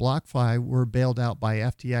 Voyager and BlockFi were bailed out by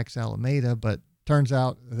FTX Alameda, but turns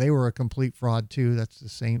out they were a complete fraud too. That's the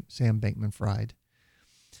same Sam Bankman-Fried.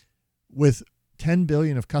 With $10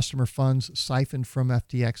 billion of customer funds siphoned from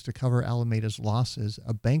FTX to cover Alameda's losses,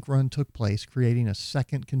 a bank run took place, creating a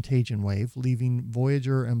second contagion wave, leaving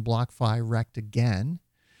Voyager and BlockFi wrecked again.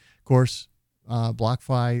 Of course,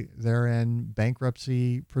 BlockFi, they're in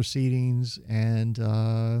bankruptcy proceedings, and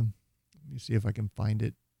let me see if I can find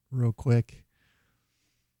it real quick.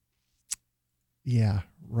 Yeah,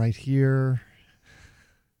 right here.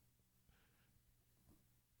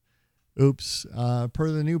 Oops.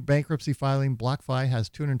 Per the new bankruptcy filing, BlockFi has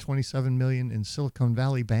 $227 million in Silicon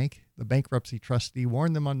Valley Bank. The bankruptcy trustee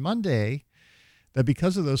warned them on Monday that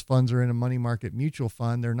because of those funds are in a money market mutual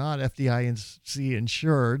fund, they're not FDIC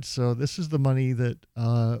insured. So this is the money that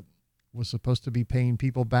was supposed to be paying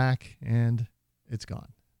people back, and it's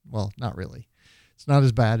gone. Well, not really. It's not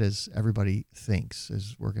as bad as everybody thinks,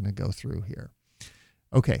 as we're going to go through here.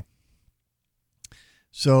 Okay.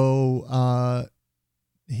 So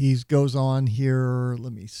he goes on here.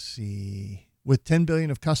 Let me see. With $10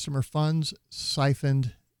 billion of customer funds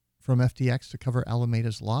siphoned from FTX to cover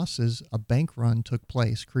Alameda's losses, a bank run took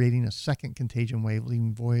place, creating a second contagion wave,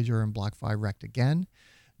 leaving Voyager and BlockFi wrecked again.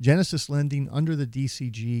 Genesis Lending, under the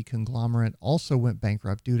DCG conglomerate, also went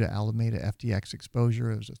bankrupt due to Alameda FTX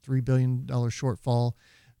exposure. It was a $3 billion shortfall.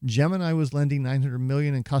 Gemini was lending $900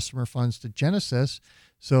 million in customer funds to Genesis,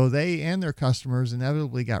 so they and their customers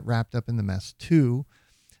inevitably got wrapped up in the mess too.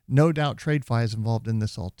 No doubt TradeFi is involved in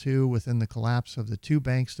this all too, within the collapse of the two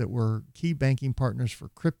banks that were key banking partners for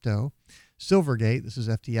crypto. Silvergate, this is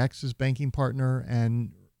FTX's banking partner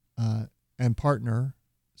and partner,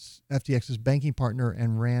 FTX's banking partner,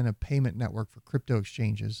 and ran a payment network for crypto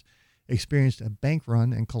exchanges, experienced a bank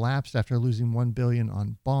run and collapsed after losing $1 billion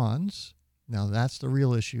on bonds. Now that's the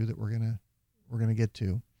real issue that we're gonna get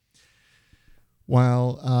to.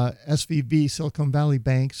 While SVB, Silicon Valley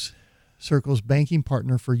Bank's Circle's banking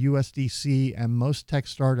partner for USDC and most tech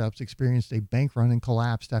startups, experienced a bank run and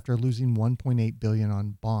collapsed after losing $1.8 billion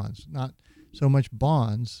on bonds. Not so much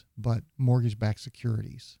bonds, but mortgage-backed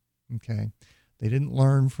securities. Okay, they didn't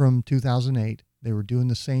learn from 2008. They were doing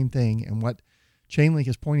the same thing. And what Chainlink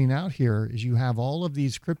is pointing out here is you have all of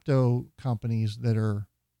these crypto companies that are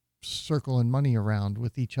circling money around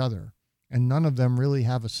with each other, and none of them really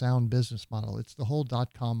have a sound business model. It's the whole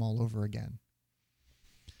 .com all over again.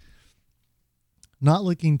 Not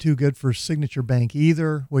looking too good for Signature Bank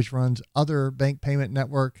either, which runs the other bank payment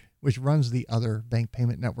network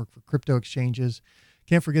for crypto exchanges.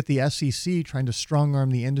 Can't forget the SEC trying to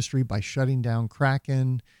strong-arm the industry by shutting down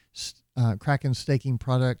Kraken's staking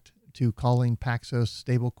product to calling Paxos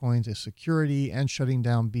stablecoins a security, and shutting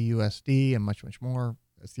down BUSD and much, much more.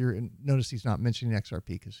 Notice he's not mentioning XRP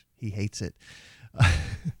because he hates it.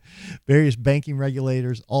 Various banking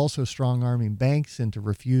regulators also strong-arming banks into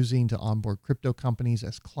refusing to onboard crypto companies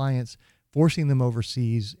as clients, forcing them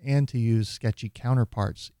overseas and to use sketchy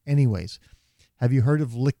counterparts. Anyways, have you heard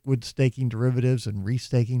of liquid staking derivatives and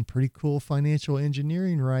restaking? Pretty cool financial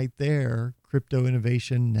engineering right there. Crypto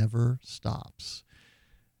innovation never stops.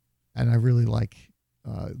 And I really like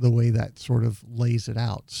the way that sort of lays it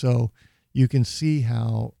out. So you can see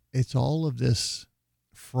how it's all of this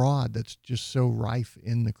fraud that's just so rife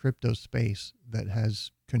in the crypto space that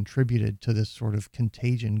has contributed to this sort of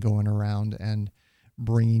contagion going around and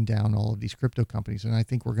bringing down all of these crypto companies. And I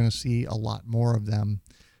think we're going to see a lot more of them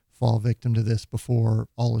fall victim to this before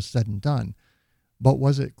all is said and done. But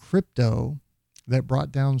was it crypto that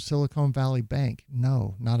brought down Silicon Valley Bank?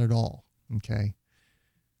 No, not at all. Okay.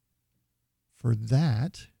 For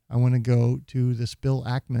that, I want to go to this Bill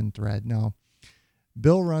Ackman thread. Now,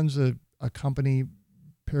 Bill runs a company,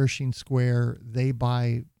 Pershing Square. They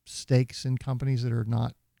buy stakes in companies that are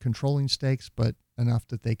not controlling stakes, but enough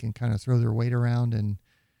that they can kind of throw their weight around and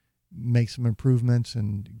make some improvements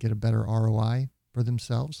and get a better ROI for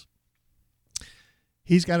themselves.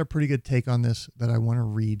 He's got a pretty good take on this that I want to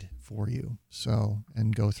read for you,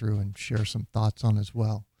 and go through and share some thoughts on as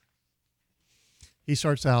well. He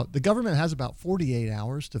starts out, the government has about 48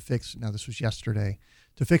 hours to fix, now this was yesterday,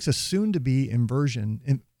 to fix a soon-to-be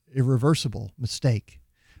irreversible mistake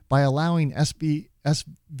by allowing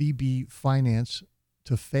SVB finance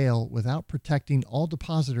to fail without protecting all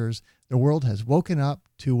depositors. The world has woken up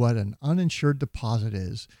to what an uninsured deposit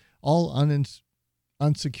is, all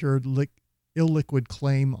unsecured illiquid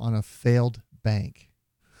claim on a failed bank.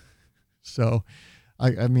 So,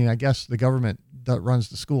 I mean, I guess the government that runs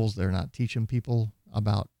the schools, they're not teaching people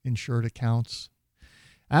about insured accounts.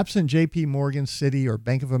 Absent JP Morgan, Citi, or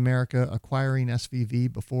Bank of America acquiring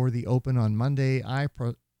SVB before the open on Monday, a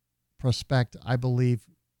prospect I believe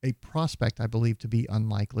to be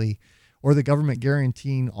unlikely, or the government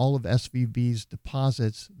guaranteeing all of SVB's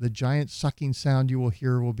deposits, the giant sucking sound you will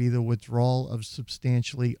hear will be the withdrawal of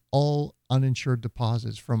substantially all uninsured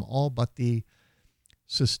deposits from all but the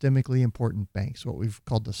systemically important banks, what we've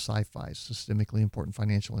called the SIFIs, systemically important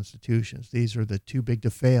financial institutions. These are the too big to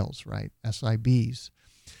fails, right? SIBs.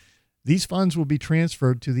 These funds will be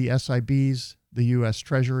transferred to the SIBs, the U.S.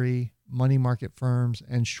 Treasury, money market firms,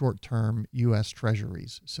 and short-term U.S.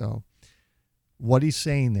 Treasuries. So what he's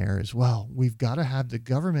saying there is, well, we've got to have the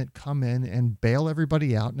government come in and bail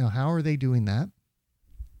everybody out. Now, how are they doing that?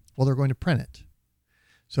 Well, they're going to print it.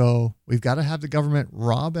 So we've got to have the government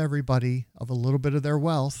rob everybody of a little bit of their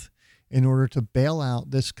wealth in order to bail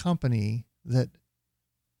out this company that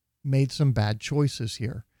made some bad choices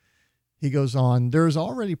here. He goes on, there is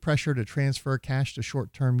already pressure to transfer cash to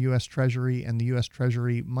short-term U.S. Treasury and the U.S.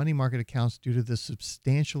 Treasury money market accounts due to the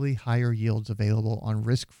substantially higher yields available on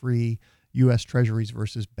risk-free U.S. Treasuries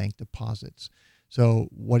versus bank deposits. So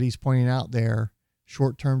what he's pointing out there,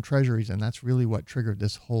 short-term Treasuries, and that's really what triggered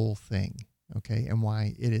this whole thing, okay, and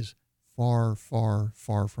why it is far, far,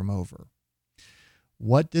 far from over.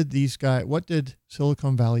 What did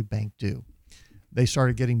Silicon Valley Bank do? They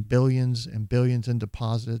started getting billions and billions in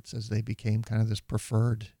deposits as they became kind of this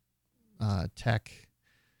preferred tech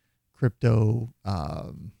crypto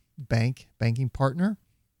banking partner,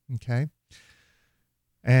 okay?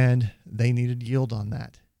 And they needed yield on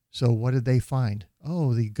that. So what did they find?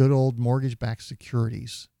 Oh, the good old mortgage-backed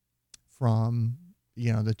securities from,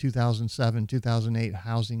 the 2007, 2008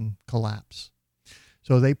 housing collapse.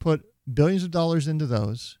 So they put billions of dollars into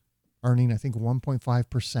those, earning, I think,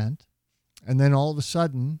 1.5%. And then all of a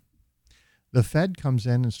sudden, the Fed comes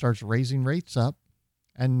in and starts raising rates up.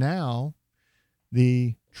 And now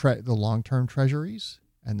the long-term treasuries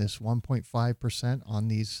and this 1.5% on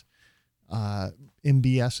these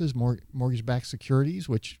MBSs, mortgage-backed securities,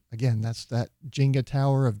 which, again, that's that Jenga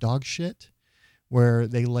tower of dog shit where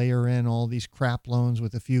they layer in all these crap loans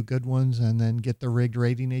with a few good ones and then get the rigged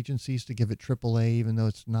rating agencies to give it AAA, even though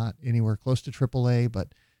it's not anywhere close to AAA,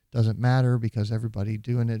 but doesn't matter because everybody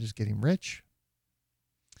doing it is getting rich.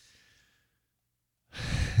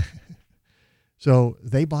 So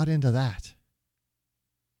they bought into that.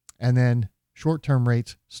 And then short-term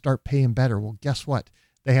rates start paying better. Well, guess what?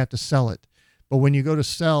 They have to sell it. But when you go to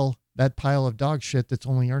sell that pile of dog shit that's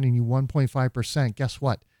only earning you 1.5%, guess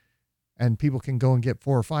what? And people can go and get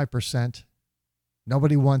 4 or 5%.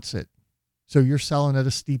 Nobody wants it. So you're selling at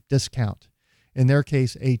a steep discount. In their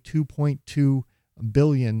case, a $2.2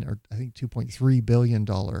 billion, or I think $2.3 billion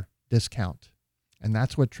discount. And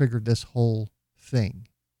that's what triggered this whole thing.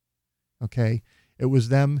 Okay. It was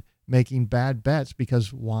them making bad bets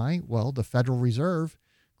because why? Well, the Federal Reserve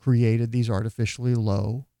created these artificially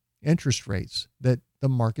low interest rates that the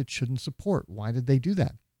market shouldn't support. Why did they do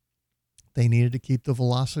that? They needed to keep the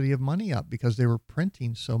velocity of money up because they were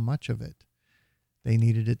printing so much of it. They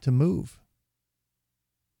needed it to move.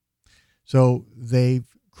 So they've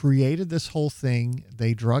created this whole thing.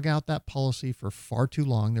 They drug out that policy for far too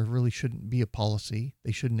long. There really shouldn't be a policy.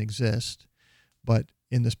 They shouldn't exist. But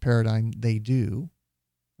in this paradigm, they do.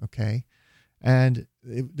 Okay. And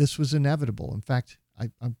this was inevitable. In fact,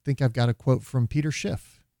 I think I've got a quote from Peter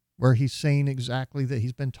Schiff where he's saying exactly that.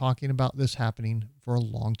 He's been talking about this happening for a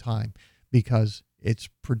long time because it's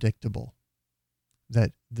predictable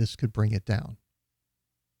that this could bring it down.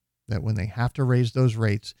 That when they have to raise those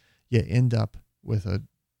rates, you end up with a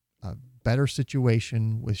better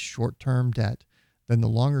situation with short-term debt than the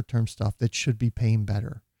longer-term stuff that should be paying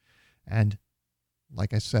better. And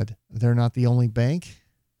like I said, they're not the only bank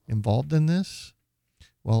involved in this.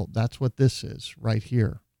 Well, that's what this is right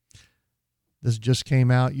here. This just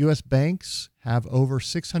came out. U.S. banks have over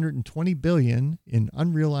 $620 billion in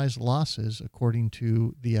unrealized losses, according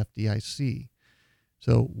to the FDIC.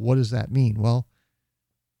 So what does that mean? Well,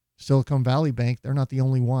 Silicon Valley Bank, they're not the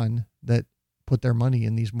only one that put their money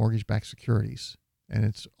in these mortgage-backed securities. And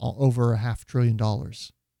it's over $500 billion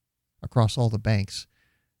across all the banks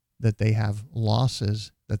that they have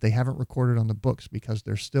losses that they haven't recorded on the books because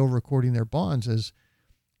they're still recording their bonds as,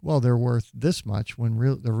 well, they're worth this much when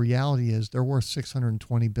the reality is they're worth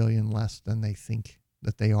 $620 billion less than they think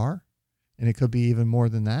that they are. And it could be even more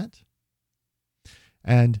than that.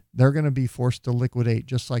 And they're going to be forced to liquidate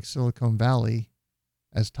just like Silicon Valley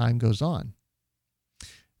as time goes on.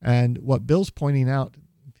 And what Bill's pointing out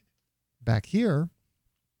back here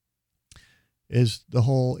is the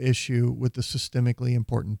whole issue with the systemically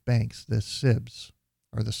important banks, the SIBs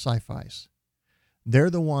or the sci-fis. They're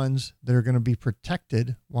the ones that are going to be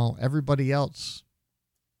protected while everybody else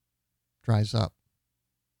dries up.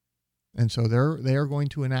 And so they are going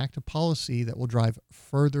to enact a policy that will drive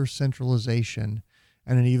further centralization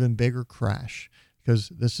and an even bigger crash. Because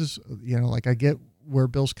this is, like I get where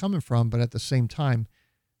Bill's coming from, but at the same time,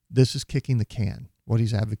 this is kicking the can. What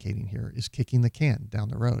he's advocating here is kicking the can down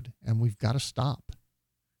the road. And we've got to stop.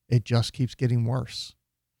 It just keeps getting worse.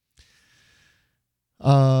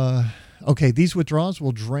 Okay, these withdrawals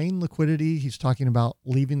will drain liquidity. He's talking about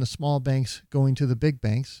leaving the small banks, going to the big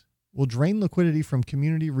banks. Will drain liquidity from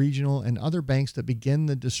community, regional, and other banks that begin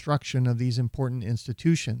the destruction of these important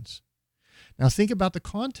institutions. Now think about the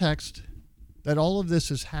context that all of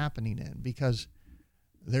this is happening in, because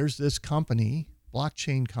there's this company,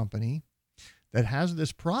 blockchain company, that has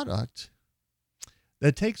this product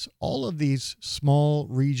that takes all of these small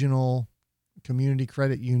regional community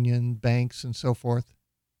credit union banks and so forth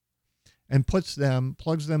and plugs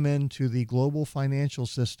them into the global financial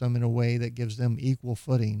system in a way that gives them equal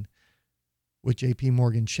footing with JP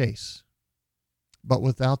Morgan Chase, but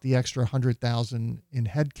without the extra 100,000 in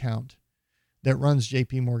headcount that runs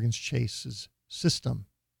JP Morgan Chase's system.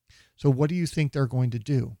 So what do you think they're going to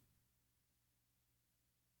do?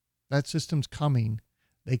 That system's coming.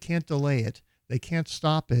 They can't delay it. They can't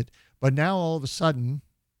stop it. But now all of a sudden,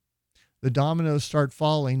 the dominoes start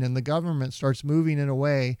falling and the government starts moving in a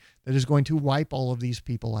way that is going to wipe all of these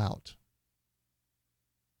people out.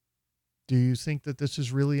 Do you think that this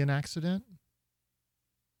is really an accident?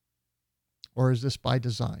 Or is this by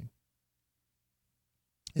design?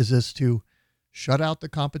 Is this to shut out the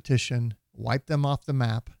competition, wipe them off the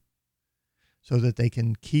map, so that they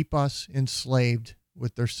can keep us enslaved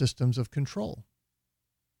with their systems of control,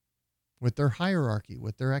 with their hierarchy,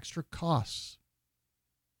 with their extra costs?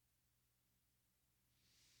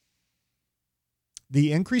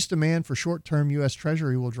 The increased demand for short-term U.S.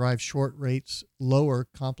 Treasury will drive short rates lower,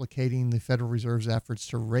 complicating the Federal Reserve's efforts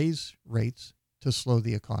to raise rates to slow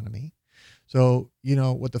the economy. So,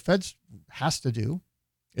 what the Fed has to do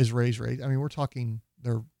is raise rates. I mean, we're talking,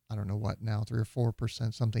 they're, I don't know what now, 3 or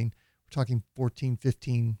 4% something. We're talking 14,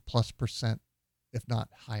 15 plus %, if not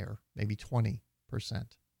higher, maybe 20%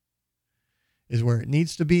 is where it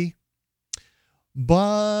needs to be.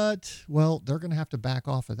 But, well, they're going to have to back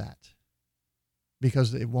off of that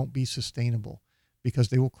because it won't be sustainable, because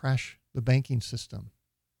they will crash the banking system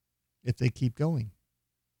if they keep going.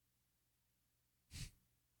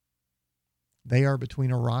 They are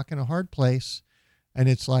between a rock and a hard place, and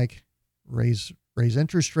it's like raise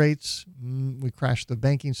interest rates, we crash the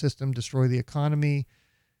banking system, destroy the economy,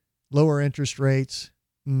 lower interest rates,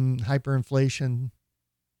 hyperinflation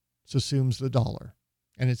subsumes the dollar,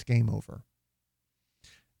 and it's game over.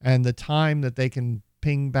 And the time that they can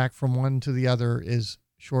ping back from one to the other is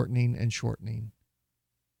shortening and shortening.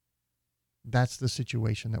 That's the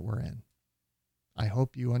situation that we're in. I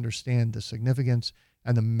hope you understand the significance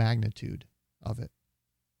and the magnitude of it.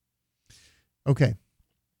 Okay.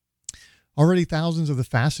 Already thousands of the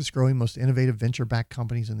fastest growing, most innovative venture-backed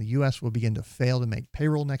companies in the U.S. will begin to fail to make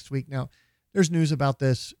payroll next week. Now, there's news about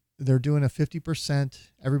this. They're doing a 50%.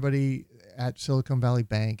 Everybody at Silicon Valley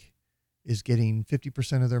Bank is getting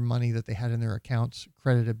 50% of their money that they had in their accounts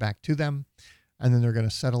credited back to them. And then they're going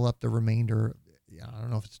to settle up the remainder. I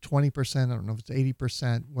don't know if it's 20%. I don't know if it's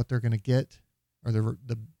 80%, what they're going to get or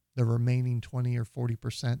the remaining 20 or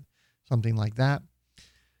 40%, something like that.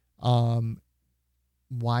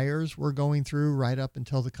 Wires were going through right up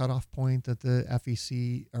until the cutoff point that the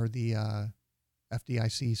FEC or the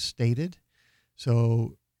FDIC stated.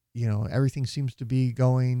 So, everything seems to be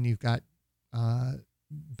going. You've got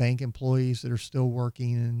bank employees that are still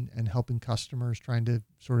working and helping customers, trying to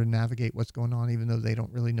sort of navigate what's going on, even though they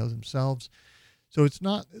don't really know themselves. So it's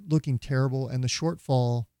not looking terrible. And the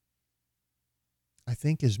shortfall, I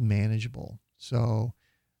think, is manageable. So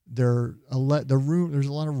there's a lot of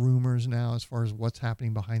rumors now as far as what's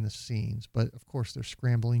happening behind the scenes. But, of course, they're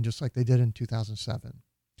scrambling just like they did in 2007.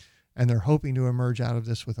 And they're hoping to emerge out of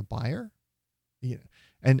this with a buyer. Yeah.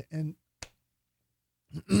 And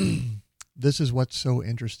this is what's so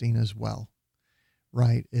interesting as well,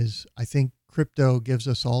 right? Is I think crypto gives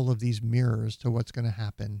us all of these mirrors to what's going to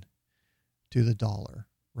happen to the dollar,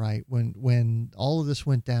 right? When all of this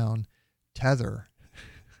went down, Tether,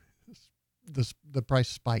 the price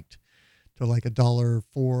spiked to like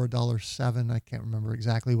 $1.04, $1.07. I can't remember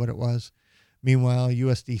exactly what it was. Meanwhile,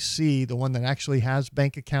 USDC, the one that actually has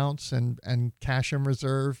bank accounts and cash in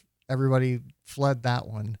reserve, everybody fled that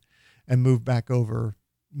one and moved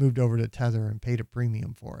over to Tether and paid a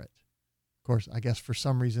premium for it. Of course, I guess for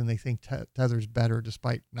some reason they think Tether's better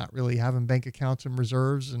despite not really having bank accounts and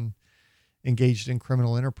reserves and engaged in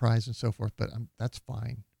criminal enterprise and so forth. But that's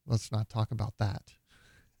fine. Let's not talk about that.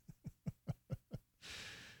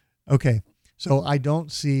 Okay. So I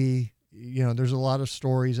don't see, there's a lot of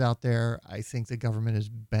stories out there. I think the government is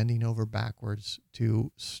bending over backwards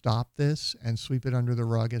to stop this and sweep it under the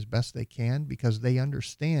rug as best they can, because they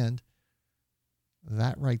understand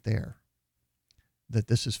that right there, that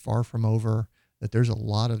this is far from over, that there's a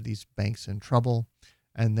lot of these banks in trouble,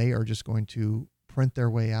 and they are just going to print their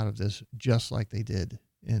way out of this just like they did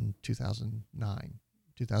in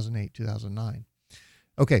 2008, 2009.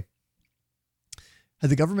 Okay. Had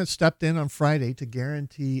the government stepped in on Friday to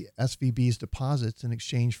guarantee SVB's deposits in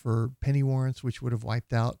exchange for penny warrants, which would have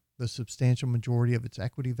wiped out the substantial majority of its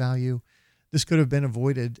equity value, this could have been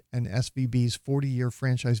avoided, and SVB's 40-year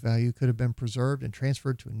franchise value could have been preserved and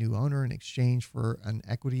transferred to a new owner in exchange for an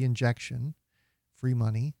equity injection, free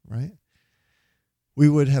money, right? We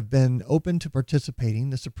would have been open to participating.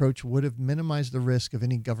 This approach would have minimized the risk of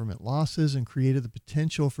any government losses and created the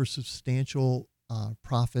potential for substantial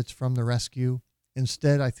profits from the rescue.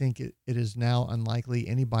 Instead, I think it is now unlikely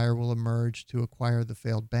any buyer will emerge to acquire the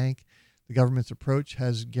failed bank. The government's approach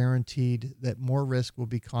has guaranteed that more risk will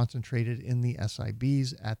be concentrated in the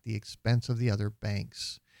SIBs at the expense of the other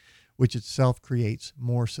banks, which itself creates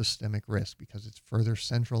more systemic risk because it's further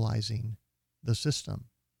centralizing the system.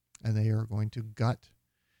 And they are going to gut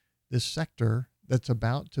this sector that's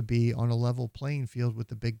about to be on a level playing field with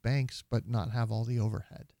the big banks, but not have all the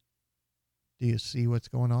overhead. Do you see what's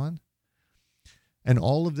going on? And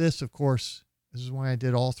all of this, of course, this is why I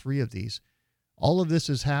did all three of these. All of this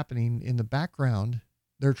is happening in the background.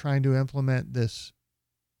 They're trying to implement this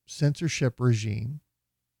censorship regime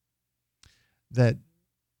that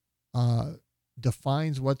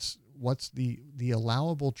defines what's the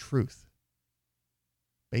allowable truth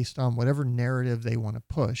based on whatever narrative they want to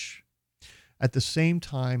push. At the same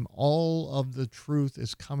time, all of the truth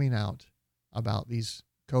is coming out about these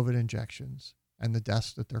COVID injections and the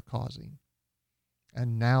deaths that they're causing.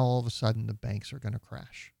 And now all of a sudden the banks are going to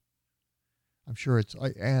crash. I'm sure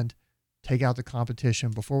and take out the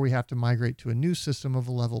competition before we have to migrate to a new system of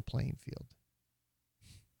a level playing field.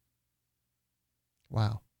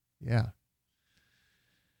 Wow. Yeah.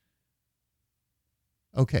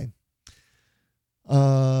 Okay.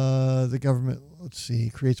 The government,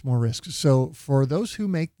 creates more risk. So for those who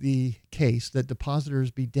make the case that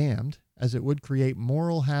depositors be damned, as it would create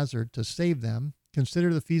moral hazard to save them,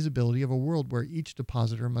 consider the feasibility of a world where each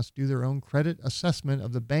depositor must do their own credit assessment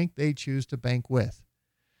of the bank they choose to bank with.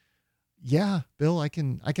 Yeah, Bill, I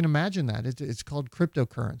can imagine that. It's called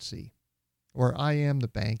cryptocurrency, or I am the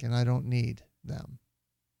bank and I don't need them.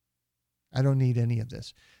 I don't need any of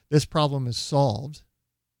this. This problem is solved.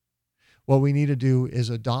 What we need to do is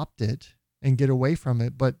adopt it and get away from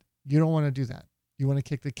it, but you don't want to do that. You want to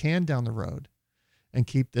kick the can down the road and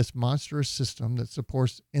keep this monstrous system that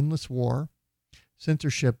supports endless war,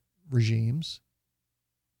 censorship regimes,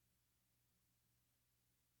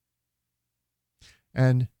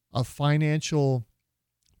 and a financial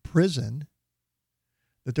prison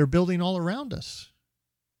that they're building all around us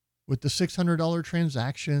with the $600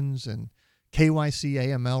 transactions and KYC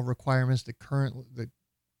AML requirements that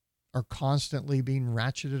are constantly being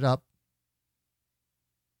ratcheted up.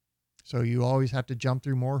 So you always have to jump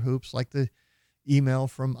through more hoops, like the email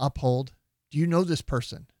from Uphold. Do you know this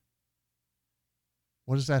person?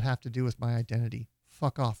 What does that have to do with my identity?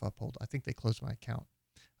 Fuck off, Uphold. I think they closed my account.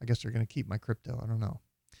 I guess they're going to keep my crypto. I don't know.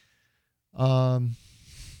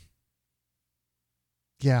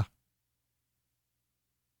 Yeah.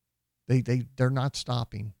 They're not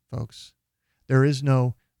stopping, folks. There is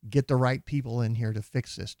no get the right people in here to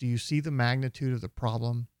fix this. Do you see the magnitude of the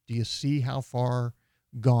problem? Do you see how far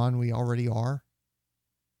gone we already are?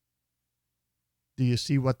 Do you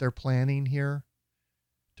see what they're planning here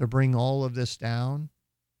to bring all of this down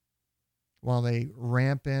while they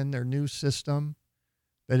ramp in their new system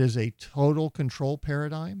that is a total control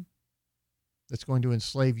paradigm that's going to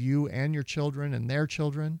enslave you and your children and their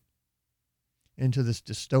children into this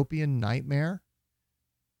dystopian nightmare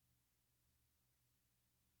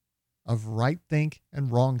of right think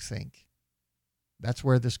and wrong think? That's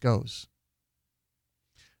where this goes.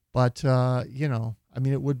 But,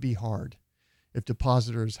 it would be hard if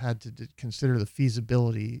depositors had to consider the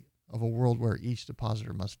feasibility of a world where each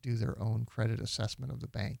depositor must do their own credit assessment of the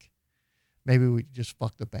bank. Maybe we just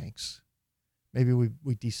fuck the banks. Maybe we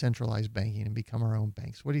decentralize banking and become our own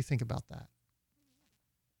banks. What do you think about that?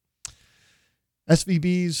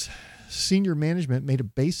 SVB's senior management made a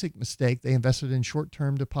basic mistake. They invested in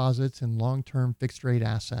short-term deposits and long-term fixed-rate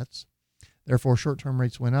assets. Therefore, short-term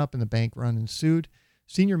rates went up and the bank run ensued.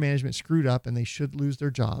 Senior management screwed up and they should lose their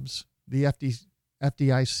jobs. The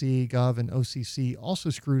FDIC, Gov, and OCC also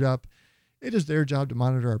screwed up. It is their job to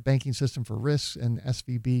monitor our banking system for risks, and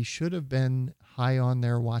SVB should have been high on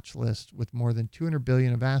their watch list with more than $200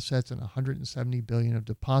 billion of assets and $170 billion of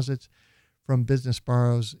deposits from business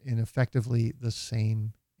borrows in effectively the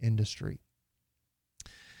same industry.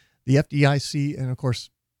 The FDIC, and of course,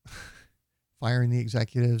 firing the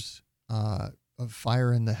executives,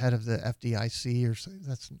 firing the head of the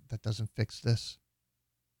FDIC, that doesn't fix this.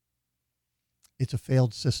 It's a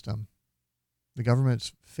failed system. The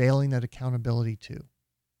government's failing at accountability too,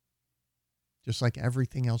 just like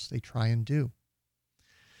everything else they try and do.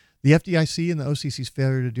 The FDIC and the OCC's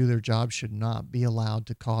failure to do their job should not be allowed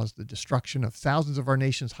to cause the destruction of thousands of our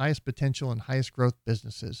nation's highest potential and highest growth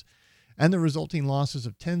businesses, and the resulting losses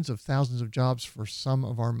of tens of thousands of jobs for some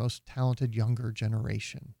of our most talented younger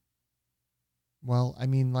generation. Well,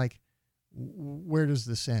 where does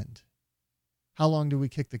this end? How long do we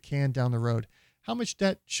kick the can down the road? How much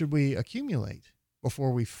debt should we accumulate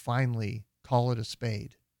before we finally call it a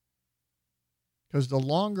spade? Because the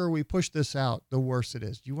longer we push this out, the worse it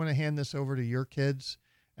is. Do you want to hand this over to your kids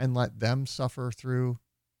and let them suffer through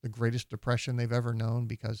the greatest depression they've ever known?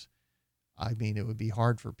 Because, it would be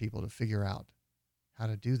hard for people to figure out how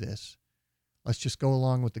to do this. Let's just go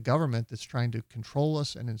along with the government that's trying to control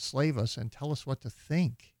us and enslave us and tell us what to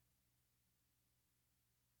think.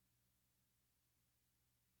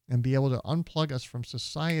 And be able to unplug us from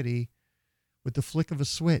society with the flick of a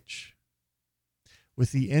switch,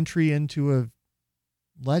 with the entry into a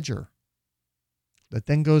ledger that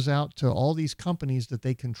then goes out to all these companies that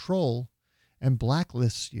they control and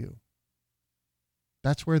blacklists you.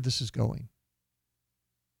 That's where this is going.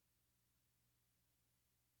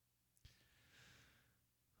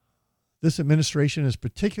 This administration is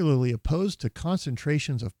particularly opposed to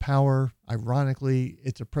concentrations of power. Ironically,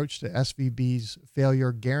 its approach to SVB's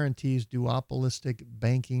failure guarantees duopolistic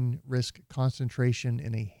banking risk concentration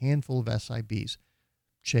in a handful of SIBs.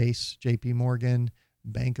 Chase, JP Morgan,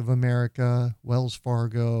 Bank of America, Wells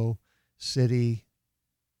Fargo, Citi.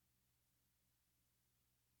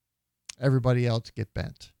 Everybody else get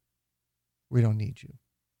bent. We don't need you.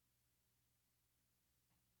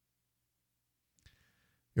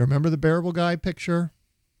 You remember the bearable guy picture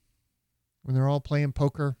when they're all playing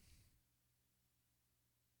poker?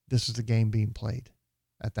 This is the game being played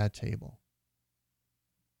at that table.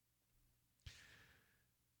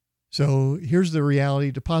 So here's the reality.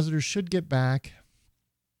 Depositors should get back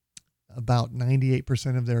about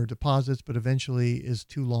 98% of their deposits, but eventually is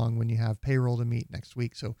too long when you have payroll to meet next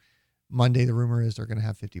week. So Monday, the rumor is they're going to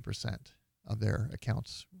have 50% of their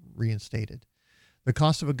accounts reinstated. The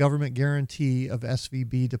cost of a government guarantee of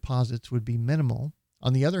SVB deposits would be minimal.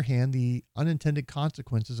 On the other hand, the unintended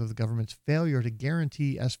consequences of the government's failure to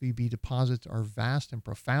guarantee SVB deposits are vast and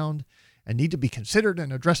profound and need to be considered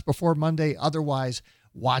and addressed before Monday. Otherwise,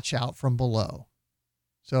 watch out from below.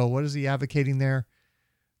 So what is he advocating there?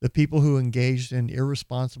 The people who engaged in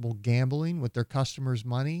irresponsible gambling with their customers'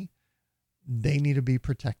 money, they need to be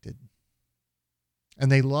protected.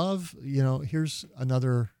 And they love, here's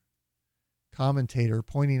another commentator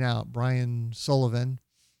pointing out, Brian Sullivan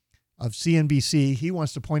of CNBC. He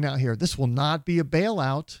wants to point out here, this will not be a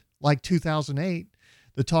bailout like 2008.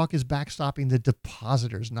 The talk is backstopping the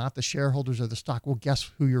depositors, not the shareholders of the stock. Well,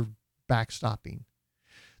 guess who you're backstopping?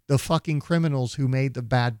 The fucking criminals who made the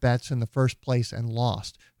bad bets in the first place and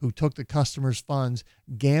lost, who took the customers' funds,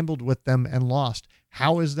 gambled with them and lost.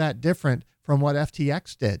 How is that different from what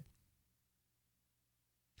FTX did?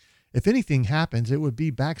 If anything happens, it would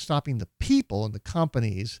be backstopping the people and the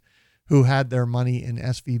companies who had their money in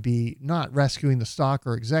SVB, not rescuing the stock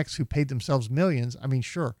or execs who paid themselves millions. I mean,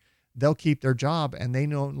 sure, they'll keep their job and they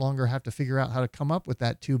no longer have to figure out how to come up with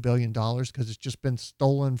that $2 billion because it's just been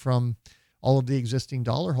stolen from all of the existing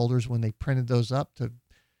dollar holders when they printed those up to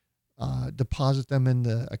deposit them in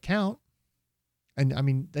the account. And I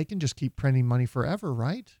mean, they can just keep printing money forever,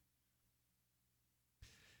 right?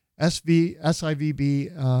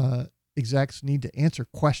 SIVB execs need to answer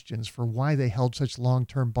questions for why they held such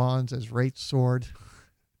long-term bonds as rates soared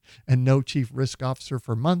and no chief risk officer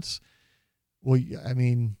for months. Well, I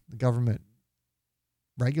mean, the government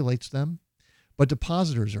regulates them, but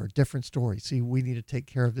depositors are a different story. See, we need to take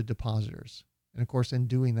care of the depositors. And of course, in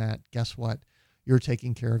doing that, guess what? You're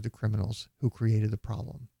taking care of the criminals who created the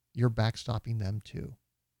problem. You're backstopping them too.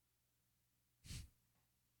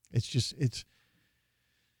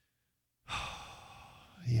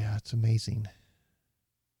 Yeah, it's amazing.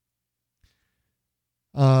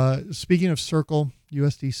 Speaking of Circle,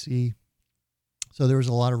 USDC, so there was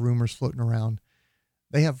a lot of rumors floating around.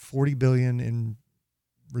 They have $40 billion in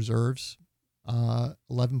reserves.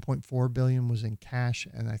 11.4 billion was in cash,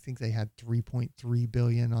 and I think they had 3.3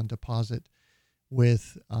 billion on deposit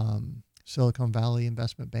with Silicon Valley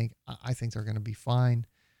Investment Bank. I think they're going to be fine.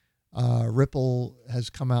 Ripple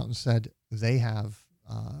has come out and said they have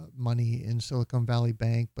money in Silicon Valley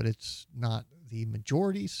Bank, but it's not the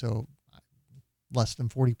majority, so less than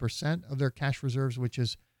 40% of their cash reserves, which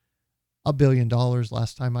is $1 billion.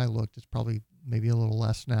 Last time I looked, it's probably maybe a little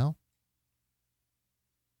less now.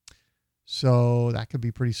 So that could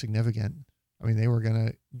be pretty significant. I mean, they were going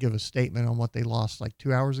to give a statement on what they lost like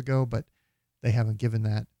 2 hours ago, but they haven't given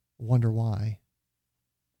that. Wonder why.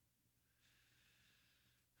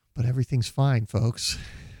 But everything's fine, folks,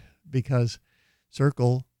 because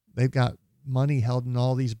Circle, they've got money held in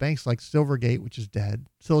all these banks like Silvergate, which is dead,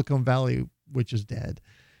 Silicon Valley, which is dead,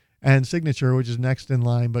 and Signature, which is next in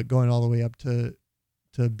line, but going all the way up to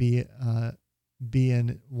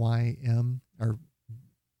BNYM, or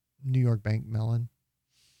New York Bank Mellon,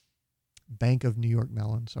 Bank of New York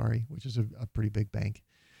Mellon, sorry, which is a pretty big bank.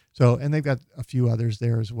 So, and they've got a few others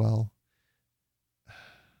there as well.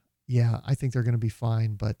 Yeah, I think they're going to be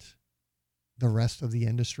fine, but the rest of the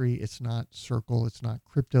industry, it's not Circle, it's not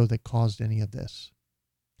crypto that caused any of this.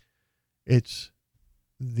 It's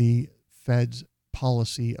the Fed's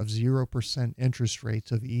policy of 0% interest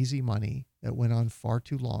rates of easy money that went on far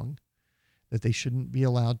too long, that they shouldn't be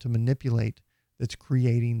allowed to manipulate, that's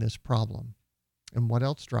creating this problem. And what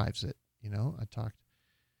else drives it? You know,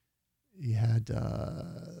 you had,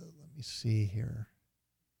 let me see here.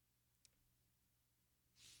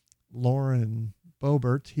 Lauren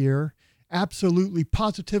Boebert here. Absolutely,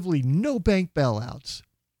 positively no bank bailouts.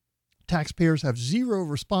 Taxpayers have zero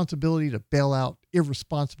responsibility to bail out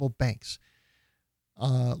irresponsible banks.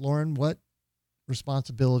 Lauren, what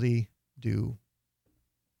responsibility do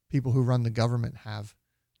people who run the government have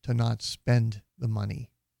to not spend the money?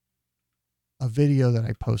 A video that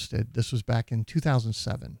I posted, this was back in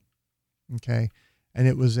 2007, okay? And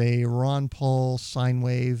it was a Ron Paul sine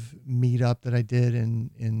wave meetup that I did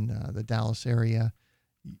in the Dallas area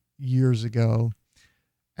years ago.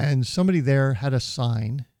 And somebody there had a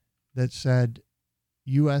sign that said,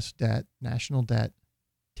 U.S. debt, national debt,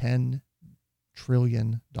 $10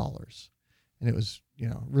 trillion. And it was, you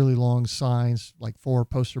know, really long signs, like 4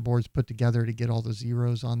 poster boards put together to get all the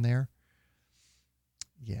zeros on there.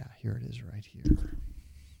 Yeah, here it is right here.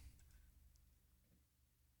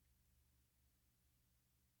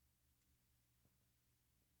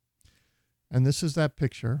 And this is that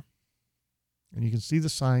picture. And you can see the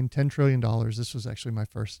sign, $10 trillion. This was actually my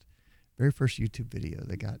very first YouTube video.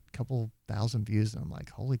 They got a couple thousand views, and I'm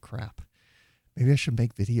like, holy crap. Maybe I should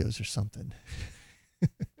make videos or something.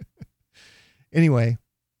 Anyway,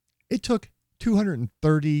 it took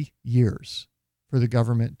 230 years for the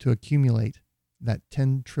government to accumulate that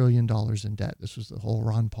 $10 trillion in debt. This was the whole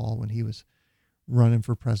Ron Paul when he was running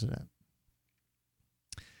for president.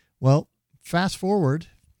 Well, fast forward,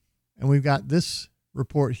 and we've got this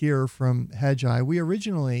report here from Hedgeye. We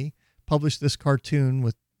originally published this cartoon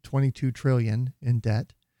with 22 trillion in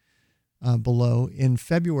debt below in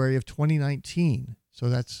February of 2019. So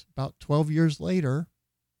that's about 12 years later.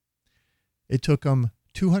 It took them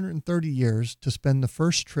 230 years to spend the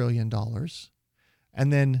first $1 trillion,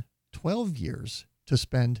 and then 12 years to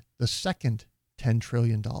spend the second $10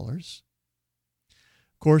 trillion.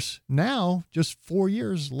 course, now, just 4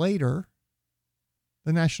 years later,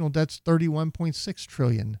 the national debt's $31.6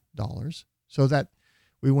 trillion. So that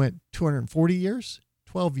we went 240 years,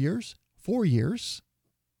 12 years, 4 years.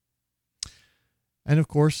 And of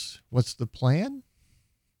course, what's the plan?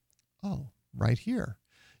 Oh, right here.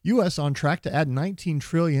 U.S. on track to add $19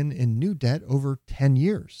 trillion in new debt over 10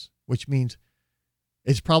 years, which means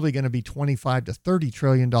it's probably going to be $25 to $30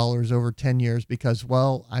 trillion over 10 years because,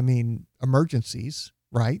 well, I mean, emergencies,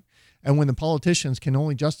 right? And when the politicians can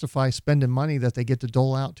only justify spending money that they get to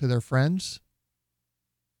dole out to their friends,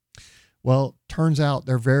 well, turns out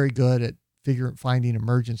they're very good at finding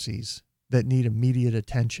emergencies that need immediate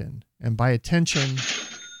attention. And by attention,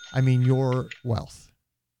 I mean your wealth,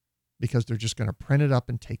 because they're just going to print it up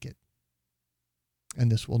and take it.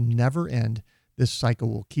 And this will never end. This cycle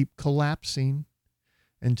will keep collapsing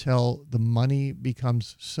until the money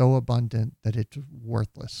becomes so abundant that it's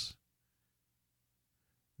worthless.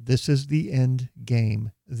 This is the end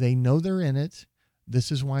game. They know they're in it.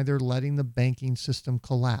 This is why they're letting the banking system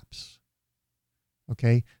collapse.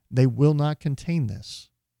 Okay? They will not contain this.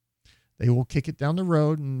 They will kick it down the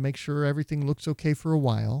road and make sure everything looks okay for a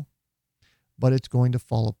while, but it's going to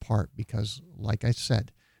fall apart because, like I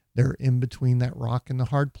said, they're in between that rock and the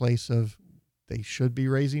hard place of they should be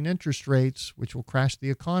raising interest rates, which will crash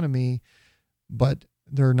the economy, but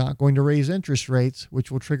they're not going to raise interest rates, which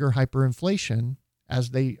will trigger hyperinflation,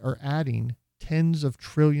 as they are adding tens of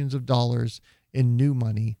trillions of dollars in new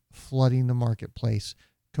money, flooding the marketplace,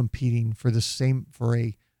 competing for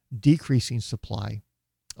a decreasing supply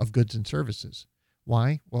of goods and services.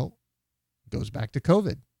 Why? Well, it goes back to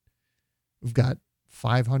COVID. We've got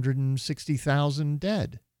 560,000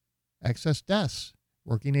 dead, excess deaths,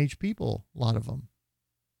 working age people, a lot of them.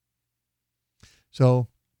 So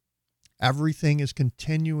everything is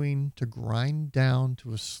continuing to grind down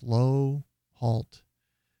to a slow halt.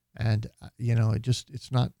 And,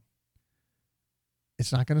 it's not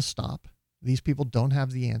going to stop. These people don't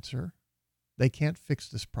have the answer. They can't fix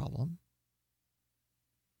this problem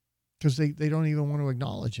because they don't even want to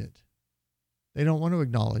acknowledge it. They don't want to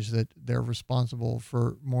acknowledge that they're responsible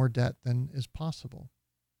for more debt than is possible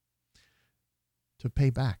to pay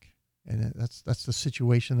back. And that's the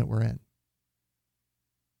situation that we're in.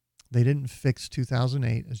 They didn't fix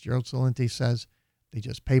 2008, as Gerald Celente says. They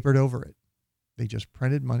just papered over it. They just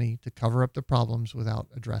printed money to cover up the problems without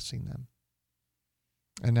addressing them.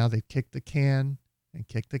 And now they've kicked the can and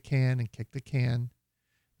kicked the can and kicked the can.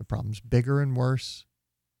 The problem's bigger and worse.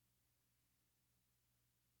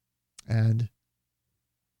 And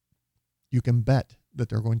you can bet that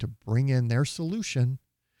they're going to bring in their solution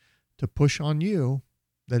to push on you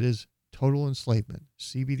that is total enslavement.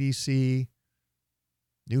 CBDC,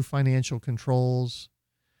 new financial controls.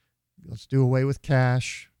 Let's do away with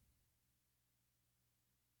cash.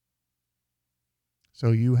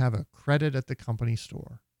 So you have a credit at the company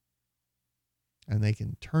store, and they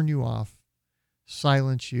can turn you off,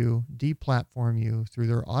 silence you, deplatform you through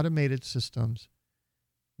their automated systems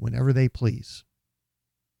whenever they please,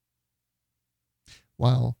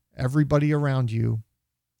 while everybody around you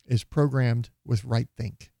is programmed with right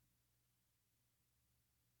think.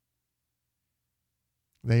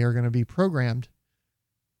 They are going to be programmed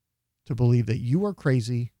to believe that you are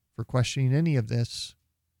crazy for questioning any of this,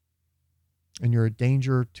 and you're a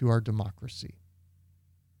danger to our democracy.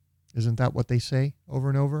 Isn't that what they say over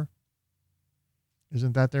and over?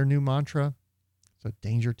 Isn't that their new mantra? It's a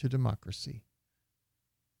danger to democracy.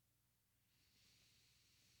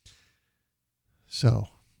 So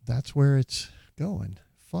that's where it's going.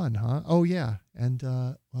 Fun, huh? Oh, yeah. And,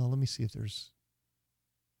 let me see if there's,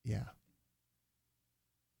 yeah.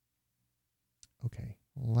 Okay,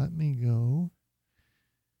 let me go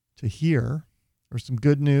to here. There's some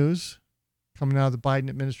good news coming out of the Biden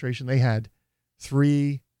administration. They had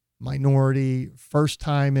 3 minority, first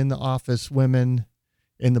time in the office women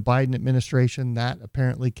in the Biden administration. That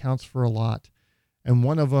apparently counts for a lot. And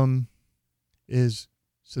one of them is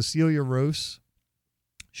Cecilia Rose.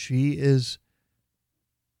 She is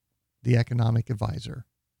the economic advisor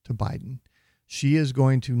to Biden. She is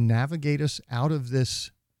going to navigate us out of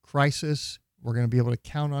this crisis. We're going to be able to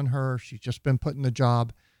count on her. She's just been put in the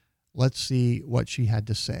job. Let's see what she had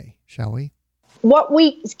to say, shall we? What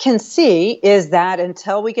we can see is that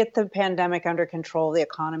until we get the pandemic under control, the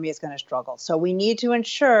economy is going to struggle. So we need to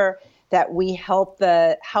ensure that we help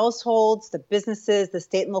the households, the businesses, the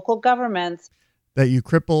state and local governments. That you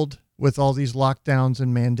crippled with all these lockdowns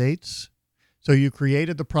and mandates. So you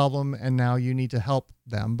created the problem and now you need to help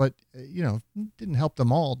them. But, didn't help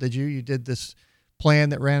them all, did you? You did this plan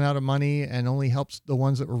that ran out of money and only helps the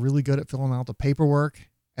ones that were really good at filling out the paperwork.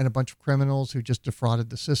 and a bunch of criminals who just defrauded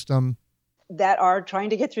the system that are trying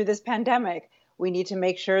to get through this pandemic. We need to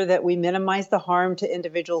make sure that we minimize the harm to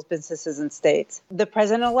individuals, businesses, and states. The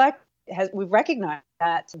president-elect we recognize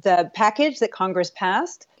that the package that Congress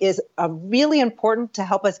passed is really important to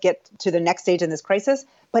help us get to the next stage in this crisis,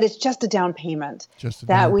 but it's just a down payment.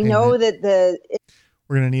 Know that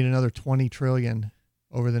we're going to need another $20 trillion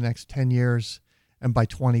over the next 10 years, and by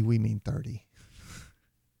 20 we mean 30.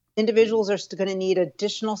 Individuals are still going to need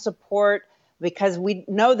additional support because we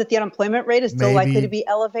know that the unemployment rate is still likely to be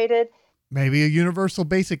elevated. Maybe a universal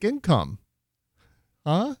basic income.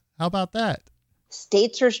 Huh? How about that?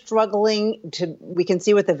 States are struggling we can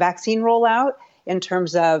see with the vaccine rollout in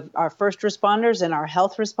terms of our first responders and our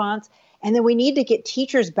health response. And then we need to get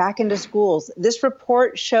teachers back into schools. This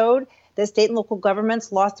report showed that state and local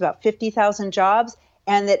governments lost about 50,000 jobs,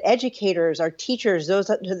 and that educators, our teachers, those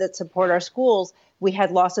that support our schools, we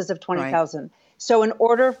had losses of 20,000. Right. So in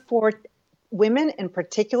order for women in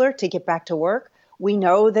particular to get back to work, we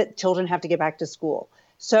know that children have to get back to school.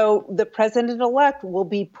 So the president-elect will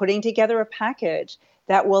be putting together a package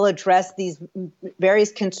that will address these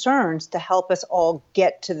various concerns to help us all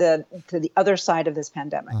get to the other side of this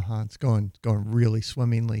pandemic. It's going really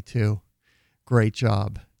swimmingly too. Great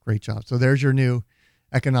job. So there's your new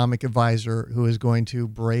economic advisor who is going to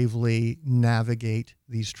bravely navigate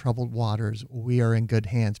these troubled waters. We are in good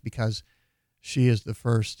hands because she is the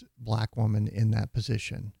first Black woman in that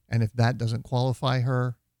position. And if that doesn't qualify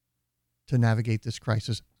her to navigate this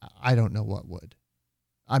crisis, I don't know what would.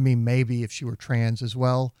 I mean, maybe if she were trans as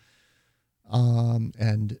well,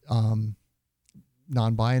 and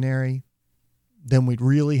non-binary, then we'd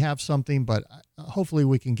really have something, but hopefully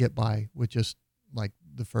we can get by with just like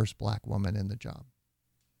the first Black woman in the job.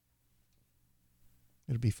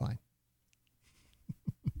 It'll be fine.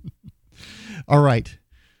 All right.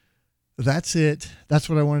 That's it. That's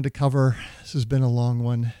what I wanted to cover. This has been a long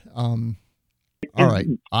one. All right.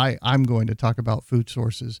 I'm going to talk about food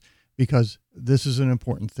sources because this is an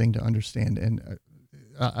important thing to understand. And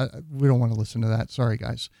we don't want to listen to that. Sorry,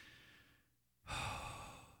 guys.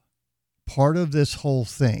 Part of this whole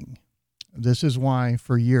thing, this is why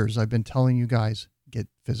for years I've been telling you guys, get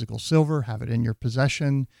physical silver, have it in your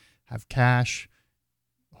possession, have cash,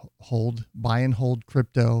 buy and hold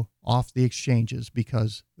crypto off the exchanges,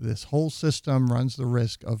 because this whole system runs the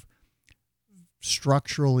risk of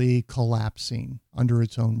structurally collapsing under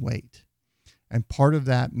its own weight. And part of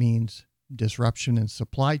that means disruption in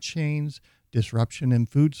supply chains, disruption in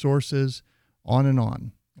food sources, on and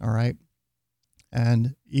on. All right.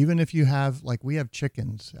 And even if you have, like we have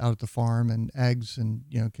chickens out at the farm and eggs and,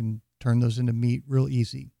 can turn those into meat real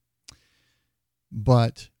easy.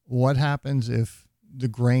 But what happens if the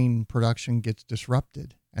grain production gets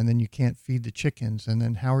disrupted and then you can't feed the chickens? And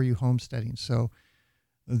then how are you homesteading? So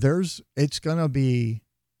it's going to be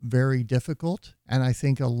very difficult. And I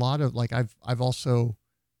think a lot of, like, I've also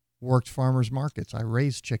worked farmers markets. I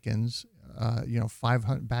raised chickens,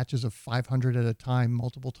 500 batches of 500 at a time,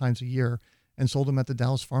 multiple times a year, and sold them at the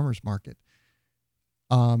Dallas Farmers Market.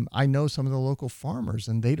 I know some of the local farmers,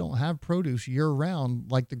 and they don't have produce year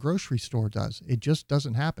round like the grocery store does. It just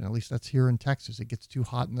doesn't happen. At least that's here in Texas. It gets too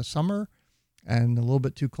hot in the summer and a little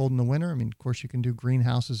bit too cold in the winter. I mean, of course you can do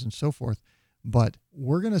greenhouses and so forth, but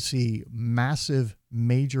we're going to see massive,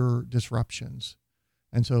 major disruptions.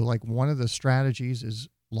 And so, like, one of the strategies is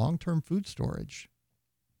long-term food storage,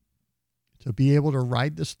 to be able to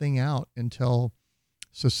ride this thing out until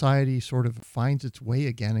society sort of finds its way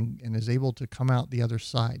again and is able to come out the other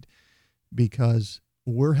side, because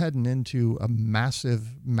we're heading into a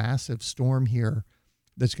massive, massive storm here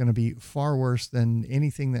that's going to be far worse than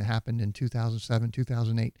anything that happened in 2007,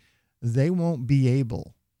 2008. They won't be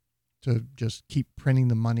able to just keep printing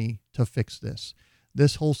the money to fix this.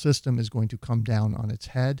 This whole system is going to come down on its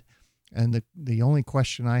head. And the only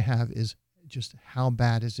question I have is just how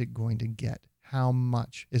bad is it going to get? How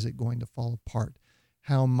much is it going to fall apart?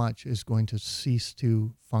 How much is going to cease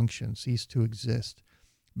to function, cease to exist?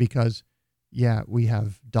 Because, yeah, we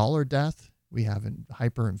have dollar death. We have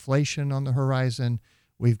hyperinflation on the horizon.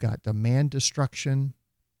 We've got demand destruction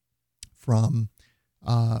from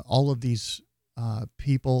all of these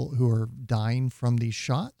people who are dying from these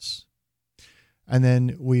shots. And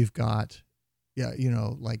then we've got,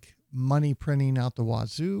 like money printing out the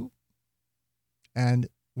wazoo. And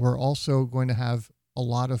we're also going to have a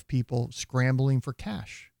lot of people scrambling for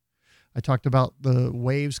cash. I talked about the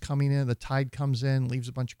waves coming in, the tide comes in, leaves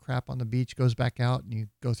a bunch of crap on the beach, goes back out, and you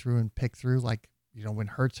go through and pick through, like, when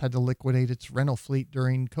Hertz had to liquidate its rental fleet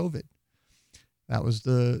during COVID. That was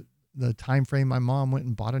the time frame my mom went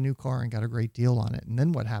and bought a new car and got a great deal on it. And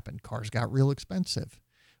then what happened? Cars got real expensive.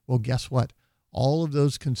 Well, guess what? All of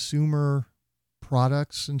those consumer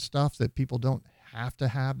products and stuff that people don't have to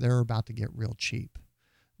have, they're about to get real cheap.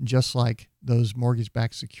 Just like those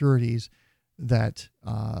mortgage-backed securities that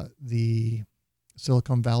the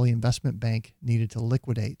Silicon Valley Investment Bank needed to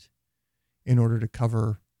liquidate in order to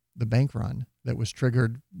cover the bank run that was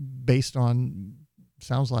triggered based on,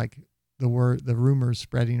 sounds like the rumors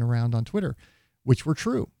spreading around on Twitter, which were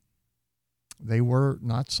true. They were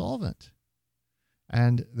not solvent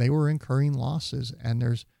and they were incurring losses. And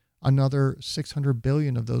there's another 600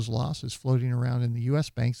 billion of those losses floating around in the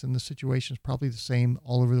U.S. banks. And the situation is probably the same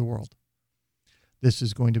all over the world. This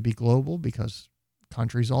is going to be global because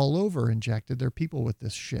countries all over injected their people with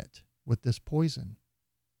this shit, with this poison.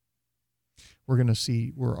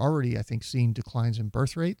 We're already, I think, seeing declines in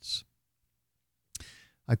birth rates.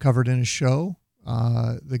 I covered in a show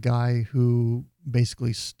the guy who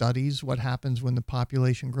basically studies what happens when the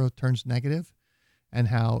population growth turns negative and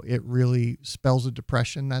how it really spells a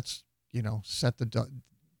depression. That's, set the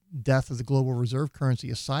death of the global reserve currency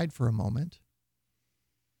aside for a moment.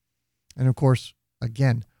 And of course,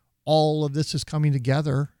 again, all of this is coming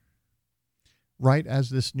together right as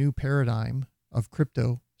this new paradigm of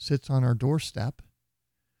crypto sits on our doorstep.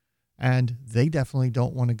 And they definitely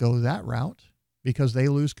don't want to go that route because they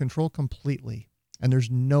lose control completely. And there's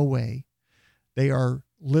no way. They are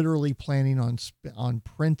literally planning on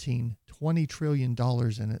printing $20 trillion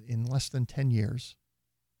in less than 10 years.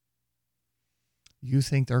 You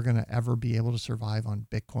think they're going to ever be able to survive on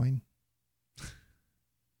Bitcoin?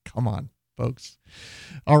 Come on, folks.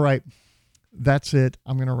 All right. That's it.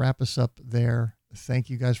 I'm going to wrap us up there. Thank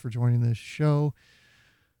you guys for joining this show.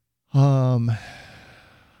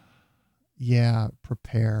 Yeah,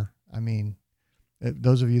 prepare. I mean,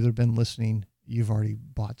 those of you that have been listening, you've already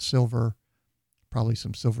bought silver, probably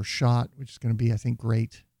some silver shot, which is going to be, I think,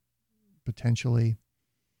 great, potentially.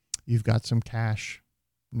 You've got some cash,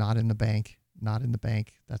 not in the bank.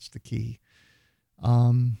 That's the key.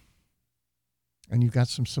 And you've got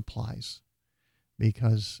some supplies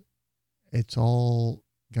because it's all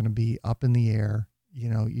going to be up in the air.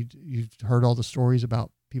 You've heard all the stories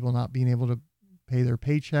about people not being able to pay their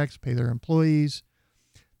paychecks, pay their employees.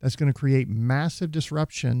 That's going to create massive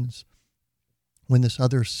disruptions when this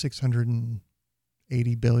other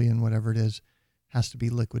 680 billion, whatever it is, has to be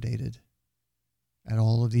liquidated. And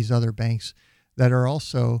all of these other banks that are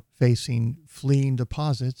also facing fleeing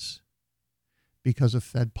deposits because of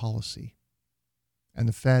Fed policy. And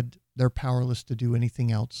the Fed, they're powerless to do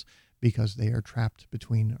anything else because they are trapped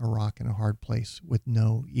between a rock and a hard place with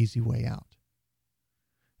no easy way out.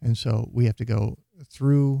 And so we have to go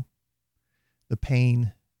through the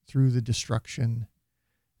pain, through the destruction,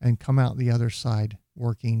 and come out the other side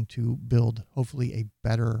working to build, hopefully, a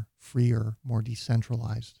better, freer, more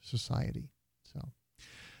decentralized society. So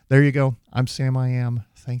there you go. I'm Sam I Am.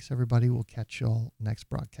 Thanks, everybody. We'll catch y'all next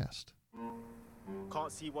broadcast.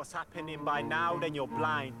 Can't see what's happening by now, then you're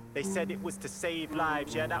blind. They said it was to save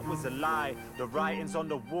lives, yeah, that was a lie. The writing's on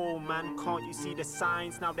the wall, man, can't you see the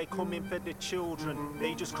signs? Now they come in for the children,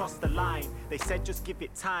 they just crossed the line. They said just give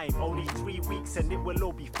it time, only 3 weeks and it will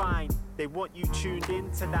all be fine. They want you tuned in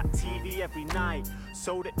to that TV every night,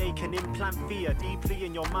 so that they can implant fear deeply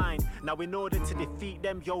in your mind. Now in order to defeat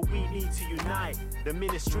them, yo, we need to unite. The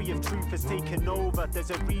ministry of truth has taken over,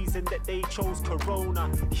 there's a reason that they chose Corona.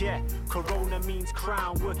 Yeah, Corona means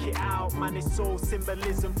crown, work it out, man, it's all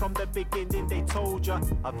symbolism from the beginning. They told ya,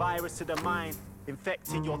 a virus to the mind,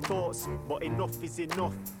 infecting your thoughts, but enough is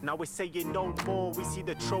enough. Now we're saying no more. We see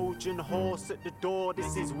the Trojan horse at the door.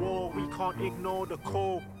 This is war, we can't ignore the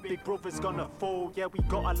call. Big brother's gonna fall, yeah, we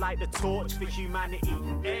gotta light the torch for humanity.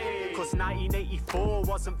 Cause 1984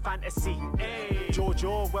 wasn't fantasy. George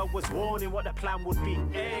Orwell was warning what the plan would be.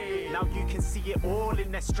 Now you can see it all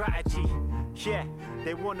in their strategy. Yeah,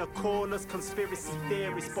 they wanna call us conspiracy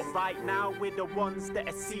theorists, but right now we're the ones that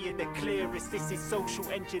are seeing the clearest. This is social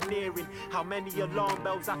engineering. How many alarm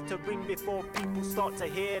bells have to ring before people start to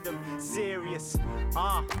hear them? Serious.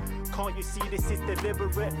 Can't you see this is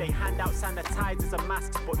deliberate? They hand out sanitizers and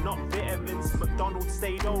masks, but not vitamins. McDonald's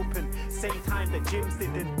stayed open, same time the gyms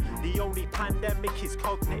didn't. The only pandemic is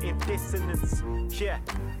cognitive dissonance. Yeah,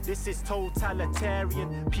 this is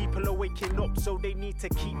totalitarian. People are waking up, so they need to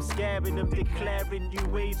keep scaring them, declaring new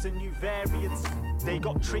waves and new variants. They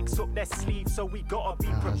got tricks up their sleeves, so we gotta be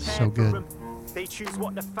prepared so good. for them. They choose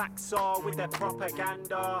what the facts are with their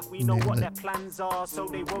propaganda. We know what their plans are, so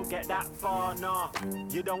they won't get that far, nah.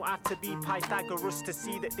 You don't have to be Pythagoras to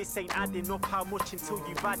see that this ain't adding up. How much until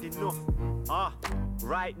you've had enough?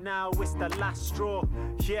 Right now it's the last straw.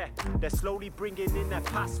 Yeah, they're slowly bringing in their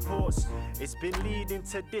passports. It's been leading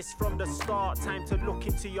to this from the start. Time to look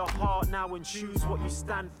into your heart now and choose what you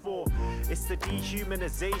stand for. It's the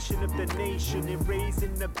dehumanization of the nation,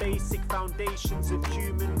 erasing the basic foundations of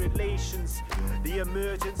human relations. The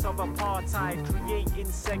emergence of apartheid,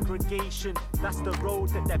 creating segregation. That's the road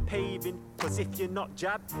that they're paving. Cause if you're not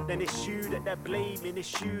jabbed, then it's you that they're blaming.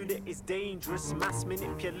 It's you that is dangerous. Mass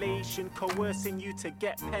manipulation, coercing you to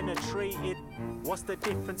get penetrated. What's the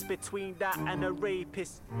difference between that and a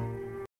rapist?